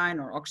chlorine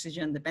or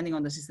oxygen, depending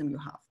on the system you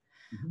have.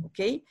 Mm-hmm.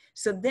 Okay,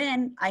 so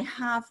then I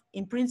have,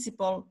 in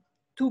principle,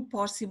 two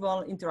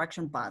possible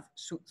interaction paths,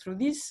 so through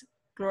this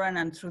chlorine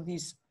and through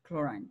this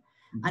chlorine.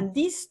 Mm-hmm. And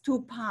these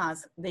two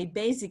paths, they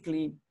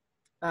basically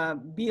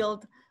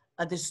build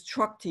a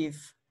destructive,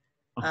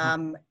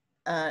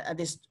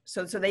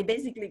 so they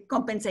basically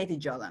compensate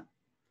each other.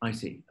 I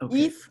see,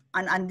 okay.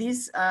 And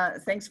this,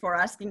 thanks for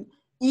asking,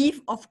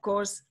 if, of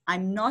course,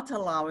 I'm not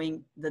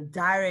allowing the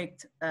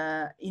direct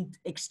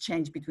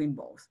exchange between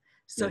both.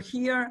 So Yes.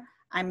 here,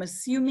 I'm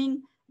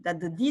assuming that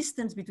the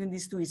distance between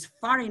these two is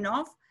far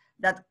enough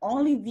that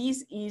only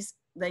this is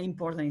the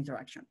important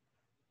interaction.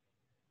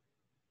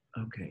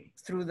 Okay.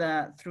 Through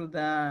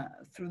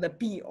the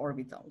p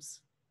orbitals.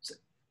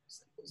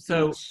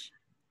 So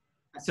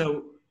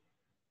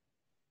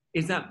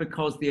is that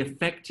because the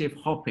effective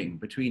hopping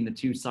between the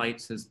two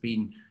sites has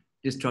been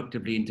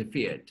destructively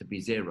interfered to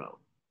be zero?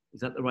 Is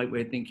that the right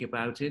way of thinking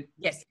about it?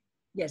 Yes.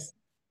 Yes.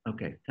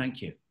 Okay.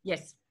 Thank you.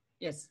 Yes.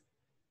 Yes.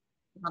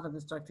 Not a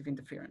destructive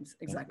interference.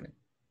 Exactly. Okay.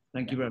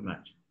 Thank you very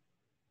much.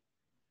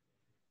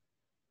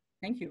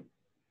 Thank you.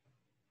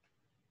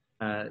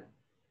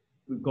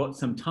 We've got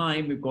some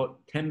time. We've got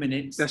 10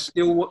 minutes. There's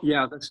still,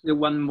 yeah, there's still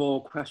one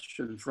more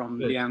question from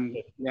Liang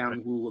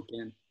Wu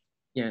again.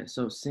 Yeah,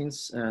 so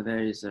since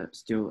there is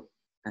still,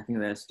 I think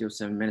there's still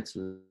 7 minutes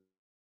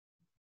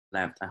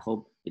left, I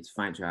hope it's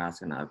fine to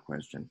ask another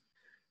question.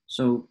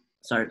 So,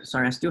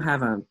 sorry, I still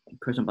have a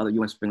question about the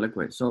U1 spring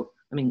liquid. So,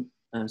 I mean,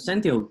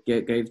 Santil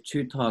gave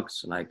 2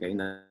 talks like in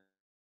the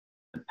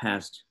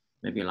past,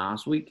 maybe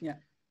last week. Yeah.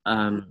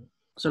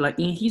 So like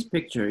in his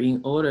picture,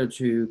 in order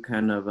to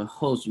kind of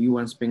host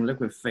U1 spin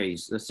liquid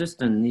phase, the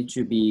system needs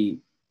to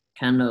be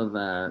kind of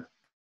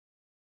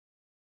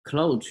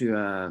close to,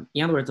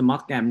 in other words, the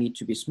Mach gap needs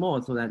to be small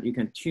so that you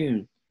can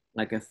tune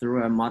like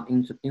through a Mach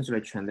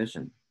insulator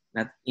transition.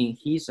 That in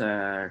his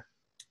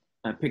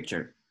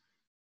picture.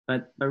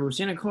 But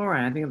Rucina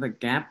chloride, I think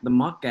the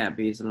Mach gap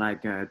is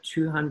like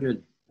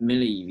 200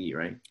 millieV,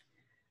 right?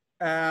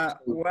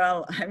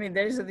 Well, I mean,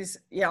 there is this,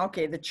 yeah,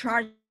 okay, the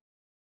charge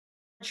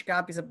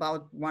gap is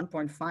about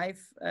 1.5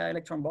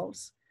 electron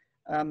volts.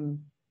 Yeah,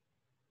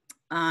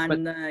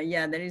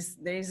 there is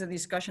a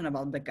discussion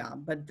about the gap,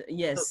 but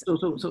yes. So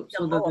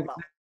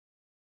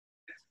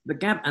the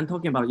gap I'm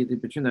talking about is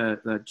between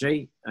the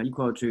J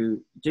equal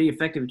to J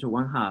effective to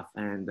 1/2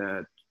 and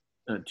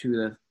to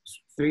the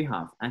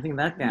 3/2. I think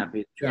that gap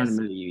is 200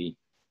 millieV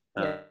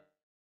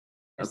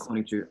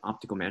according to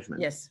optical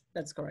measurement. Yes,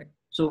 that's correct.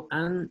 So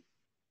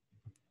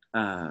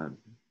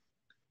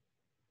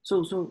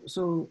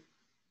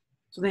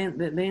So then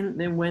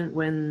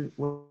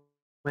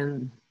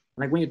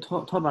when you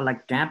talk about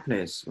like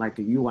gapless, like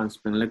U1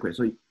 spin liquid,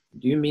 so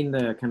do you mean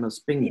the kind of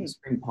spin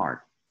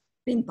part?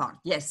 Spin part,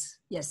 yes,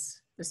 the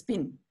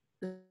spin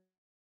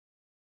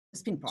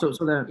part. So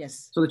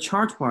the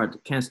charge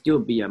part can still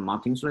be a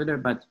Mach insulator,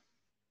 but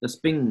the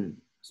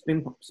spin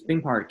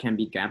part can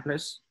be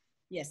gapless.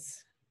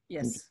 Yes.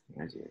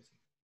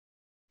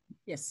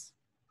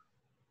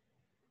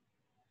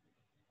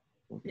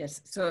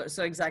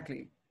 So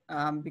exactly.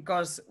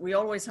 Because we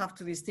always have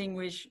to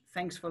distinguish,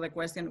 thanks for the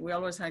question, we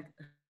always have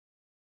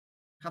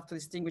to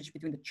distinguish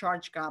between the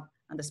charge gap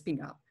and the spin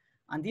gap.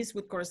 And this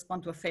would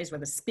correspond to a phase where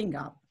the spin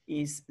gap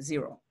is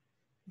 0,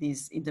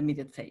 this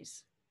intermediate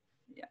phase.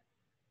 Yeah.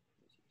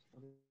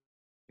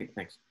 Okay,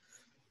 thanks.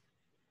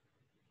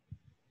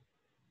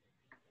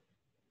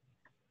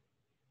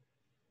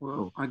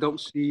 Well, I don't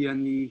see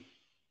any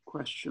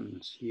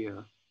questions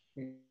here.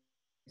 Okay.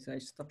 So I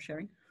stop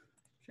sharing?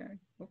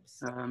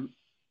 Oops.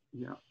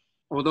 Yeah.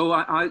 Although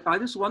I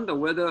just wonder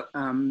whether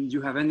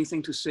you have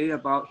anything to say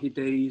about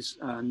Hidei's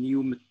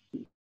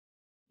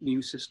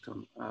new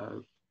system.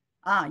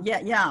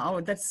 Yeah.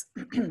 Oh, that's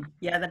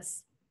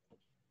that's.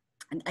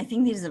 And I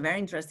think this is a very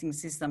interesting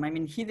system. I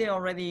mean, Hidei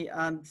already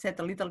said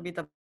a little bit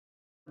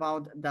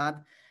about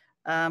that.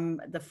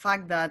 The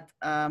fact that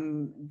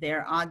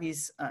there are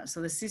these.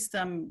 So the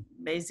system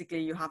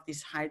basically you have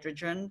this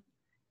hydrogen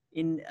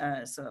in.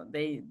 So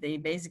they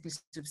basically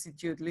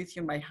substitute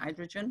lithium by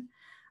hydrogen.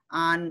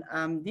 And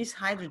these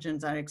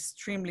hydrogens are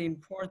extremely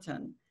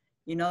important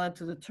in order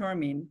to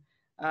determine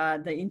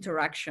the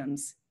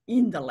interactions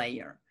in the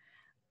layer.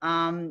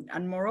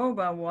 And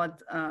moreover,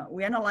 what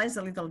we analyzed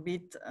a little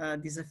bit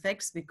these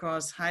effects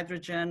because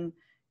hydrogen,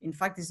 in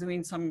fact, is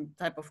doing some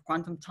type of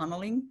quantum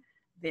tunneling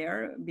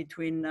there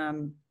between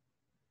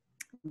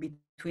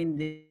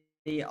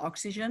the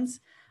oxygens.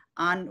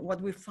 And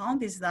what we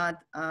found is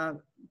that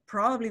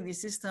probably the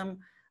system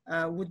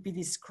would be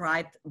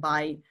described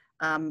by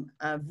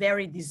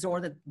very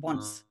disordered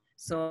bonds.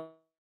 So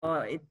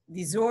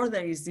disorder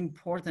is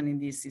important in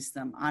this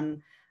system.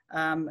 And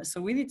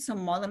so we did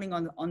some modeling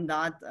on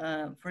that.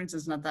 For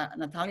instance,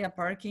 Natalia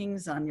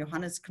Perkins and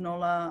Johannes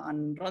Knoller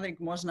and Roderick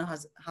Mosna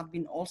have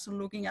been also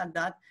looking at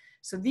that.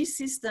 So this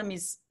system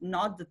is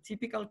not the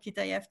typical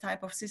Kitaev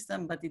type of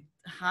system, but it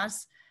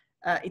has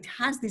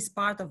this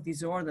part of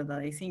disorder that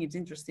I think it's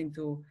interesting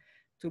to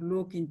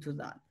look into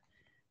that.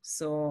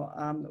 So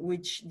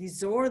which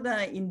disorder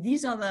in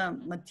these other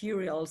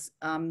materials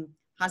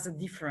has a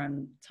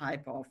different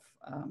type of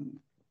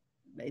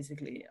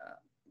basically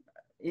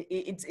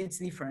it's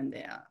different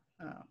there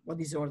what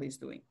disorder is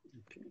doing.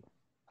 Okay.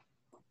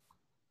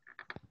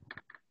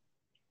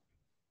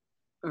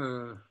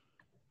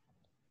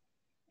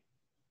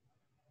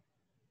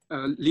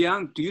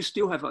 Liang, do you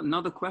still have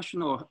another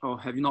question, or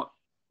have you not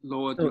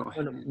lowered your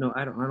hand? No,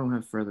 I don't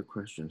have further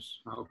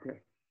questions.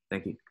 Okay.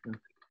 Thank you.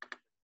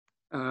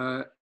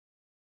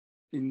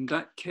 In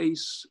that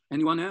case,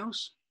 anyone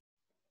else?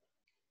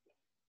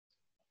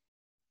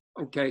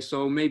 Okay,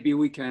 so maybe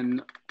we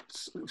can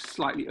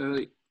slightly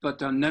early,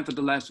 but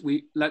nevertheless,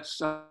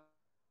 let's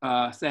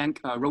thank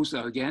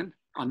Rosa again.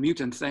 Unmute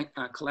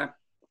and clap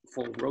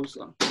for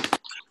Rosa.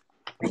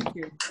 Thank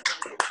you.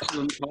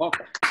 Excellent talk.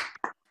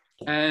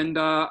 And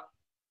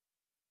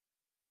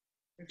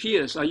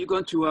Piers, are you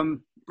going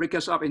to break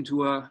us up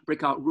into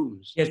breakout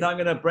rooms? Yes, I'm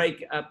going to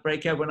break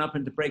everyone up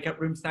into breakout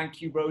rooms.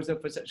 Thank you, Rosa,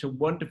 for such a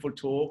wonderful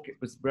talk. It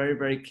was very,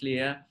 very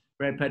clear,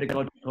 very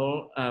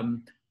pedagogical.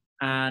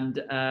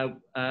 And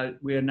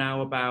we are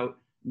now about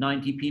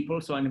 90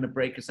 people, so I'm going to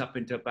break us up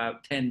into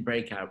about 10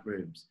 breakout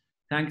rooms.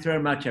 Thanks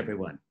very much,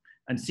 everyone.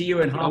 And see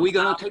you in half. Are we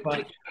going to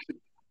take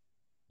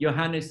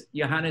Johannes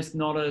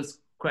Noller's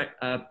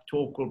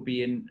talk will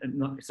be in,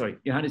 sorry,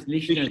 Johannes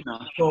Lichtner's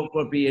talk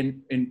will be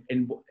in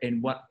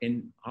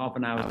half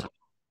an hour.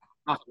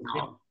 Half an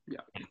hour,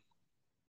 yeah.